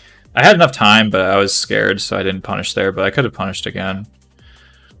 I had enough time, but I was scared, so I didn't punish there, but I could have punished again.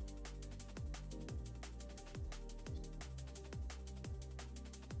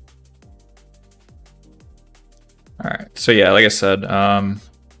 Alright, so yeah, like I said,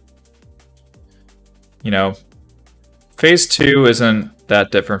 Phase 2 isn't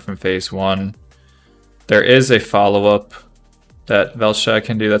that different from Phase 1. There is a follow-up that Velchet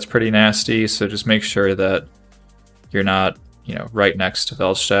can do that's pretty nasty, so just make sure that you're not, right next to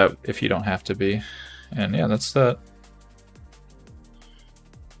Velchet if you don't have to be. And yeah, that's that.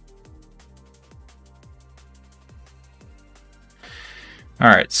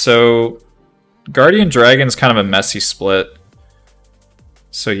 Alright, so Guardian Dragon is kind of a messy split.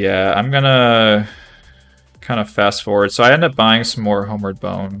 So yeah, I'm gonna kind of fast forward. So I end up buying some more Homeward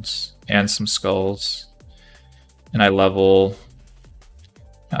Bones and some skulls. And I level.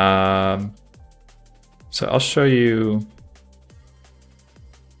 So I'll show you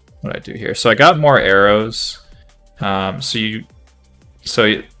what I do here. So I got more arrows. So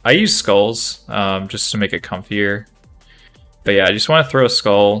I use skulls just to make it comfier. But yeah, I just want to throw a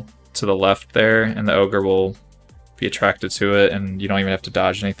skull to the left there, and the ogre will be attracted to it, and you don't even have to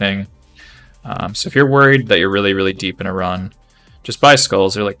dodge anything. So if you're worried that you're really, really deep in a run, just buy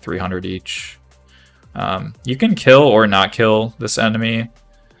skulls. They're like 300 each. You can kill or not kill this enemy,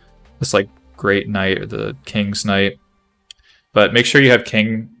 this like Great Knight or the King's Knight, but make sure you have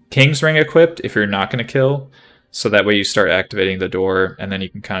King's Ring equipped if you're not going to kill, so that way you start activating the door, and then you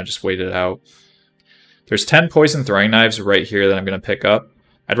can kind of just wait it out. There's 10 poison throwing knives right here that I'm going to pick up.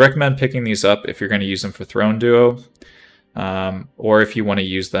 I'd recommend picking these up if you're going to use them for Throne Duo, or if you want to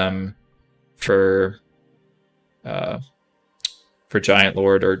use them for Giant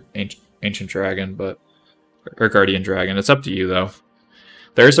Lord or Ancient Dragon, or Guardian Dragon. It's up to you though.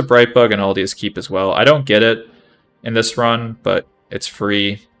 There's a Bright Bug and Aldia's Keep as well. I don't get it in this run, but it's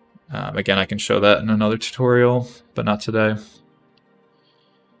free. Again, I can show that in another tutorial, but not today.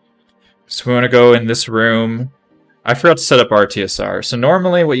 So we want to go in this room. I forgot to set up RTSR. So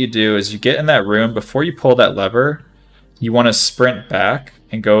normally what you do is you get in that room. Before you pull that lever, you want to sprint back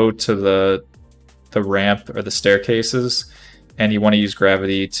and go to the ramp or the staircases, and you want to use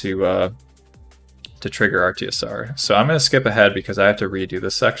gravity to trigger RTSR. So I'm going to skip ahead because I have to redo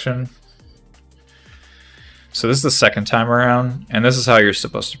this section. So this is the second time around, and this is how you're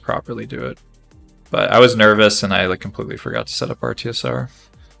supposed to properly do it. But I was nervous and I completely forgot to set up RTSR.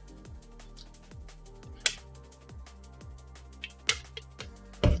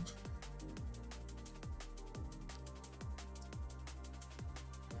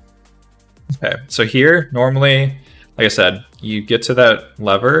 Okay, so here, normally, like I said, you get to that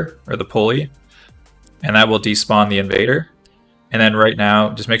lever, or the pulley, and that will despawn the invader. And then right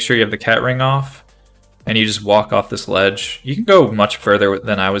now, just make sure you have the cat ring off, and you just walk off this ledge. You can go much further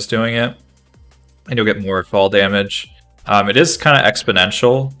than I was doing it, and you'll get more fall damage. It is kind of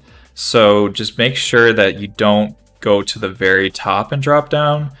exponential, so just make sure that you don't go to the very top and drop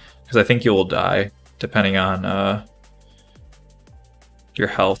down, because I think you will die depending on your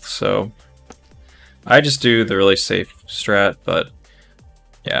health. So I just do the really safe strat, but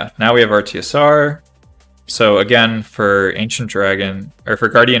yeah, now we have RTSR. So again, for Ancient Dragon, or for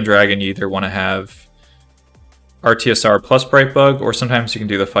Guardian Dragon, you either want to have RTSR plus Brightbug, or sometimes you can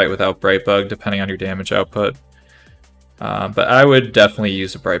do the fight without Brightbug, depending on your damage output. But I would definitely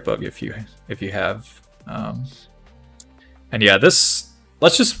use a Brightbug if you have. And yeah,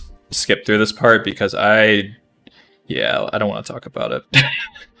 let's just skip through this part because I don't want to talk about it.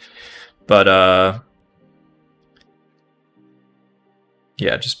 But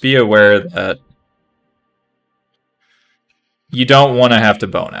yeah, just be aware that you don't want to have to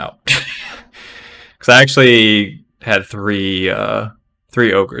bone out. Because I actually had three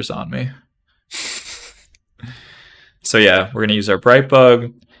ogres on me. So yeah, we're gonna use our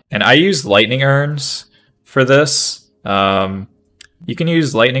Brightbug, and I use lightning urns for this. You can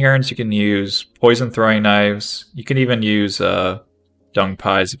use lightning urns, you can use poison throwing knives, you can even use dung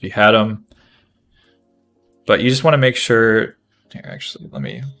pies if you had them. But you just want to make sure. Here, actually, let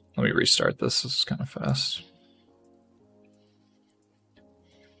me restart this. This is kind of fast.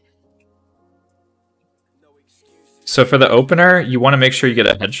 So for the opener, you want to make sure you get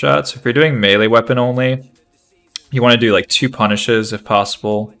a headshot. So if you're doing melee weapon only, you want to do like 2 punishes if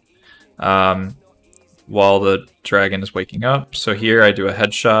possible, while the dragon is waking up. So here I do a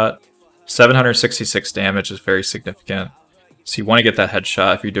headshot. 766 damage is very significant. So you want to get that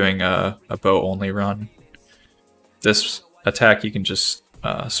headshot if you're doing a bow only run. This attack you can just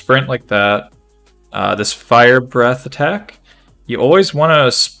sprint like that. This fire breath attack, you always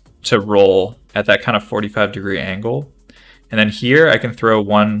want to roll at that kind of 45-degree angle. And then here I can throw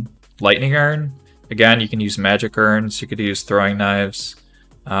 1 lightning urn. Again, you can use magic urns, you could use throwing knives.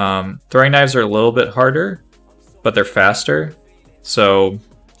 Throwing knives are a little bit harder, but they're faster. So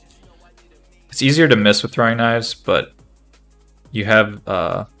it's easier to miss with throwing knives, but you have,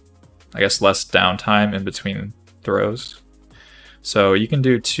 I guess, less downtime in between throws. So you can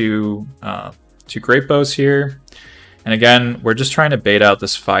do two great bows here. And again, we're just trying to bait out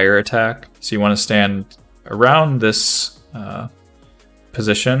this fire attack. So you want to stand around this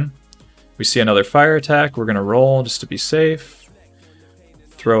position. We see another fire attack. We're going to roll just to be safe.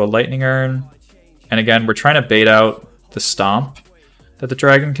 Throw a lightning urn. And again, we're trying to bait out the stomp that the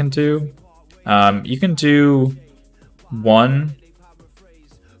dragon can do. You can do 1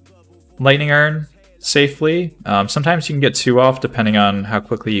 lightning urn safely. Sometimes you can get 2 off depending on how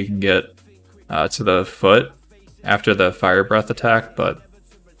quickly you can get to the foot after the fire breath attack, but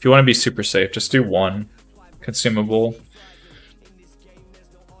if you want to be super safe, just do 1 consumable.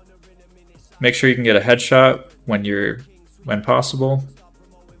 Make sure you can get a headshot when possible.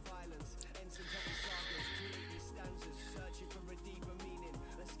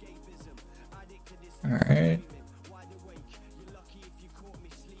 All right.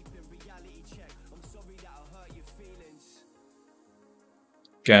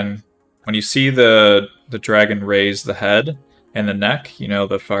 Again, when you see the dragon raise the head and the neck, you know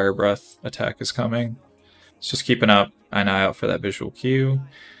the fire breath attack is coming. It's just keeping an eye out for that visual cue.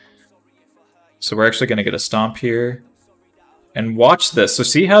 So we're actually going to get a stomp here. And watch this. So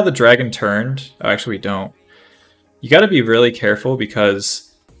see how the dragon turned? Oh, actually, we don't. You got to be really careful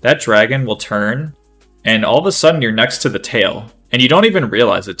because that dragon will turn and all of a sudden you're next to the tail. And you don't even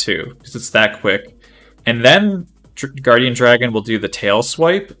realize it too because it's that quick. And then Guardian Dragon will do the tail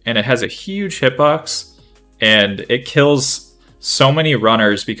swipe, and it has a huge hitbox, and it kills so many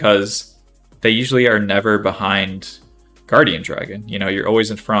runners because they usually are never behind Guardian Dragon. You know, you're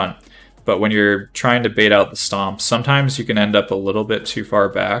always in front. But when you're trying to bait out the stomp, sometimes you can end up a little bit too far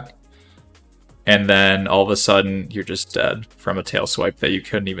back, and then all of a sudden you're just dead from a tail swipe that you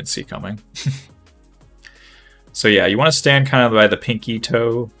couldn't even see coming. So yeah, you want to stand kind of by the pinky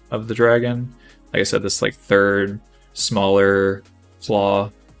toe of the dragon. Like I said, this like 3rd smaller claw,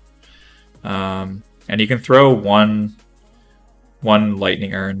 and you can throw one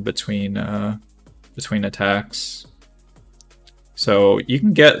lightning urn between attacks. So you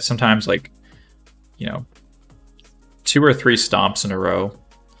can get sometimes like, you know, 2 or 3 stomps in a row.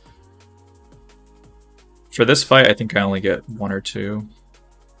 For this fight, I think I only get 1 or 2.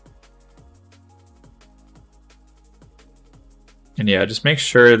 And yeah, just make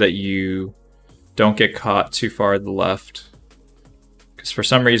sure that you don't get caught too far to the left. Because for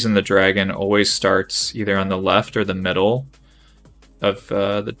some reason the dragon always starts either on the left or the middle of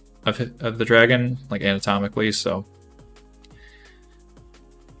the of the dragon, like anatomically. So,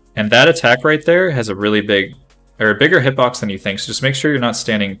 and that attack right there has a really big, or a bigger hitbox than you think. So just make sure you're not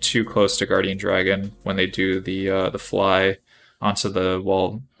standing too close to Guardian Dragon when they do the fly onto the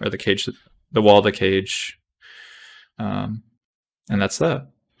wall or the cage, the wall of the cage. And that's that.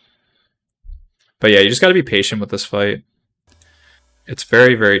 But yeah, you just got to be patient with this fight. It's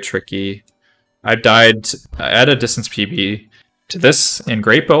very, very tricky. I've died at a distance PB to this in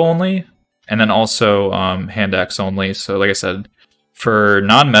Great Bow only, and then also hand axe only. So like I said, for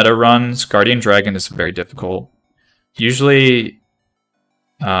non-meta runs, Guardian Dragon is very difficult. Usually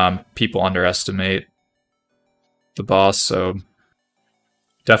people underestimate the boss, so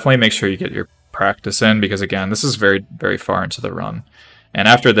definitely make sure you get your practice in, because again, this is very, very far into the run. And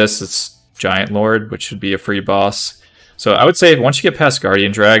after this, it's Giant Lord, which should be a free boss. So I would say once you get past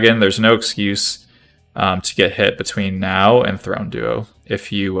Guardian Dragon, there's no excuse to get hit between now and Throne Duo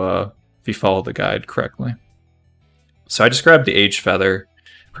if you follow the guide correctly. So I just grabbed the Age Feather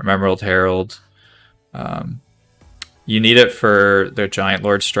from Emerald Herald. You need it for their Giant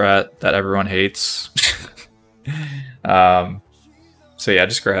Lord strat that everyone hates. So yeah,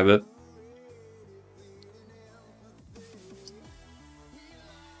 just grab it.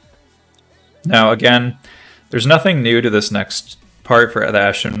 Now again, there's nothing new to this next part for the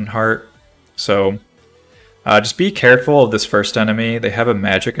Ashen Heart, so just be careful of this first enemy. They have a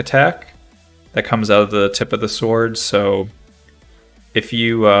magic attack that comes out of the tip of the sword, so if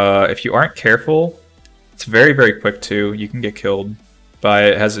you aren't careful, it's very, very quick too. You can get killed by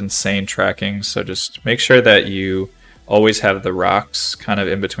it. It has insane tracking, so just make sure that you always have the rocks kind of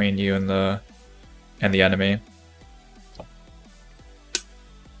in between you and the enemy.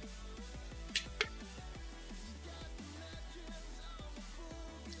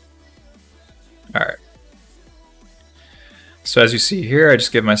 Alright. So as you see here, I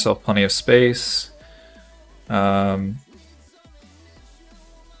just give myself plenty of space. And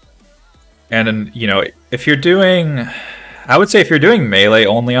then, you know, if you're doing... I would say if you're doing melee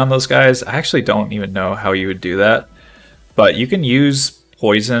only on those guys, I actually don't even know how you would do that. But you can use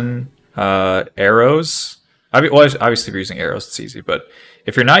poison arrows. Well, obviously if you're using arrows, it's easy. But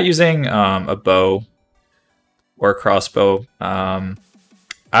if you're not using a bow or a crossbow...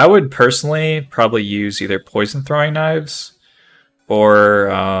 I would personally probably use either poison throwing knives, or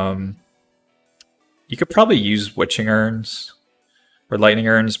you could probably use witching urns or lightning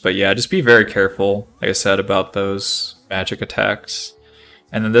urns, but yeah, just be very careful, like I said, about those magic attacks.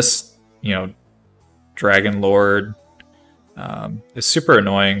 And then this, you know, Dragon Lord is super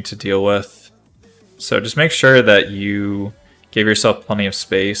annoying to deal with. So just make sure that you give yourself plenty of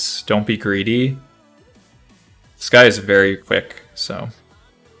space. Don't be greedy. This guy is very quick, so...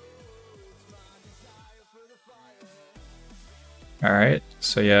 Alright,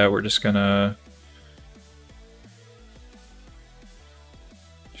 so yeah, we're just gonna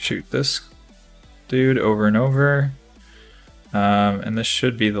shoot this dude over and over. And this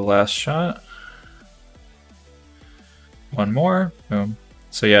should be the last shot. One more, boom.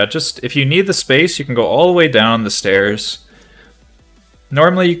 So yeah, just if you need the space, you can go all the way down the stairs.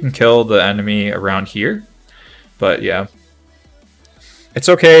 Normally you can kill the enemy around here, but yeah. It's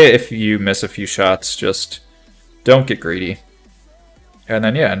okay if you miss a few shots, just don't get greedy. And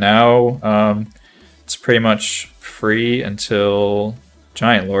then yeah, now it's pretty much free until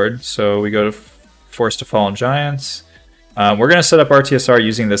Giant Lord. So we go to Force to Fallen Giants. We're going to set up RTSR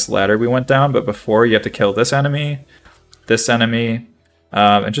using this ladder we went down, but before you have to kill this enemy,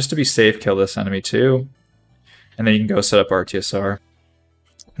 and just to be safe, kill this enemy too. And then you can go set up RTSR.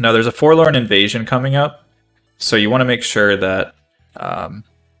 Now there's a Forlorn Invasion coming up, so you want to make sure that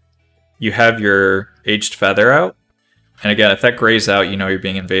you have your Aged Feather out. And again, if that grays out, you know you're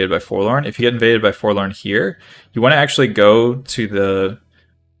being invaded by Forlorn. If you get invaded by Forlorn here, you want to actually go to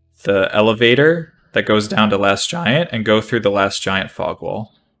the elevator that goes down to Last Giant and go through the Last Giant fog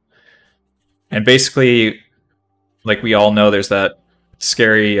wall. And basically, like we all know, there's that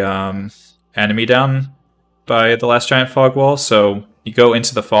scary enemy down by the Last Giant fog wall. So you go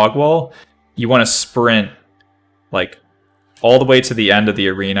into the fog wall, you want to sprint like all the way to the end of the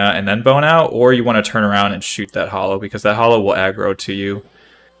arena and then bone out, or you want to turn around and shoot that hollow, because that hollow will aggro to you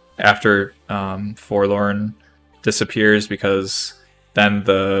after Forlorn disappears, because then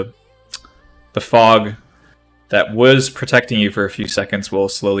the fog that was protecting you for a few seconds will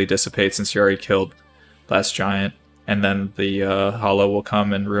slowly dissipate since you already killed Last Giant, and then the hollow will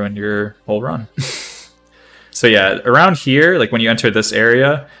come and ruin your whole run. So yeah, around here, like when you enter this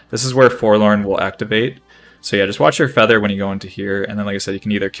area, this is where Forlorn will activate. So yeah, just watch your feather when you go into here, and then like I said, you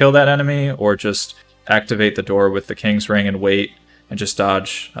can either kill that enemy or just activate the door with the King's Ring and wait and just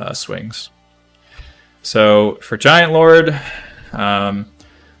dodge swings. So for Giant Lord,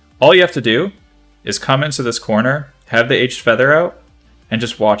 all you have to do is come into this corner, have the Aged Feather out, and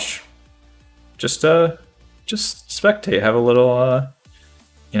just watch. Just spectate. Have a little,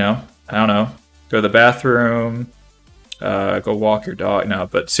 you know, I don't know, go to the bathroom, go walk your dog. No,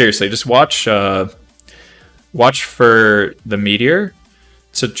 but seriously, just watch for the meteor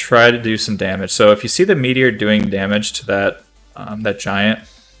to try to do some damage. So if you see the meteor doing damage to that giant,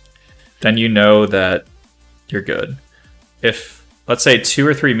 then you know that you're good. If, let's say, 2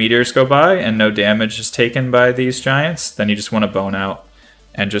 or 3 meteors go by and no damage is taken by these giants, then you just want to bone out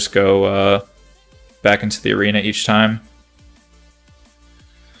and just go back into the arena each time.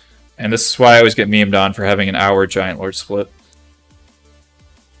 And this is why I always get memed on for having an hour Giant Lord split.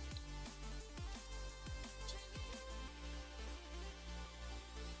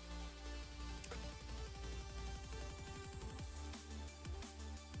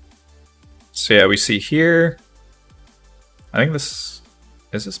 So yeah, we see here, I think this,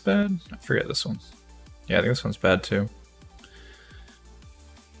 is this bad? I forget this one. Yeah, I think this one's bad too.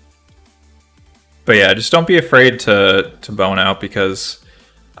 But yeah, just don't be afraid to bone out, because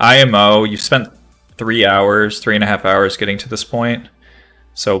IMO, you've spent 3.5 hours getting to this point.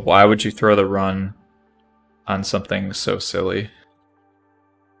 So why would you throw the run on something so silly?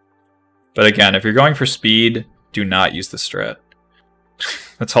 But again, if you're going for speed, do not use the strat.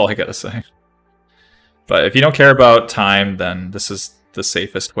 That's all I gotta say. But if you don't care about time, then this is the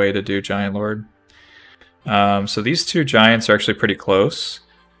safest way to do Giant Lord. So these two giants are actually pretty close.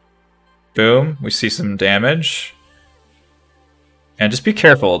 Boom, we see some damage. And just be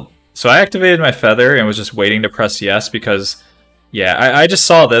careful. So I activated my feather and was just waiting to press yes because, yeah, I just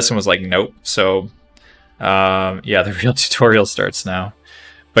saw this and was like, nope. So, yeah, the real tutorial starts now.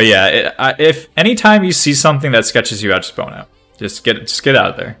 But yeah, if anytime you see something that sketches you out, just bone out. Just get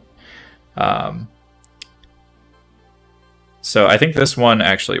out of there. So I think this one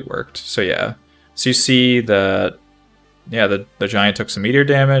actually worked. So yeah, so you see that, yeah, the giant took some meteor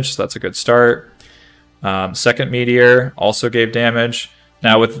damage, so that's a good start. Second meteor also gave damage.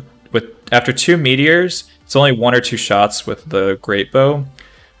 Now with after 2 meteors, it's only 1 or 2 shots with the great bow.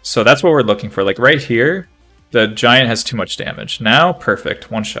 So that's what we're looking for. Like right here, the giant has too much damage. Now,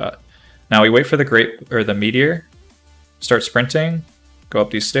 perfect, 1 shot. Now we wait for the meteor, start sprinting, go up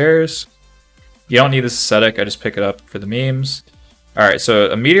these stairs. You don't need this aesthetic, I just pick it up for the memes. Alright, so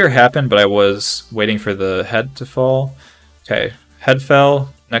a meteor happened, but I was waiting for the head to fall. Okay, head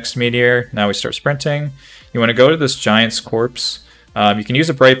fell, next meteor, now we start sprinting. You want to go to this giant's corpse. You can use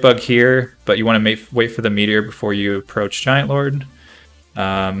a bright bug here, but you want to wait for the meteor before you approach Giant Lord.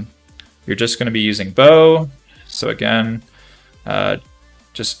 You're just going to be using bow, so again,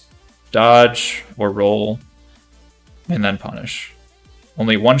 just dodge or roll, and then punish.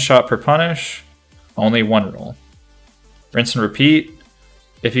 Only 1 shot per punish. Only 1 roll. Rinse and repeat.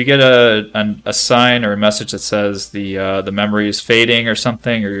 If you get a sign or a message that says the memory is fading or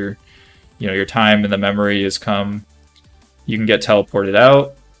something, or your time in the memory has come, you can get teleported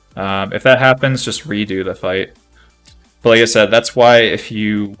out. If that happens, just redo the fight. But like I said, that's why if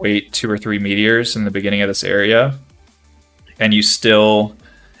you wait 2 or 3 meteors in the beginning of this area and you still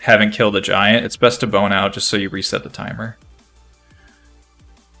haven't killed a giant, it's best to bone out just so you reset the timer.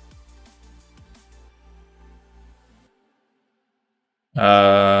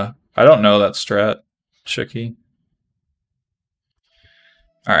 I don't know that strat, Chicky.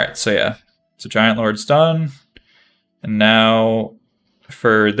 Alright, so yeah. So Giant Lord's done. And now,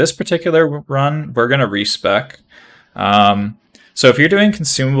 for this particular run, we're going to respec. So if you're doing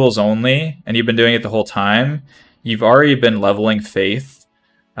consumables only, and you've been doing it the whole time, you've already been leveling Faith.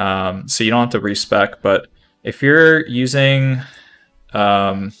 So you don't have to respec, but if you're using...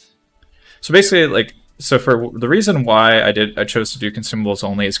 so basically, like... So for the reason why I chose to do consumables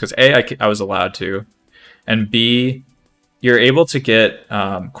only is because A, I was allowed to, and B, you're able to get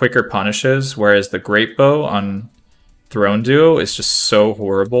quicker punishes, whereas the Great Bow on Throne Duo is just so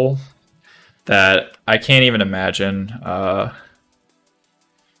horrible that I can't even imagine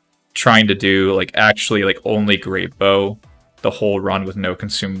trying to do actually only Great Bow the whole run with no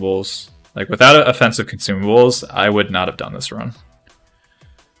consumables. Like without offensive consumables, I would not have done this run.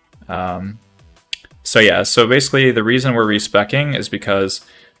 So yeah, so basically the reason we're respecking is because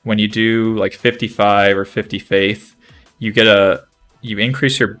when you do 55 or 50 Faith, you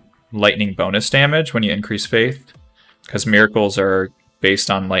increase your lightning bonus damage when you increase Faith, because miracles are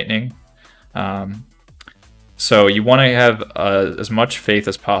based on lightning. So you want to have as much Faith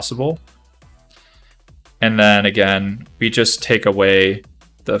as possible. And then again, we just take away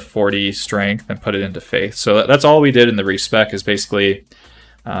the 40 strength and put it into faith. So that's all we did in the respec is basically,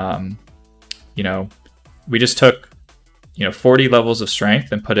 you know, we just took, 40 levels of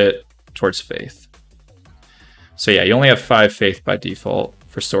strength and put it towards faith. So yeah, you only have 5 faith by default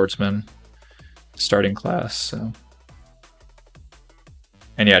for swordsman starting class. So,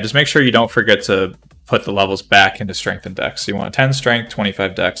 and yeah, just make sure you don't forget to put the levels back into strength and dex. So you want 10 strength,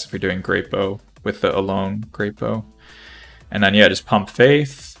 25 dex if you're doing great bow with the alone great bow. And then yeah, just pump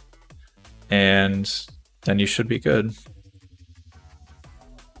faith, and then you should be good.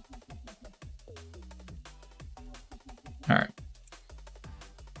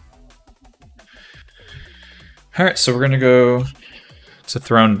 All right, so we're gonna go to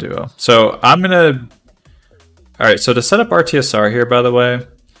Throne Duo. So all right, so to set up RTSR here, by the way,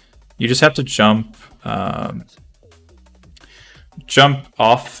 you just have to jump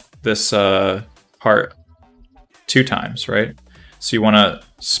off this part 2 times, right? So you want to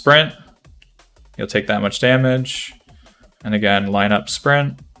sprint, you'll take that much damage, and again, line up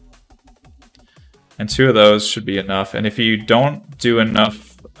sprint, and 2 of those should be enough. And if you don't do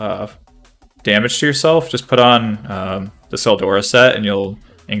enough damage to yourself, just put on the Tseldora set and you'll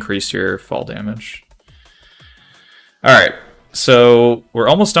increase your fall damage. Alright, so we're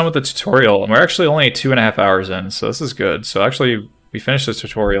almost done with the tutorial, and we're actually only 2.5 hours in, so this is good. So actually, we finished this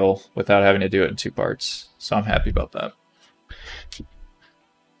tutorial without having to do it in 2 parts, so I'm happy about that.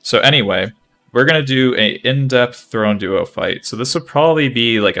 So anyway, we're going to do an in-depth Throne Duo fight. So this would probably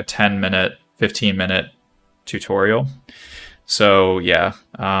be like a 10-minute, 15-minute tutorial. So yeah,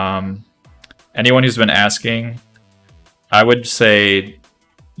 anyone who's been asking, I would say,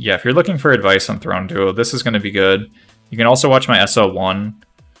 yeah, if you're looking for advice on Throne Duo, this is going to be good. You can also watch my SL1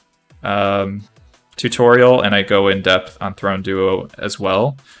 tutorial, and I go in depth on Throne Duo as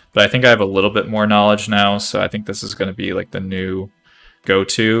well. But I think I have a little bit more knowledge now, so I think this is going to be like the new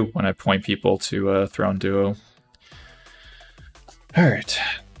go-to when I point people to Throne Duo. All right,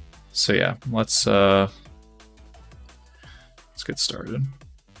 so yeah, let's get started.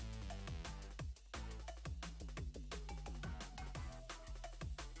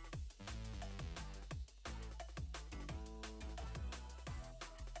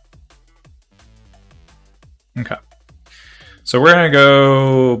 Okay, so we're gonna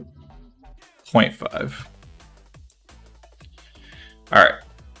go 0.5. All right,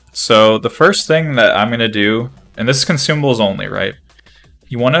 so the first thing that I'm gonna do, and this is consumables only, right?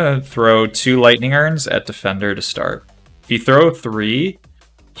 You want to throw 2 lightning urns at defender to start. If you throw 3,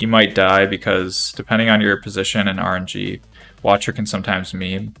 you might die because depending on your position and RNG, Watcher can sometimes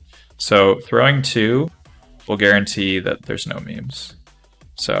meme. So throwing 2 will guarantee that there's no memes.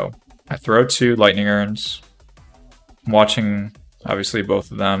 So I throw 2 lightning urns. I'm watching obviously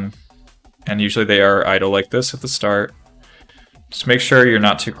both of them, and usually they are idle like this at the start. Just make sure you're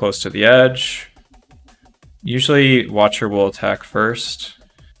not too close to the edge. Usually Watcher will attack first.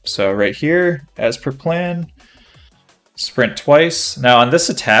 So right here, as per plan, sprint twice. Now on this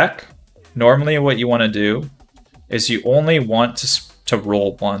attack, normally what you want to do is you only want to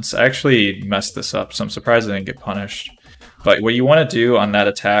roll once. I actually messed this up, so I'm surprised I didn't get punished. But what you want to do on that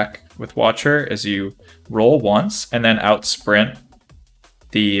attack with Watcher is you roll once and then out sprint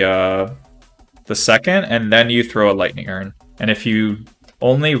the second, and then you throw a lightning urn. And if you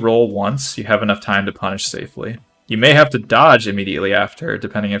only roll once, you have enough time to punish safely. You may have to dodge immediately after,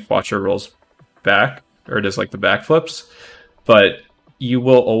 depending if Watcher rolls back or does like the backflips, but you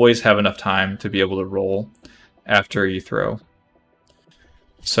will always have enough time to be able to roll after you throw.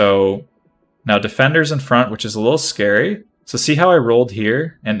 So now defender's in front, which is a little scary. So see how I rolled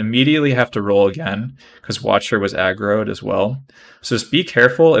here and immediately have to roll again because Watcher was aggroed as well. So just be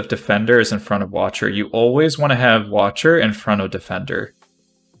careful if defender is in front of Watcher. You always want to have Watcher in front of defender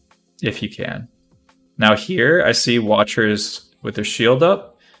if you can. Now here I see Watchers with their shield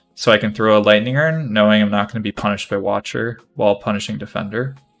up, so I can throw a lightning urn knowing I'm not going to be punished by Watcher while punishing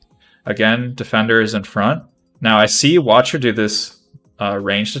defender. Again, defender is in front. Now I see Watcher do this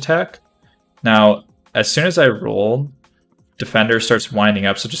ranged attack. Now as soon as I rolled, defender starts winding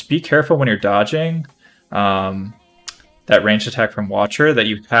up, so just be careful when you're dodging that ranged attack from Watcher that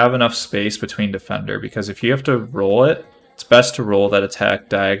you have enough space between defender, because if you have to roll it, it's best to roll that attack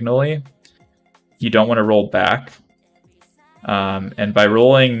diagonally. You don't want to roll back. And by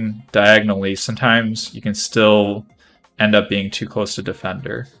rolling diagonally, sometimes you can still end up being too close to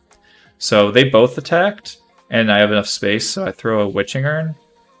defender. So they both attacked, and I have enough space, so I throw a witching urn,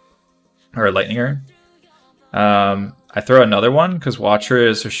 or a lightning urn. I throw another one because Watcher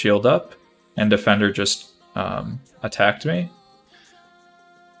is her shield up, and defender just attacked me.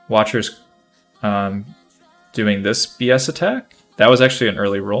 Watcher's doing this BS attack, That was actually an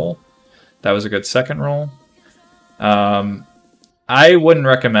early roll. That was a good second roll. I wouldn't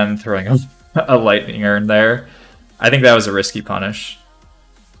recommend throwing a lightning urn there. I think that was a risky punish.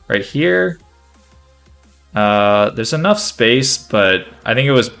 Right here, there's enough space, but I think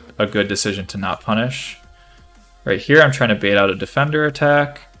it was a good decision to not punish. Right here, I'm trying to bait out a defender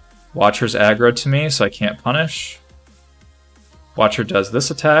attack. Watcher's aggroed to me, so I can't punish. Watcher does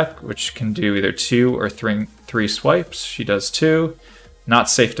this attack, which can do either 2 or 3 swipes. She does 2. Not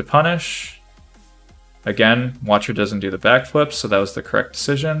safe to punish. Again, Watcher doesn't do the backflip, so that was the correct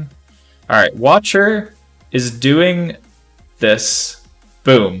decision. Alright, Watcher is doing this.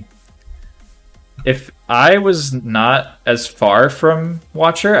 Boom. If I was not as far from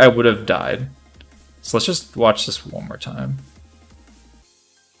Watcher, I would have died. So let's just watch this one more time.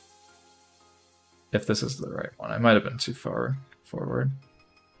 If this is the right one. I might have been too far forward.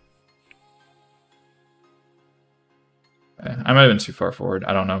 I might have been too far forward.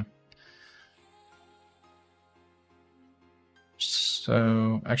 I don't know.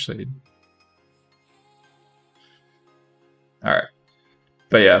 So, actually... Alright.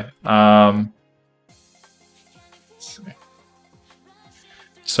 But yeah. Let's see.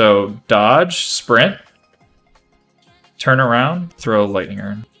 So, dodge, sprint, turn around, throw lightning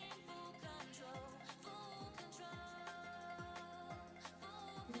urn.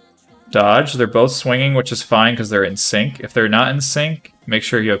 Dodge, they're both swinging, which is fine because they're in sync. If they're not in sync, make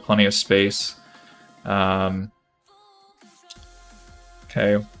sure you have plenty of space.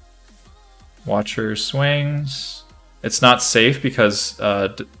 Okay. Watcher swings. It's not safe because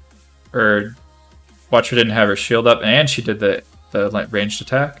Watcher didn't have her shield up, and she did the ranged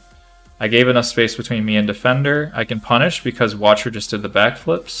attack. I gave enough space between me and defender. I can punish because Watcher just did the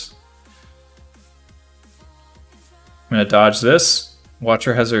backflips. I'm going to dodge this.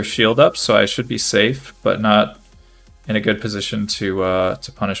 Watcher has her shield up, so I should be safe, but not in a good position to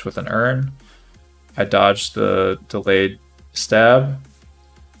punish with an urn. I dodged the delayed stab.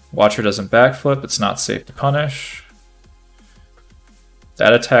 Watcher doesn't backflip. It's not safe to punish.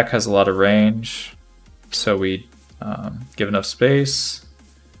 That attack has a lot of range, so we give enough space.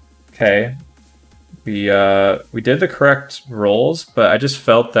 Okay, we did the correct rolls, but I just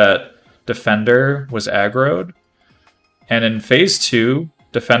felt that defender was aggroed. And in phase 2,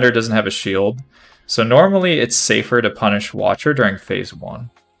 defender doesn't have a shield. So normally it's safer to punish Watcher during phase 1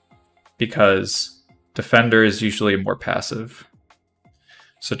 because defender is usually more passive.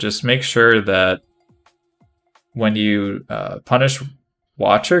 So just make sure that when you punish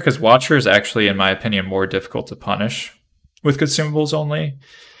Watcher, because Watcher is actually, in my opinion, more difficult to punish with consumables only,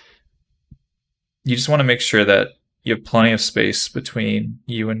 you just want to make sure that you have plenty of space between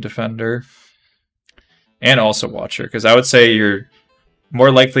you and defender. And also Watcher, because I would say you're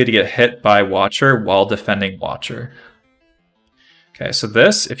more likely to get hit by Watcher while defending Watcher. Okay, so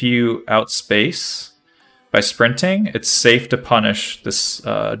this, if you outspace by sprinting, it's safe to punish this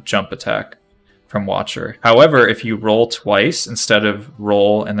jump attack from Watcher. However, if you roll twice instead of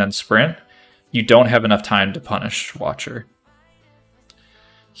roll and then sprint, you don't have enough time to punish Watcher.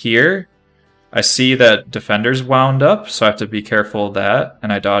 Here, I see that defender's wound up, so I have to be careful of that,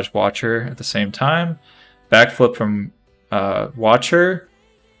 and I dodge Watcher at the same time. Backflip from Watcher.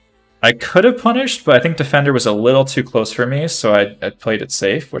 I could have punished, but I think defender was a little too close for me, so I played it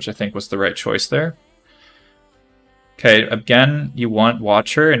safe, which I think was the right choice there. Okay, again, you want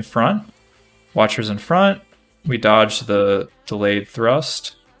Watcher in front. Watcher's in front. We dodge the delayed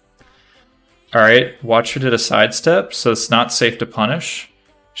thrust. Alright, Watcher did a sidestep, so it's not safe to punish.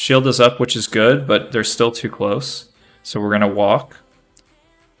 Shield is up, which is good, but they're still too close. So we're going to walk.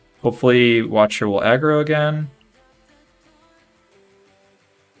 Hopefully Watcher will aggro again.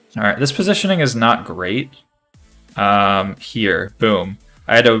 Alright, this positioning is not great. Here, boom.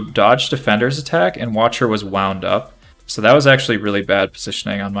 I had to dodge defender's attack and Watcher was wound up. So that was actually really bad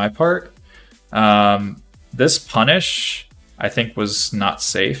positioning on my part. This punish, I think, was not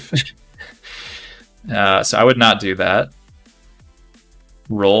safe. So I would not do that.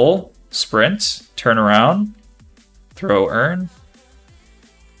 Roll, sprint, turn around, throw urn.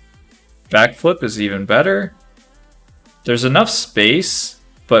 Backflip is even better. There's enough space,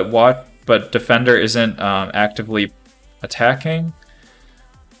 but defender isn't actively attacking.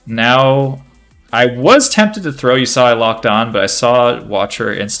 Now, I was tempted to throw. You saw I locked on, but I saw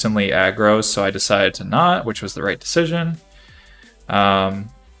Watcher instantly aggro, so I decided to not, which was the right decision. Watcher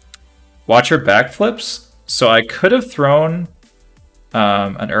backflips, so I could have thrown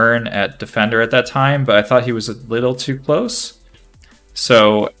an urn at defender at that time, but I thought he was a little too close.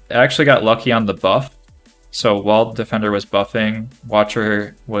 So I actually got lucky on the buff. So while defender was buffing,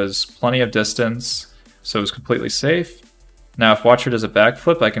 Watcher was plenty of distance, so it was completely safe. Now if Watcher does a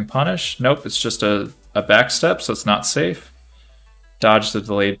backflip, I can punish. Nope, it's just a backstep, so it's not safe. Dodge the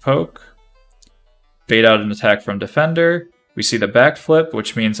delayed poke. Bait out an attack from Defender. We see the backflip,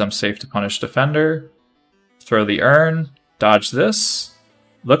 which means I'm safe to punish Defender. Throw the urn. Dodge this.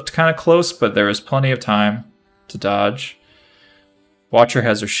 Looked kind of close, but there was plenty of time to dodge. Watcher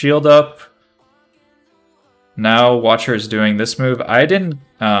has her shield up. Now Watcher is doing this move. I didn't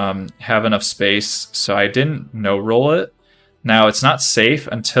have enough space, so I didn't no-roll it. Now it's not safe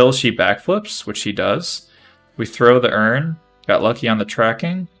until she backflips, which she does. We throw the urn. Got lucky on the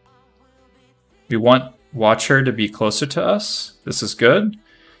tracking. We want Watcher to be closer to us. This is good.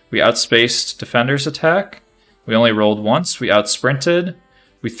 We outspaced Defender's attack. We only rolled once. We outsprinted.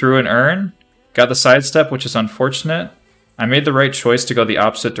 We threw an urn. Got the sidestep, which is unfortunate. I made the right choice to go the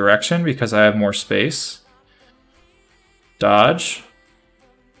opposite direction because I have more space. Dodge.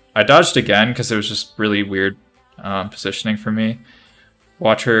 I dodged again because it was just really weird positioning for me.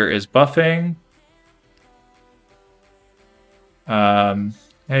 Watcher is buffing.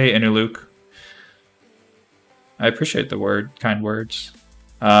 Hey, Inuluk. I appreciate the kind words.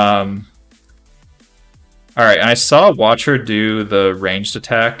 Alright, and I saw Watcher do the ranged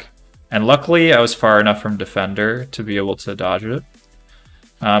attack, and luckily I was far enough from Defender to be able to dodge it.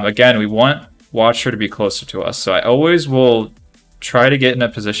 Again, we want Watcher to be closer to us, so I always will try to get in a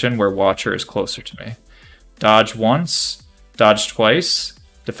position where Watcher is closer to me. Dodge once, dodge twice.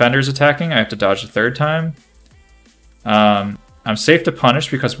 Defender's attacking, I have to dodge a third time. I'm safe to punish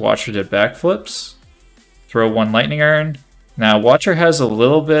because Watcher did backflips. Throw one lightning urn. Now Watcher has a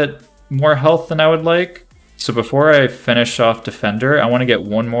little bit more health than I would like. So before I finish off Defender, I want to get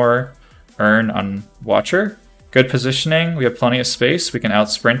one more urn on Watcher. Good positioning. We have plenty of space. We can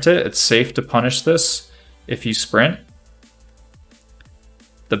outsprint it. It's safe to punish this if you sprint.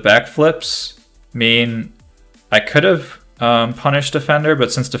 The backflips mean I could have punished Defender,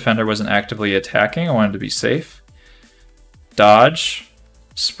 but since Defender wasn't actively attacking, I wanted to be safe. Dodge,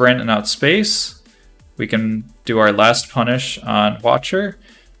 sprint, and outspace. We can do our last punish on Watcher.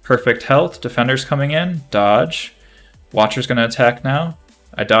 Perfect health. Defender's coming in. Dodge. Watcher's going to attack now.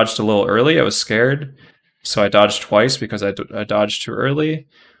 I dodged a little early. I was scared. So I dodged twice because I dodged too early.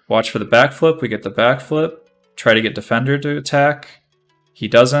 Watch for the backflip. We get the backflip. Try to get Defender to attack. He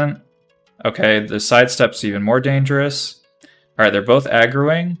doesn't. Okay, the sidestep's even more dangerous. Alright, they're both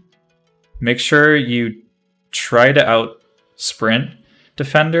aggroing. Make sure you try to out-sprint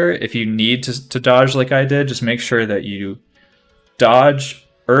Defender. If you need to dodge like I did, just make sure that you dodge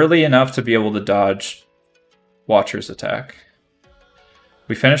early enough to be able to dodge Watcher's attack.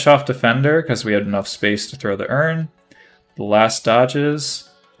 We finish off Defender because we had enough space to throw the urn. The last dodges,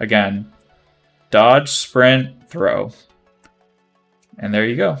 again, dodge, sprint, throw. And there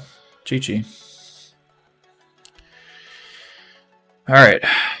you go. GG. Alright.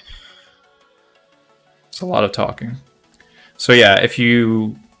 It's a lot of talking. So yeah, if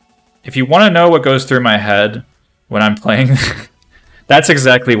you want to know what goes through my head when I'm playing, that's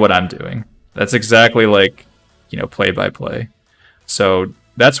exactly what I'm doing. That's exactly like, you know, play by play. So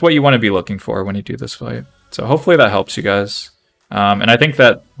that's what you want to be looking for when you do this fight. So hopefully that helps you guys. And I think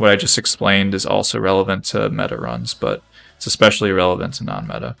that what I just explained is also relevant to meta runs, but it's especially relevant to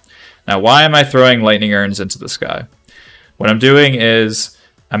non-meta. Now, why am I throwing lightning urns into the sky? What I'm doing is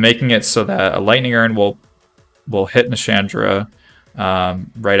I'm making it so that a lightning urn will hit Nishandra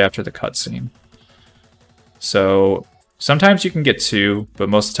right after the cutscene. So sometimes you can get two, but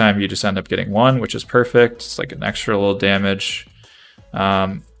most of the time you just end up getting one, which is perfect. It's like an extra little damage.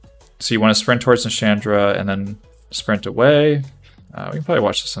 So you want to sprint towards Nishandra and then sprint away. We can probably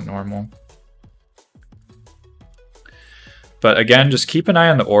watch this on normal. But again, just keep an eye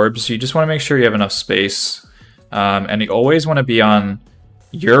on the orbs. You just want to make sure you have enough space. And you always want to be on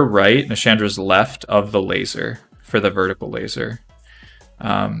your right, Nishandra's left of the laser for the vertical laser.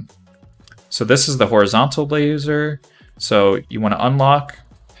 So this is the horizontal laser. So you want to unlock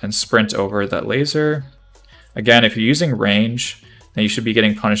and sprint over that laser. Again, if you're using range, then you should be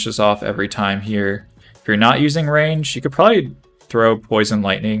getting punishes off every time here. If you're not using range, you could probably throw poison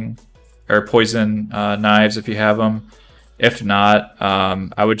lightning or poison knives if you have them. If not,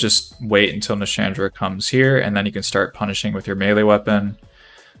 I would just wait until Nishandra comes here, and then you can start punishing with your melee weapon.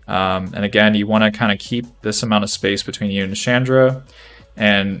 And again, you want to kind of keep this amount of space between you and Nishandra,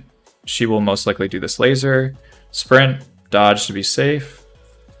 and she will most likely do this laser. Sprint, dodge to be safe.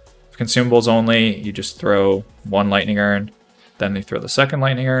 Consumables only, you just throw one lightning urn, then you throw the second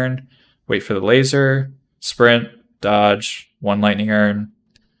lightning urn, wait for the laser, sprint, dodge, one lightning urn,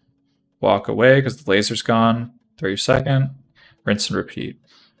 walk away because the laser's gone, throw your second, rinse and repeat.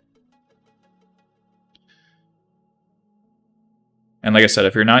 And like I said,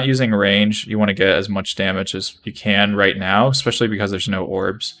 if you're not using range, you want to get as much damage as you can right now, especially because there's no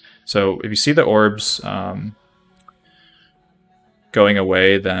orbs. So if you see the orbs going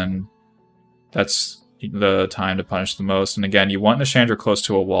away, then that's the time to punish the most. And again, you want Nishandra close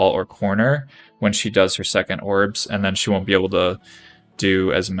to a wall or corner when she does her second orbs, and then she won't be able to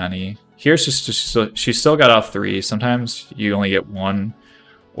do as many. Here, she still got off 3. Sometimes you only get 1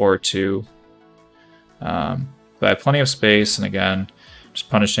 or 2. But I have plenty of space, and again, just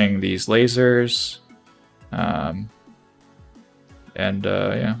punishing these lasers. Yeah,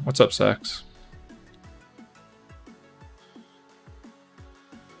 what's up, Sex?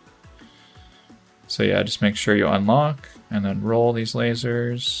 So yeah, just make sure you unlock, and then roll these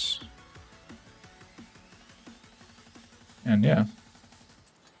lasers. And yeah.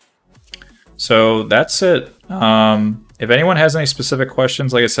 So that's it. If anyone has any specific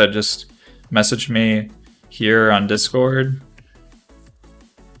questions, like I said, just message me here on Discord.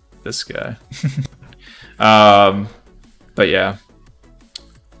 This guy. But yeah,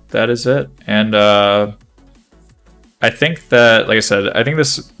 that is it. And I think that, like I said, I think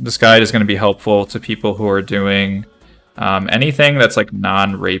this guide is going to be helpful to people who are doing anything that's like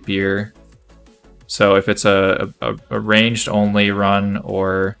non-rapier. So if it's a ranged only run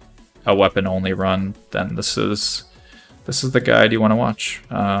or a weapon only run, then this is the guide you want to watch.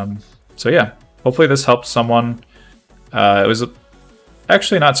 So yeah, hopefully this helps someone. It was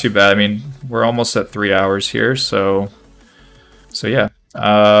actually not too bad. I mean, we're almost at 3 hours here, so yeah.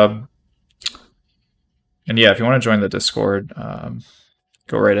 And yeah, if you want to join the Discord,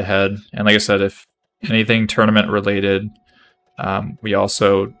 go right ahead. And like I said, if anything tournament related, we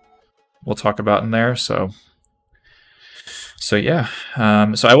also will talk about in there. So yeah.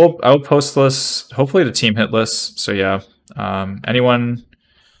 So I will post this, hopefully the team hit list. So yeah, anyone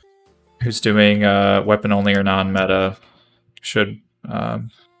who's doing weapon only or non-meta should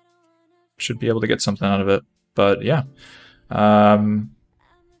be able to get something out of it. But yeah.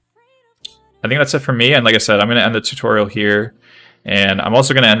 I think that's it for me, and like I said, I'm going to end the tutorial here, and I'm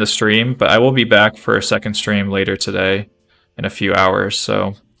also going to end the stream, but I will be back for a second stream later today in a few hours,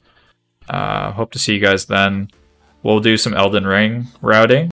 so hope to see you guys then. We'll do some Elden Ring routing.